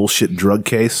stupid bullshit drug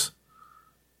case,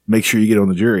 make sure you get on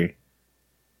the jury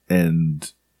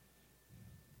and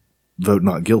vote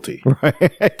not guilty.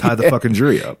 Right. Tie the fucking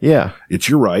jury up. Yeah. It's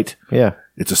your right. Yeah.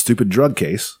 It's a stupid drug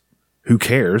case. Who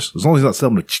cares? As long as he's not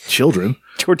selling to children.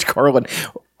 George Carlin.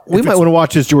 We might want to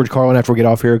watch this George Carlin after we get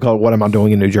off here called What Am I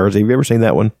Doing in New Jersey? Have you ever seen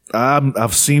that one?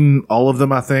 I've seen all of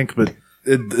them, I think, but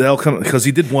they'll come because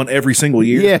he did one every single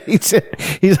year. Yeah,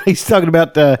 he's talking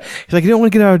about. He's like, you don't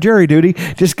want to get out of jury duty.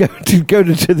 Just go to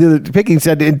the picking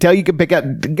center until you can pick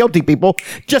out guilty people,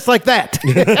 just like that.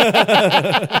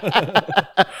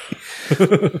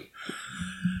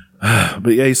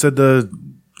 But yeah, he said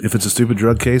if it's a stupid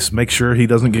drug case, make sure he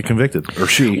doesn't get convicted or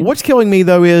she. What's killing me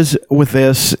though is with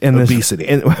this and obesity.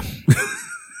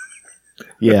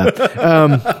 Yeah,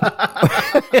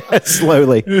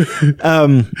 slowly.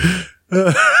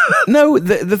 No,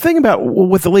 the thing about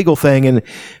with the legal thing, and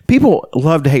people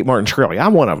love to hate Martin Shkreli.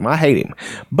 I'm one of them. I hate him,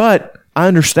 but I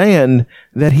understand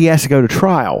that he has to go to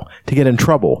trial to get in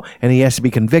trouble, and he has to be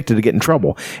convicted to get in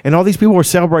trouble. And all these people are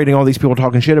celebrating all these people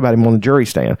talking shit about him on the jury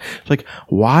stand. It's like,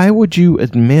 why would you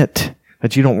admit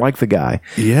that you don't like the guy?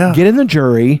 Yeah. Get in the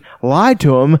jury, lie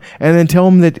to him, and then tell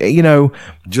him that, you know.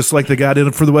 Just like the guy did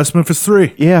it for the West Memphis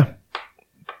 3. Yeah.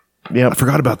 Yeah. I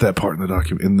forgot about that part in the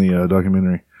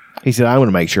documentary. He said, I want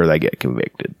to make sure they get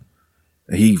convicted.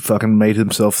 He fucking made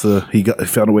himself he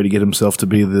found a way to get himself to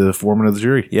be the foreman of the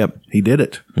jury. Yep. He did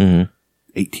it. Mm-hmm.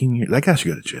 18 years. That guy should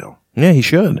go to jail. Yeah, he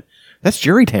should. That's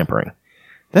jury tampering.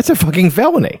 That's a fucking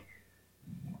felony.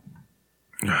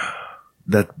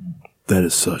 That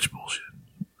is such bullshit.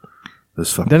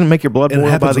 That's fucking. Doesn't it make your blood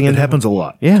boil by the end? It happens a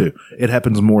lot. Yeah. Too. It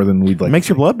happens more than we'd like. It makes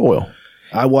your blood boil.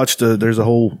 I watched there's a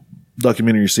whole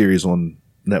documentary series on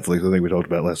Netflix, I think we talked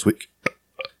about last week,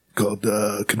 called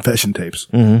Confession Tapes.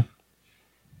 Mm-hmm.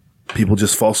 People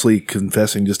just falsely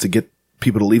confessing just to get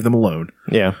people to leave them alone.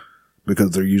 Yeah.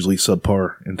 Because they're usually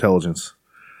subpar intelligence.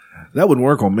 That wouldn't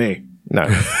work on me. No.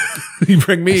 You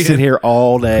bring me sit here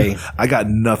all day. I got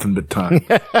nothing but time.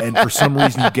 And for some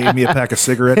reason, you gave me a pack of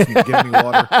cigarettes and you gave me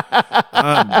water.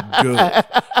 I'm good.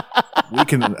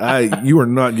 You are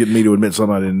not getting me to admit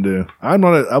something I didn't do.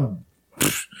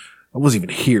 I wasn't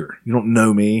even here. You don't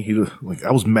know me.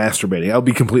 I was masturbating. I'll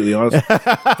be completely honest.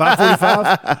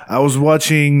 5:45. I was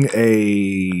watching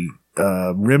a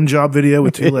rim job video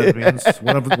with two lesbians.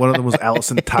 One of them was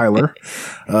Allison Tyler.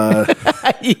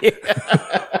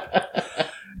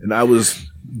 And I was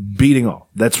beating off.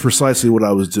 That's precisely what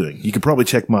I was doing. You could probably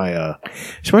check my.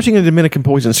 She's watching a Dominican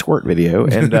poison squirt video,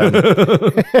 and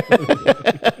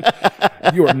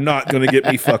you are not going to get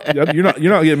me fucked up. You're not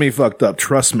getting me fucked up.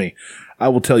 Trust me. I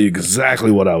will tell you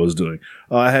exactly what I was doing.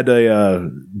 I had a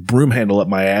broom handle up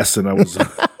my ass, and I was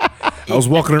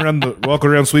walking around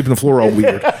sweeping the floor all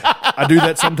weird. I do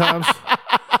that sometimes.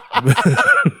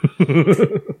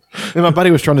 And my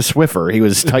buddy was trying to Swiffer. He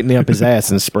was tightening up his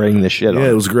ass and spraying this shit on. Yeah,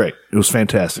 it was great. It was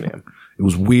fantastic. Yeah. It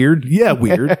was weird. Yeah,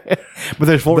 weird. But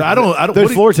those floors,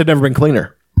 those floors had never been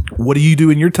cleaner. What do you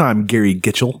do in your time, Gary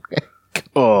Gitchell?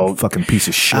 Oh, fucking piece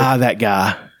of shit. That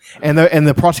guy. And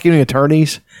the prosecuting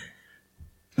attorneys.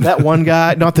 That one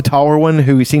guy, not the taller one,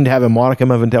 who seemed to have a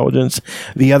modicum of intelligence.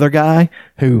 The other guy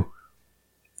who.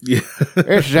 Yeah.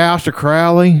 It's Aleister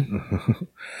Crowley.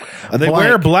 They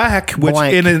wear black, which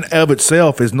in and of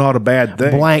itself is not a bad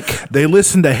thing. Blank. They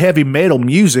listen to heavy metal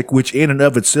music, which in and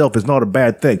of itself is not a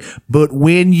bad thing. But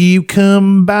when you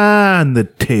combine the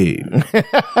two.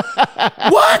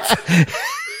 What?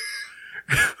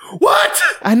 What?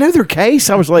 I know their case.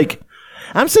 I was like,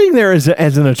 I'm sitting there as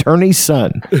an attorney's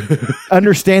son,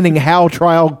 understanding how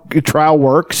trial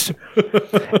works,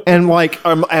 and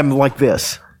I'm like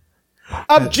this.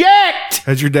 Object!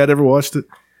 Has your dad ever watched it?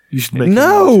 You should make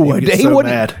no. him watch it. He would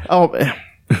get so mad. Oh,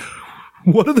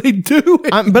 What are they doing?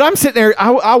 But I'm sitting there.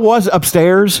 I was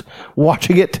upstairs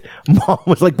watching it. Mom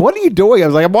was like, "What are you doing?" I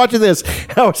was like, "I'm watching this."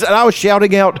 I was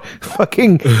shouting out,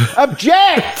 "Fucking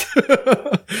object!"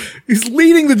 He's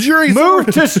leading the jury.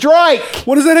 Move to strike.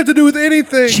 What does that have to do with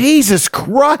anything? Jesus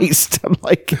Christ! I'm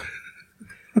like,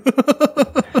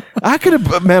 I could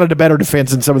have mounted a better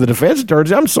defense than some of the defense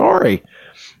attorneys. I'm sorry.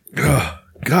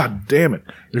 God damn it!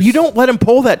 You don't let him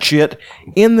pull that shit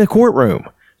in the courtroom.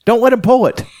 Don't let him pull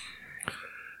it.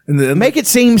 And then Make it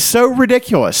seem so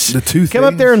ridiculous. The two Come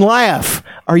up there and laugh.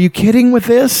 Are you kidding with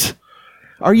this?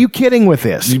 Are you kidding with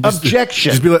this?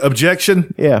 Objection. Just be like,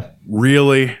 objection? Yeah.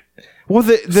 Really? Well,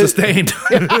 Sustained.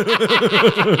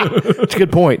 It's a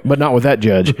good point, but not with that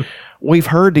judge. We've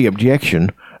heard the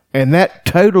objection, and that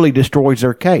totally destroys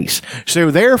their case.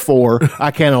 So therefore,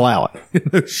 I can't allow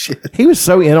it. No shit. He was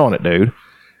so in on it, dude.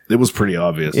 It was pretty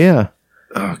obvious. Yeah.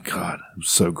 Oh, God. It was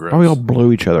so gross. Probably all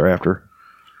blew each other after.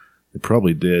 They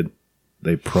probably did.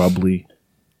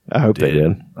 I hope they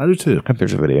did. I do too. I hope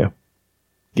there's a video.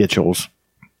 Gitchell's.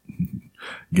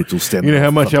 Gitchell's standing. You know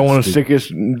how much I want to stick his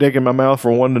dick in my mouth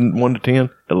from 1 to 10?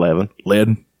 11.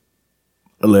 Lead.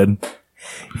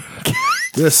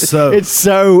 It's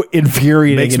so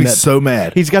infuriating. Makes me so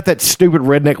mad. He's got that stupid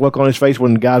redneck look on his face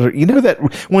when guys are. When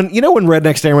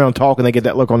rednecks stand around and talk and they get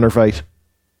that look on their face.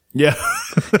 Yeah.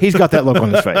 He's got that look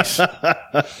on his face.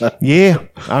 Yeah,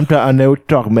 I know what you're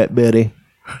talking about, buddy.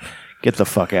 Get the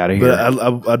fuck out of here.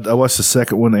 But I watched the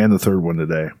second one and the third one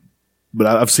today. But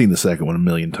I've seen the second one a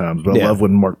million times. But I love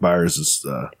when Mark Byers is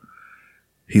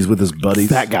he's with his buddies.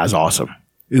 That guy's awesome.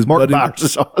 Mark Byers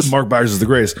is awesome. Mark Byers is the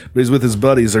greatest. But he's with his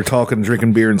buddies. They're talking,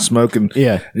 drinking beer, and smoking.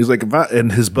 Yeah. And he's like,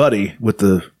 and his buddy with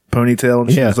the ponytail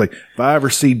and shit, he's like, if I ever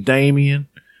see Damien,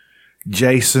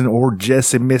 Jason, or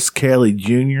Jesse Miss Kelly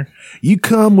Jr., you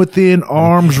come within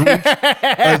arm's reach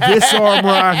of this arm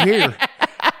right here.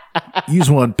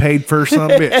 You's one paid for some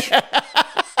bitch.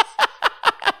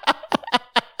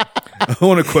 I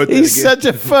want to quote that He's again. such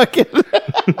a fucking.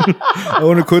 I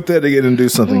want to quote that again and do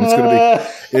something.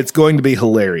 It's going to be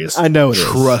hilarious. I know it is.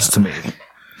 Trust me.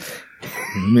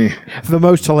 The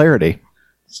most hilarity.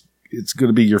 It's going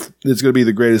to be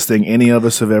the greatest thing any of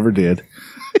us have ever did.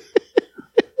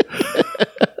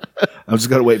 I've just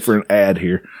got to wait for an ad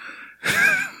here.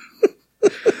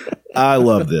 I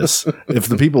love this. If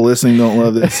the people listening don't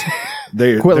love this,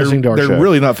 they're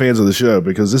really not fans of the show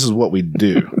because this is what we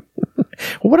do.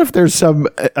 What if there's some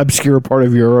obscure part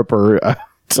of Europe or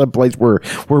some place where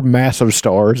we're massive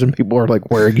stars and people are like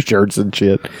wearing shirts and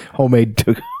shit, homemade?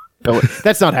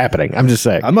 That's not happening. I'm just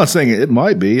saying. I'm not saying it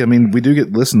might be. I mean, we do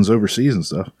get listens overseas and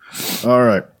stuff. All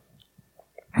right.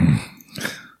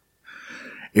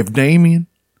 If Damien,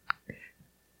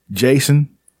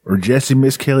 Jason, or Jesse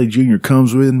Miss Kelly Jr.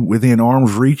 comes within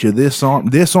arm's reach of this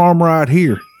arm right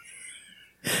here,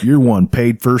 you're one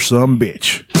paid for some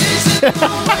bitch.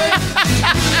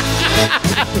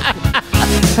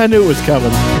 I knew it was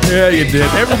coming. Yeah, you did.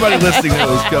 Everybody listening knew it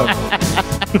was coming.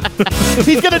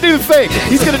 He's going to do the thing.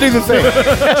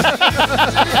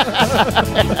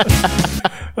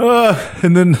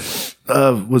 And then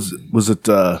was it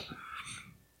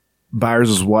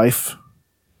Byers' wife?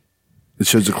 It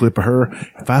shows a clip of her.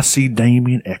 If I see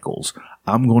Damien Eccles,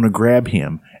 I'm going to grab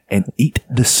him and eat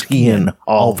the skin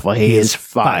off of his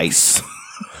face.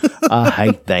 I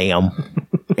hate them.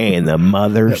 And the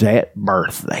mothers that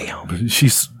birth them.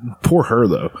 She's poor her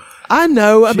though. I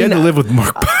know. She had to live with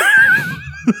Mark Byers.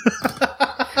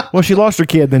 Well, she lost her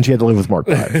kid, then she had to live with Mark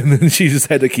Byers. And then she just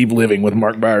had to keep living with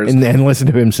Mark Byers. And listen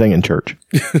to him sing in church.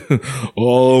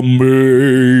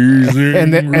 Amazing.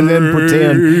 and then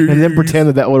pretend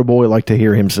that little boy liked to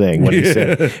hear him sing when he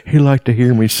said he liked to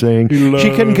hear me sing. She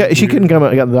couldn't come out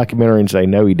and got the documentary and say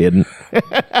no, he didn't.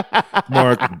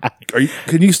 Mark,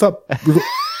 can you stop?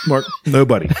 Mark,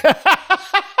 nobody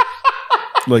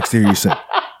likes to hear you sing.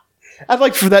 I'd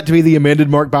like for that to be the amended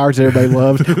Mark Byers that everybody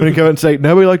loves. When he come out and say,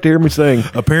 nobody liked to hear me sing.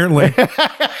 Apparently,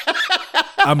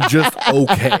 I'm just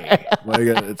okay. Like,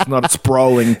 it's not a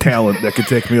sprawling talent that could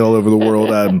take me all over the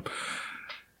world. I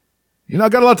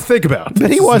got a lot to think about.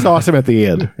 But he was awesome at the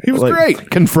end. He was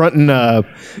great. Confronting,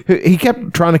 he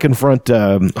kept trying to confront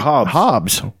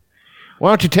Hobbs. Why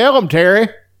don't you tell him, Terry?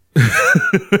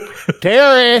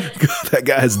 Terry. That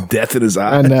guy has death in his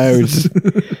eyes. I know.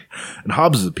 And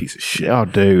Hobbs is a piece of shit. Oh,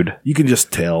 dude. You can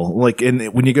just tell. Like,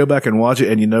 and when you go back and watch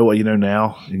it and you know what you know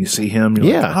now, and you see him,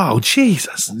 you're like, oh,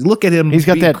 Jesus. Look at him. He's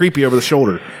got that creepy over the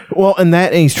shoulder. Well, and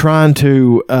he's trying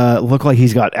to look like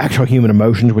he's got actual human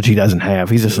emotions, which he doesn't have.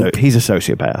 He's a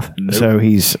sociopath. Nope. So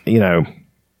he's, redneck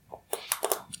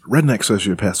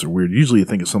sociopaths are weird. Usually you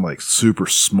think of somebody like super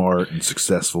smart and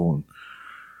successful and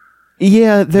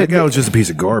Yeah, That guy was just a piece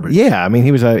of garbage. Yeah, I mean,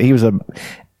 he was. I don't know.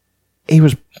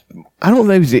 I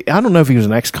don't know if he was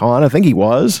an ex-con. I think he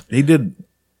was. He did.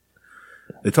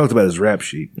 They talked about his rap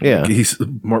sheet. Yeah.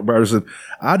 Mark Bauer said,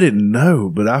 "I didn't know,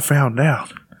 but I found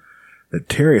out that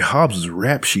Terry Hobbs'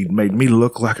 rap sheet made me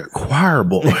look like a choir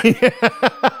boy."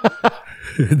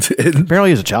 Apparently,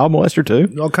 he's a child molester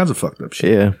too. All kinds of fucked up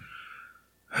shit.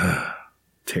 Yeah.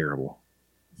 Terrible.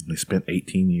 They spent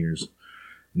 18 years.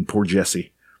 And poor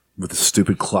Jesse with a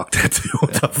stupid clock tattoo on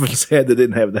top of his head that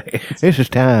didn't have the hands. This is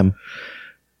time.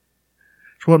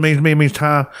 That's what it means to me. It means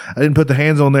time. I didn't put the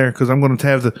hands on there because I'm going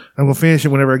to finish it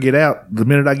whenever I get out. The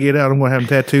minute I get out, I'm going to have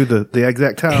them tattooed the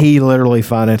exact time. He literally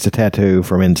financed a tattoo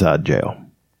from inside jail.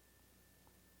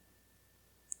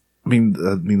 I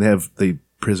mean, they have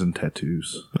prison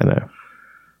tattoos. I know.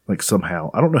 Like somehow.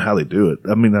 I don't know how they do it.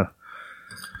 I mean, I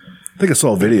think I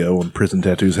saw a video on prison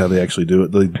tattoos, how they actually do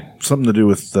it. Something to do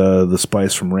with the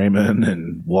spice from ramen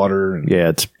and water and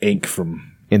it's ink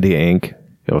from India ink.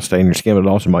 It'll stain your skin, but it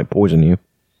also might poison you.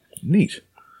 Neat.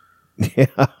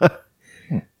 Yeah.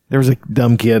 There was a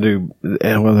dumb kid who,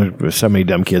 well, there were so many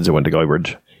dumb kids that went to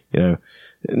Goldbridge. You know,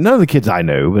 none of the kids I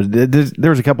knew, but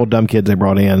there was a couple of dumb kids they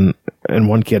brought in, and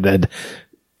one kid had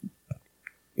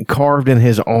carved in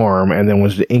his arm and then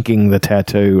was inking the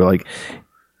tattoo. Like,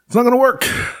 it's not going to work.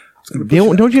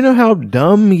 Don't you know how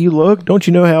dumb you look? Don't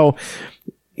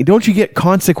you get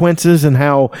consequences and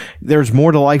how there's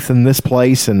more to life than this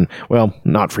place? And, well,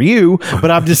 not for you, but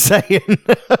I'm just saying.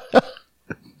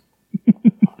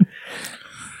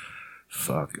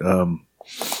 Fuck.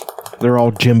 They're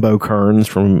all Jimbo Kearns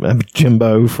from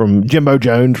Jimbo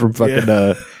Jones from fucking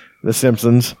The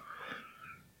Simpsons.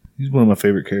 He's one of my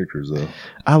favorite characters, though.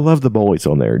 I love the boys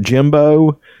on there.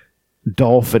 Jimbo,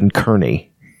 Dolph, and Kearney.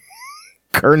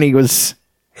 Kearney was...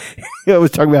 I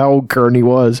was talking about how old Kearney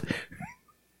was.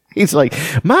 He's like,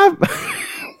 my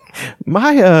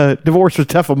divorce was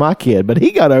tough on my kid, but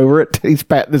he got over it. He's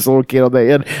patting this little kid on the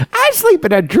head. I sleep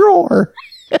in a drawer.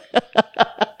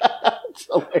 It's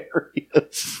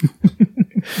hilarious.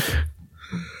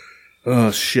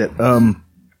 Oh, shit. I'm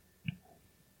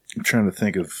trying to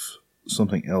think of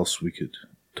something else we could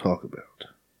talk about.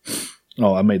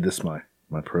 Oh, I made this my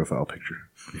profile picture.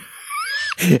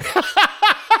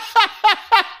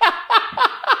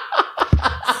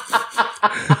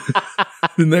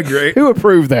 Isn't that great? Who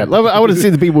approved that? I want to see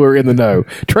the people who are in the know.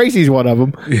 Tracy's one of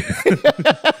them.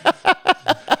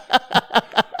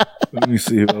 Let me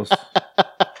see who else.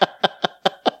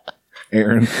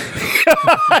 Aaron.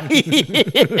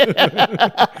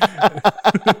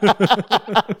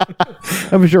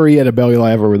 I'm sure he had a belly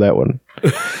laugh over that one.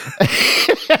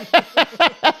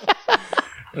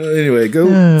 Anyway,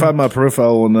 go find my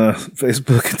profile on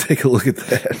Facebook and take a look at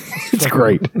that. It's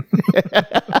great.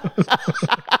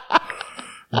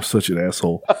 I'm such an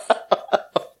asshole.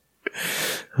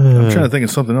 I'm trying to think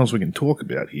of something else we can talk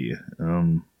about here.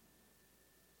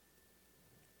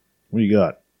 What do you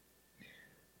got?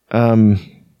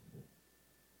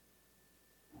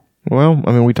 Well,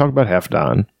 I mean, we talked about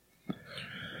Halfdan.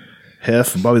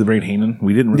 Hef and Bobby the Brain Heenan.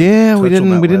 We didn't. We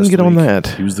didn't get on that.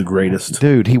 He was the greatest,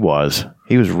 dude. He was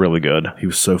really good. He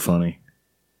was so funny.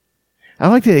 I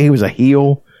liked that he was a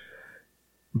heel,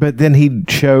 but then he'd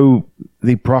show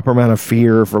the proper amount of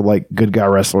fear for like good guy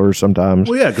wrestlers sometimes.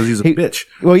 Well, yeah, because he's a bitch.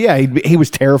 Well, yeah, he was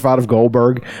terrified of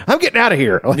Goldberg. I'm getting out of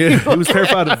here. Yeah, he was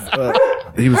terrified of.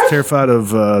 He was terrified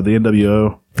of the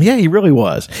NWO. Yeah, he really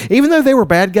was. Even though they were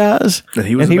bad guys, and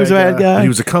he was a bad guy. And he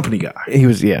was a company guy. He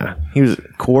was a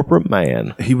corporate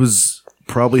man. He was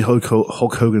probably Hulk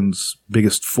Hogan's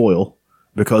biggest foil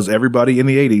because everybody in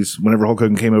the 80s, whenever Hulk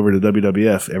Hogan came over to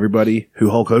WWF, everybody who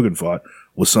Hulk Hogan fought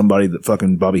was somebody that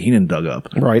fucking Bobby Heenan dug up.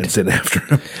 Right. And sent after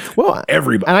him. Well,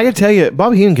 everybody. And I gotta tell you,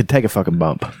 Bobby Heenan could take a fucking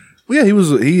bump. Well,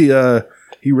 yeah,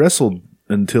 he wrestled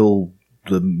until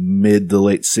the mid to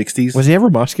late 60s. Was he ever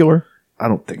muscular? I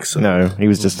don't think so. No, he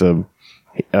was just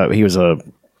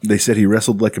They said he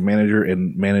wrestled like a manager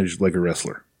and managed like a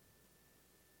wrestler.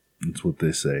 That's what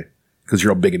they say. Because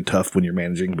you're all big and tough when you're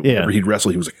managing, but whenever he'd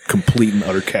wrestle, he was a complete and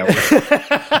utter coward.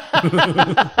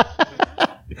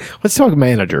 Let's talk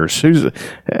managers.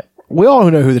 We all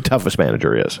know who the toughest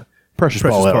manager is. Precious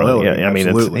Paul Ellering. Yeah, I mean,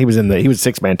 he was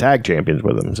 6-man tag champions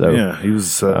with him. So yeah, he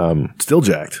was still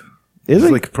jacked. Is he?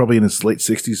 Like probably in his late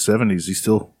 60s, 70s.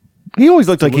 He always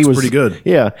looked like he was pretty good.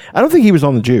 Yeah, I don't think he was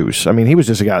on the juice. I mean, he was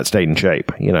just a guy that stayed in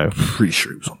shape. You know, pretty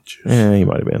sure he was on the juice. Yeah, he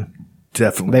might have been.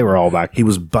 Definitely, they were all back. He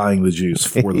was buying the juice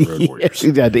for the Road Warriors.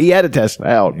 He had to test it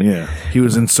out. Yeah, he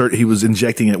was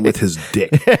injecting it with his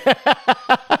dick. The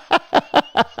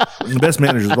best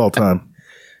managers of all time.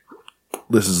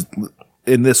 This is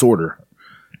in this order: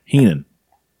 Heenan,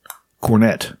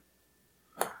 Cornette.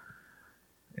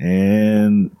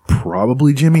 And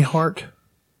probably Jimmy Hart.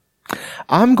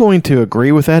 I'm going to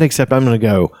agree with that, except I'm going to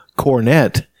go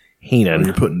Cornette, Heenan.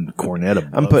 You're putting Cornette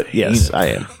above Yes, Heenan. I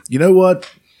am. You know what?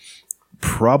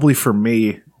 Probably for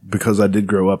me, because I did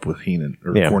grow up with Heenan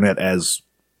or Cornette as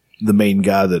the main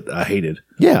guy that I hated.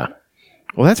 Yeah.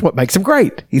 Well, that's what makes him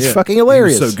great. He's Yeah. fucking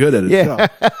hilarious. He was so good at his job.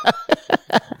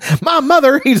 My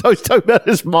mother, he's always talking about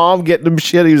his mom getting him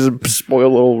shit. He was a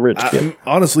spoiled little rich kid.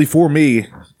 Honestly, for me,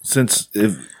 since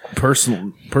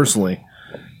personally,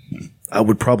 I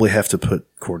would probably have to put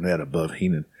Cornette above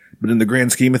Heenan. But in the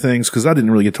grand scheme of things, because I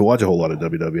didn't really get to watch a whole lot of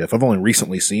WWF, I've only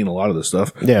recently seen a lot of this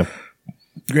stuff. Yeah.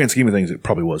 The grand scheme of things, it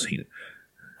probably was Heenan.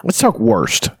 Let's talk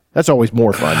worst. That's always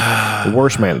more fun. The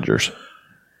worst managers.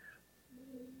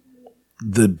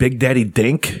 The Big Daddy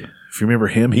Dink, if you remember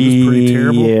him, he was pretty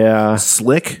terrible. Yeah.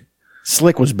 Slick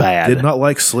was bad. Did not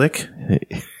like Slick.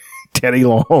 Teddy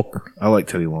Long. I like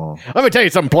Teddy Long. Let me tell you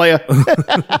something, playa.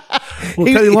 Well,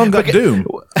 Teddy Long got Doom.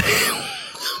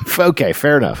 Okay,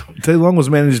 fair enough. Teddy Long was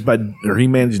managed by, or he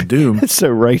managed Doom. It's so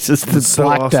racist. The so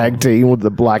black awesome. tag team with the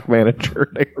black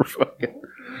manager. They were fucking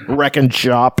wrecking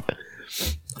shop.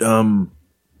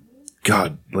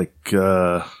 God, like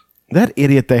that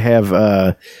idiot they have,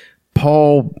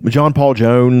 John Paul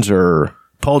Jones or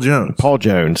Paul Jones. Paul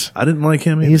Jones. I didn't like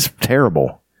him either. He's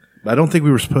terrible. I don't think we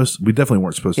were supposed to, we definitely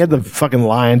weren't supposed He had the fucking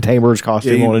lion tamer's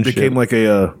costume he on and became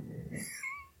shit.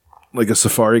 like a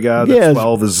safari guy. That's Yeah. why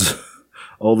all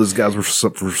of his guys were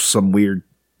for some weird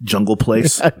jungle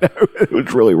place. I know. It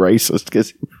was really racist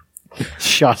because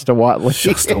Shasta Watley.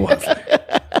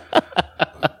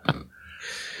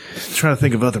 Trying to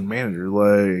think of other managers.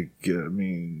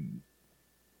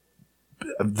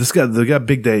 The guy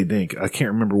Big Daddy Dink. I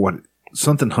can't remember what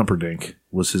something Humperdinck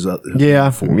was his. Yeah,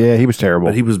 he was terrible.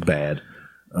 But he was bad.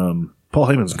 Paul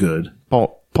Heyman's good.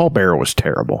 Paul Bearer was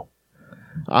terrible.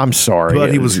 I'm sorry,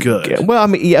 But he was good. Well, I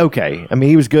mean, yeah, okay. I mean,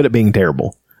 he was good at being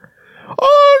terrible.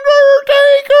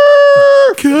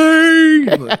 King.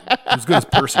 He was good as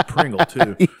Percy Pringle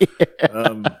too.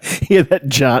 He had that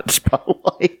giant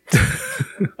spotlight.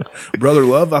 Brother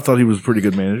Love, I thought he was a pretty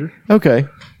good manager. Okay,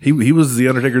 he was the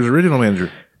Undertaker's original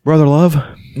manager. Brother Love.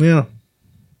 Yeah.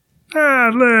 I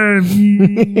love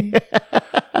you.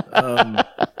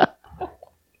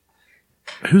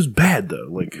 Who's bad though?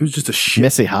 Like who's just a shit?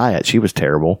 Missy Hyatt. She was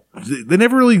terrible. They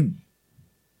never really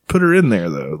put her in there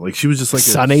though. Like she was just like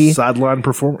Sunny. a sideline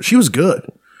performer. She was good.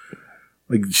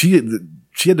 Like she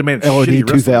had to manage LOD shitty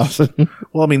wrestlers. 2000.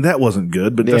 Well, I mean that wasn't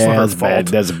good, but that's not her fault. Bad.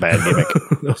 That's a bad gimmick.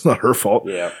 That's not her fault.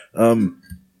 Yeah. And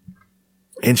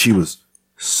she was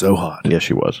so hot. Yeah,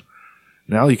 she was.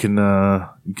 Now you can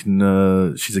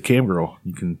she's a cam girl.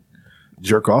 You can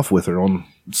jerk off with her over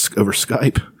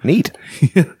Skype. Neat.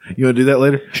 You want to do that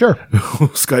later? Sure.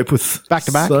 Skype with Back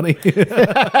to back? Sonny.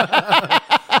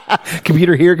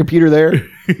 Computer here, computer there.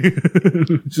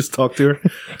 Just talk to her.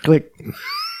 Click.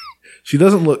 She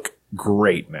doesn't look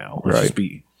great now. Let's Right. just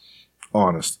be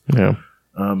honest. Yeah.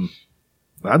 I'm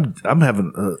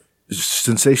having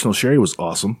Sensational Sherry was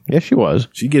awesome. Yeah, she was.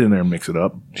 She'd get in there and mix it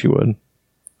up. She would.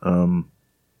 Who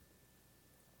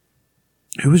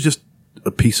was just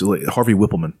a piece of Harvey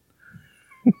Whippleman.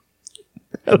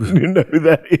 I don't even know who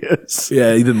that is.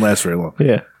 Yeah, he didn't last very long.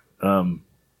 Yeah.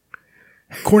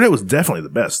 Cornette was definitely the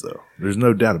best, though. There's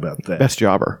no doubt about that. Best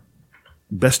jobber.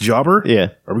 Best jobber? Yeah.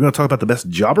 Are we going to talk about the best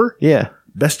jobber? Yeah.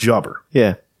 Best jobber.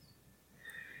 Yeah.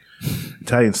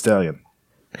 Italian Stallion.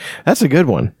 That's a good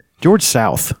one. George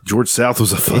South. George South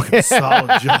was a fucking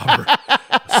solid jobber.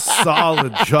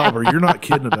 Solid jobber. You're not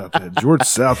kidding about that. George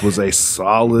South was a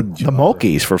solid jobber. The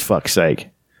Mulkeys, for fuck's sake.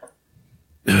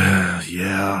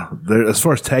 Yeah. As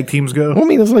far as tag teams go, Well, I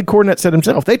mean, it's like Cornette said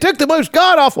himself. They took the most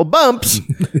god-awful bumps.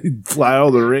 fly out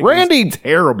of the ring. Randy- was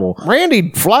terrible.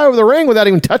 Randy'd fly over the ring without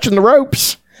even touching the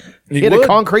ropes. He Hit a would,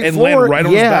 concrete and floor. land right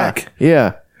on his back.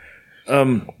 Yeah.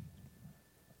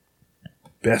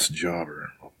 Best jobber.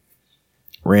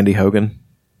 Randy Hogan.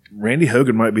 Randy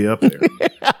Hogan might be up there.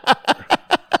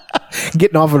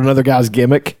 Getting off of another guy's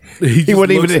gimmick. He just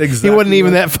wasn't looks even. exactly he wasn't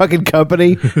even like- that fucking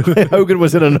company. Hogan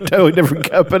was in a totally different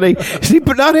company. See,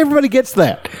 but not everybody gets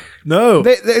that. No.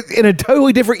 They're in a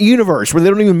totally different universe where they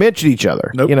don't even mention each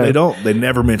other. Nope, you know? they don't. They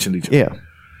never mentioned each other. Yeah.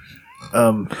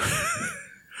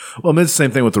 Well, I mean, it's the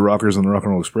same thing with the Rockers and the Rock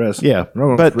and Roll Express. Yeah, Rock and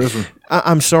Roll but Express was-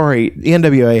 I'm sorry, the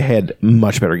NWA had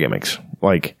much better gimmicks.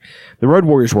 Like the Road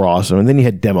Warriors were awesome, and then you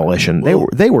had Demolition. They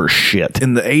were shit.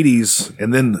 in the 80s,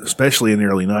 and then especially in the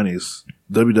early 90s,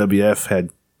 WWF had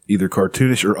either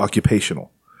cartoonish or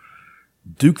occupational.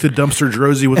 Duke the Dumpster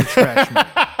Drozy was a trash man.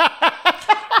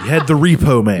 You had the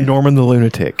Repo Man. Norman the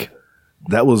Lunatic.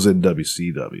 That was in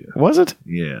WCW. Was it?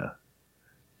 Yeah.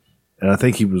 And I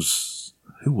think he was...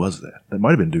 Who was that? That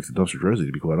might have been Duke the Dumpster Droese,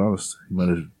 to be quite honest. He might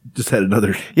have just had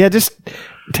another... Yeah, just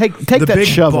take The that big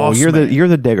shovel. boss You're man.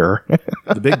 the digger.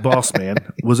 The big boss man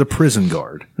was a prison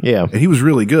guard. Yeah. And he was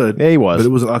really good. Yeah, he was. But it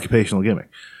was an occupational gimmick.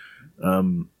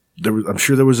 I'm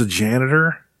sure there was a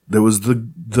janitor. There was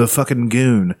the fucking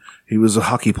goon. He was a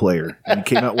hockey player. And he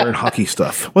came out wearing hockey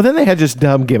stuff. Well, then they had just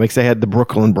dumb gimmicks. They had the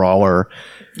Brooklyn Brawler.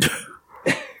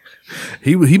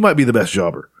 He might be the best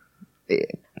jobber.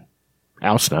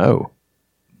 Al Snow.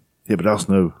 Yeah, but Al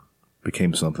Snow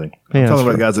became something. Yeah, I'm talking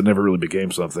that's about guys that never really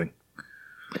became something.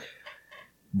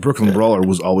 Brooklyn Brawler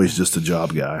was always just a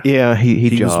job guy. Yeah, he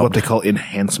was jobbed. what they call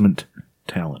enhancement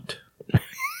talent.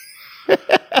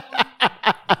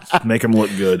 Make him look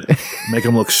good. Make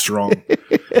him look strong.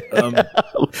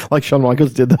 Like Shawn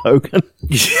Michaels did the Hogan.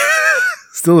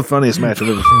 Still the funniest match I've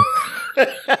ever seen.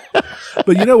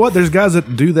 But you know what? There's guys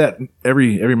that do that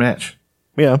every match.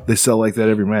 Yeah. They sell like that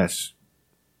every match.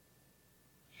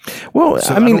 Well,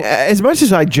 So I mean, I don't- as much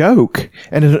as I joke,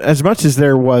 and as much as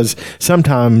there was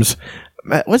sometimes,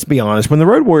 let's be honest, when the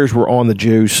Road Warriors were on the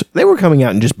juice, they were coming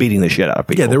out and just beating the shit out of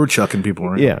people. Yeah, they were chucking people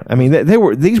around. Yeah, I mean,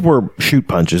 these were shoot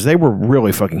punches. They were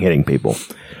really fucking hitting people.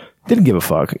 Didn't give a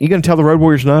fuck. You gonna tell the Road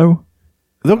Warriors no?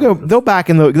 They'll go back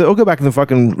in the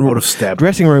fucking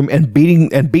dressing room and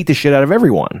beat the shit out of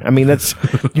everyone. I mean,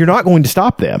 you're not going to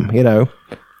stop them, you know.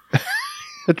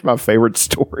 That's my favorite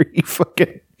story.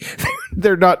 Fucking,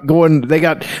 they're not going. They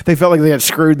felt like they got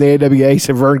screwed in the AWA.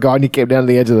 So Vern Gagne came down to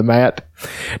the edge of the mat.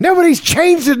 Nobody's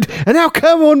changed it, and now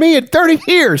come on me in 30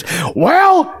 years.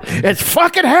 Well, it's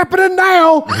fucking happening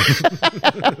now.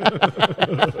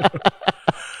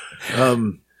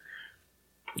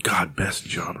 God, best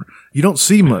jobber. You don't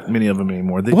see many of them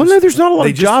anymore. No, there's not a lot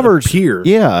of jobbers here.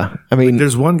 Yeah, I mean,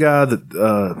 there's one guy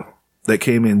that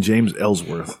came in, James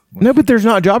Ellsworth. No, but there's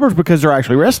not jobbers because they're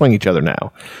actually wrestling each other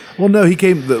now. Well, no, he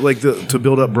came to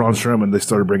build up Braun Strowman. They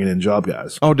started bringing in job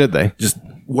guys. Oh, did they? Just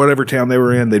whatever town they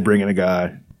were in, they'd bring in a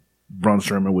guy. Braun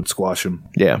Strowman would squash him.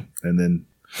 Yeah, and then.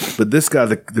 But this guy,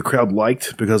 the crowd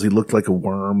liked because he looked like a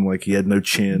worm, like he had no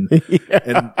chin. Yeah.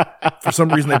 And for some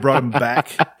reason, they brought him back.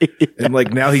 Yeah. And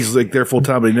like now he's like there full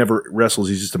time, but he never wrestles.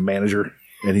 He's just a manager,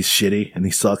 and he's shitty and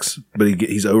he sucks. But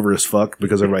he's over as fuck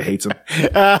because everybody hates him.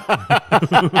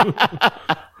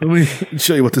 Let me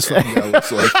show you what this fucking guy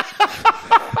looks like.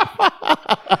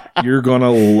 You're gonna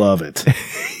love it.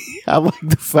 I like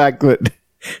the fact that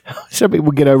some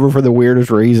people get over for the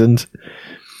weirdest reasons.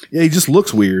 Yeah, he just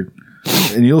looks weird.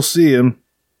 And you'll see him.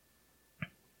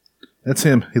 That's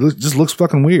him. He just looks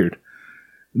fucking weird.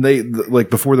 And they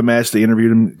before the match, they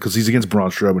interviewed him because he's against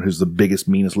Braun Strowman, who's the biggest,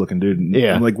 meanest looking dude. And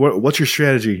yeah. I'm like, what's your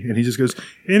strategy? And he just goes,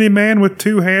 any man with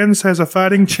two hands has a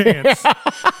fighting chance.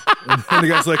 And the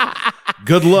guy's like,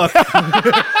 good luck.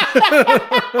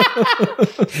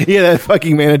 Yeah, that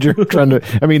fucking manager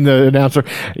the announcer.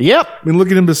 Yep. I mean,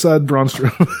 look at him beside Braun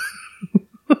Strowman.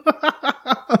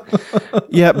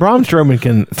 Yeah, Braun Strowman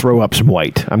can throw up some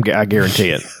weight. I guarantee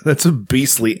it. That's a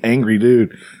beastly, angry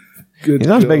dude. Good. He's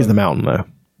not as big as the mountain, though.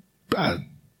 How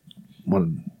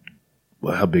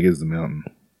big is the mountain?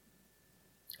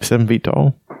 7 feet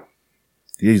tall.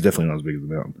 Yeah, he's definitely not as big as the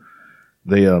mountain.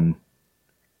 They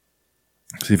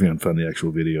see if we can find the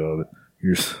actual video of it.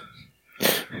 Here's.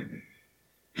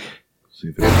 See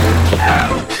if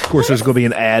of course, there's going to be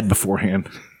an ad beforehand.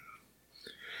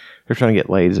 They're trying to get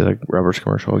laid at a Rubbers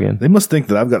commercial again. They must think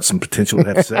that I've got some potential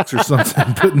to have sex or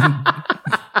something.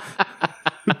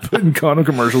 Putting condom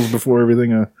commercials before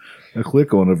everything I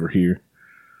click on over here.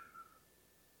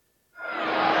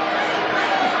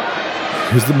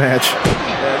 Here's the match.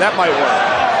 Yeah, that might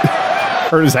work.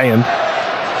 Hurt his hand.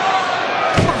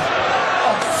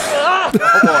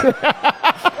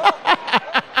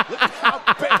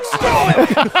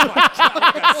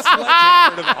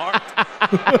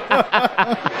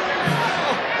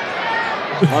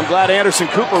 I'm glad Anderson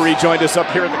Cooper rejoined us up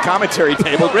here at the commentary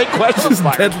table. Great questions,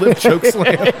 Mike. Deadlift choke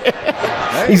slam.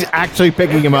 He's actually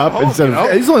picking him up instead of.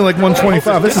 Yeah, he's only like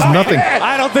 125. This is nothing.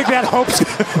 I don't think that hopes.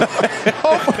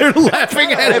 They're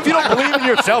laughing at If you don't believe in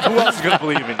yourself, who else is going to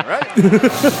believe in you, right?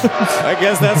 I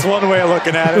guess that's one way of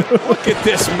looking at it. Look at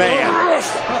this man.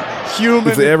 Human.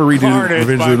 If they ever redo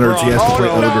Revenge of the Nerds, he has to play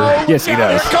Ogre. Yes, he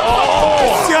does.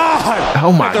 Oh, God.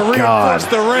 Oh, my to God. reinforce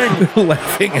the ring.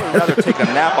 Laughing I'd rather take a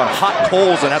nap on hot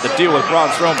coals than have to deal with Braun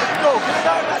Strowman.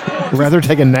 Rather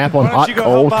take a nap on hot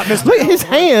coals. Look, his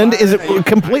hand is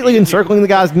completely encircling the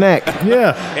guy's neck.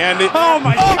 Yeah. And oh,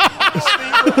 my God.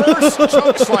 Reverse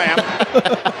choke slam.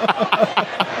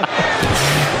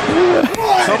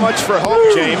 So much for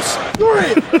hope, James.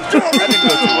 That didn't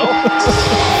go too well.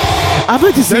 I'd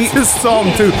like to see. That's his song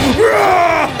too.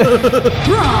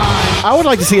 I would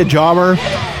like to see a jobber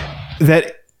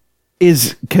that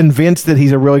is convinced that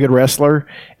he's a really good wrestler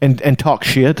and talk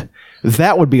shit.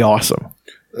 That would be awesome.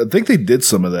 I think they did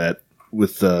some of that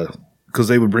with because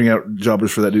they would bring out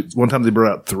jobbers for that dude. One time they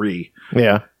brought out 3.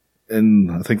 Yeah.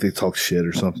 And I think they talked shit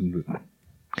or something.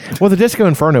 Well, the Disco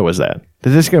Inferno was that. The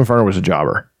Disco Inferno was a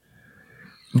jobber.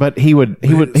 But he would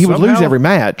lose Somehow- every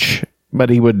match, but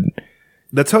he would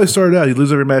That's how he started out. He'd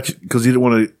lose every match because he didn't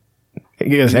want to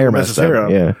get his hair messed up.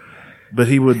 Yeah. But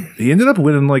he ended up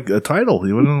winning like a title.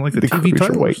 He won like the TV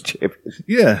title. Cruiserweight champion.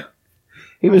 Yeah.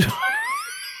 He was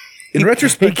In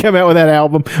retrospect, he came out with that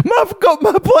album. Got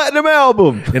my platinum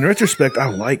album. In retrospect, I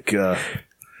like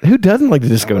who doesn't like the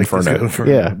Disco like Inferno? Disco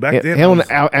Inferno. Yeah, Back then,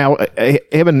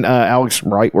 him and Alex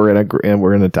Wright were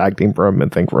in a tag team for a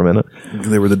minute.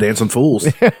 They were the Dancing Fools.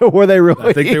 Were they really?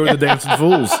 I think they were the Dancing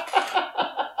Fools.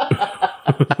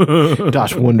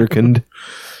 Josh Wunderkind.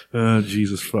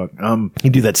 Jesus fuck. He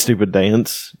do that stupid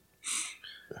dance.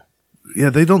 Yeah,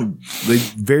 they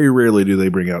very rarely do they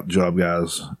bring out job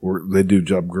guys, or they do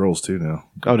job girls too now.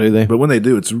 Oh, do they? But when they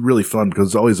do, it's really fun because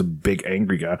it's always a big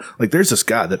angry guy. Like there's this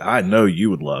guy that I know you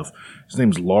would love. His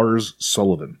name's Lars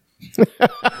Sullivan.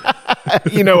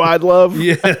 You know I'd love?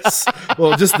 Yes.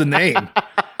 Well, just the name.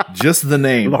 Just the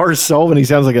name. Lars Sullivan, he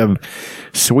sounds like a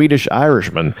Swedish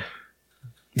Irishman.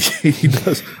 He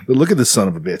does. But look at this son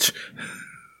of a bitch.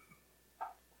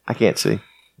 I can't see.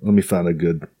 Let me find a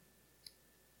good.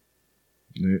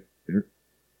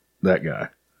 That guy.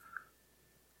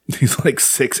 He's like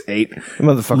 6'8".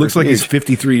 Motherfucker Looks like he's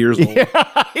 53 years old.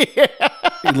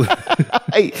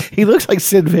 He looks like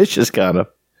Sid Vicious, kind of.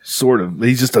 Sort of.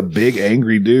 He's just a big,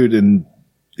 angry dude, and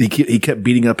he kept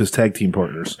beating up his tag team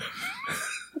partners.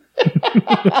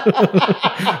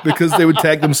 Because they would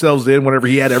tag themselves in whenever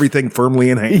he had everything firmly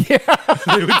in hand. Yeah.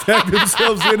 They would tag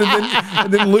themselves in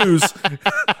and then lose.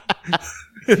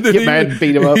 And then Get mad and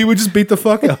beat him up. He would just beat the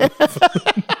fuck up.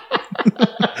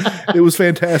 It was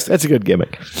fantastic. That's a good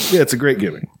gimmick. Yeah, it's a great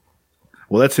gimmick.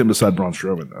 Well, that's him beside Braun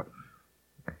Strowman, though.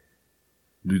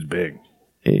 Dude's big.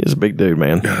 He is a big dude,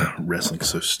 man. Wrestling's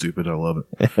so stupid. I love it.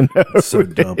 I know, It's so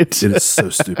dumb. It is so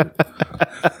stupid.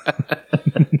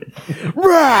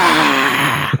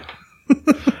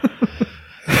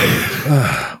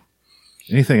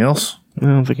 Anything else? I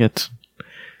don't think it's. I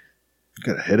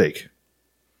got a headache.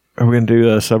 Are we going to do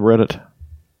a subreddit?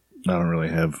 I don't really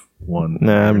have one.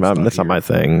 Nah, that's not my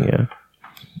thing. Yeah.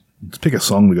 Let's pick a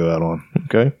song to go out on.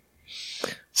 Okay.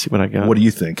 Let's see what I got. What do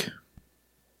you think?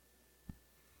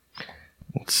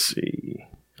 Let's see.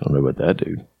 I don't know about that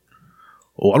dude.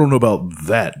 Oh, I don't know about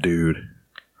that dude. I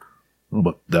don't know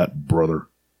about that brother.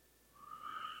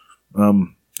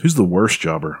 Who's the worst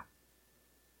jobber?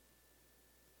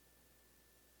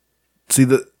 See,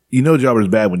 jobber's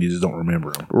bad when you just don't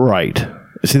remember him. Right.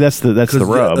 See, that's the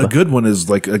rub. A good one is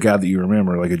like a guy that you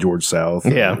remember, like a George South.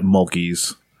 Yeah.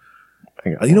 Mulkeys.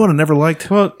 You know what I never liked?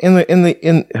 Well, in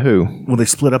who? When they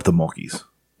split up the Mulkeys.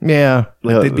 Yeah.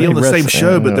 Like they'd be on the same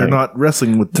show, but they're not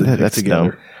wrestling That's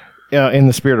together. dumb. Yeah, in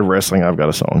the spirit of wrestling, I've got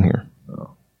a song here.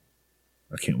 Oh.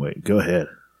 I can't wait. Go ahead.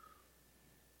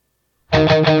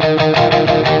 Thanks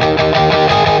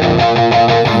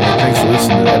for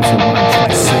listening to episode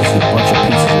 126, you bunch of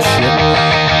pieces of shit.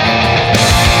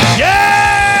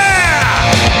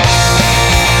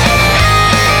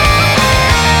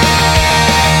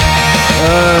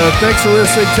 Thanks for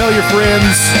listening. Tell your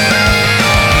friends.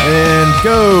 And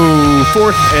go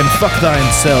forth and fuck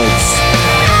thine selves.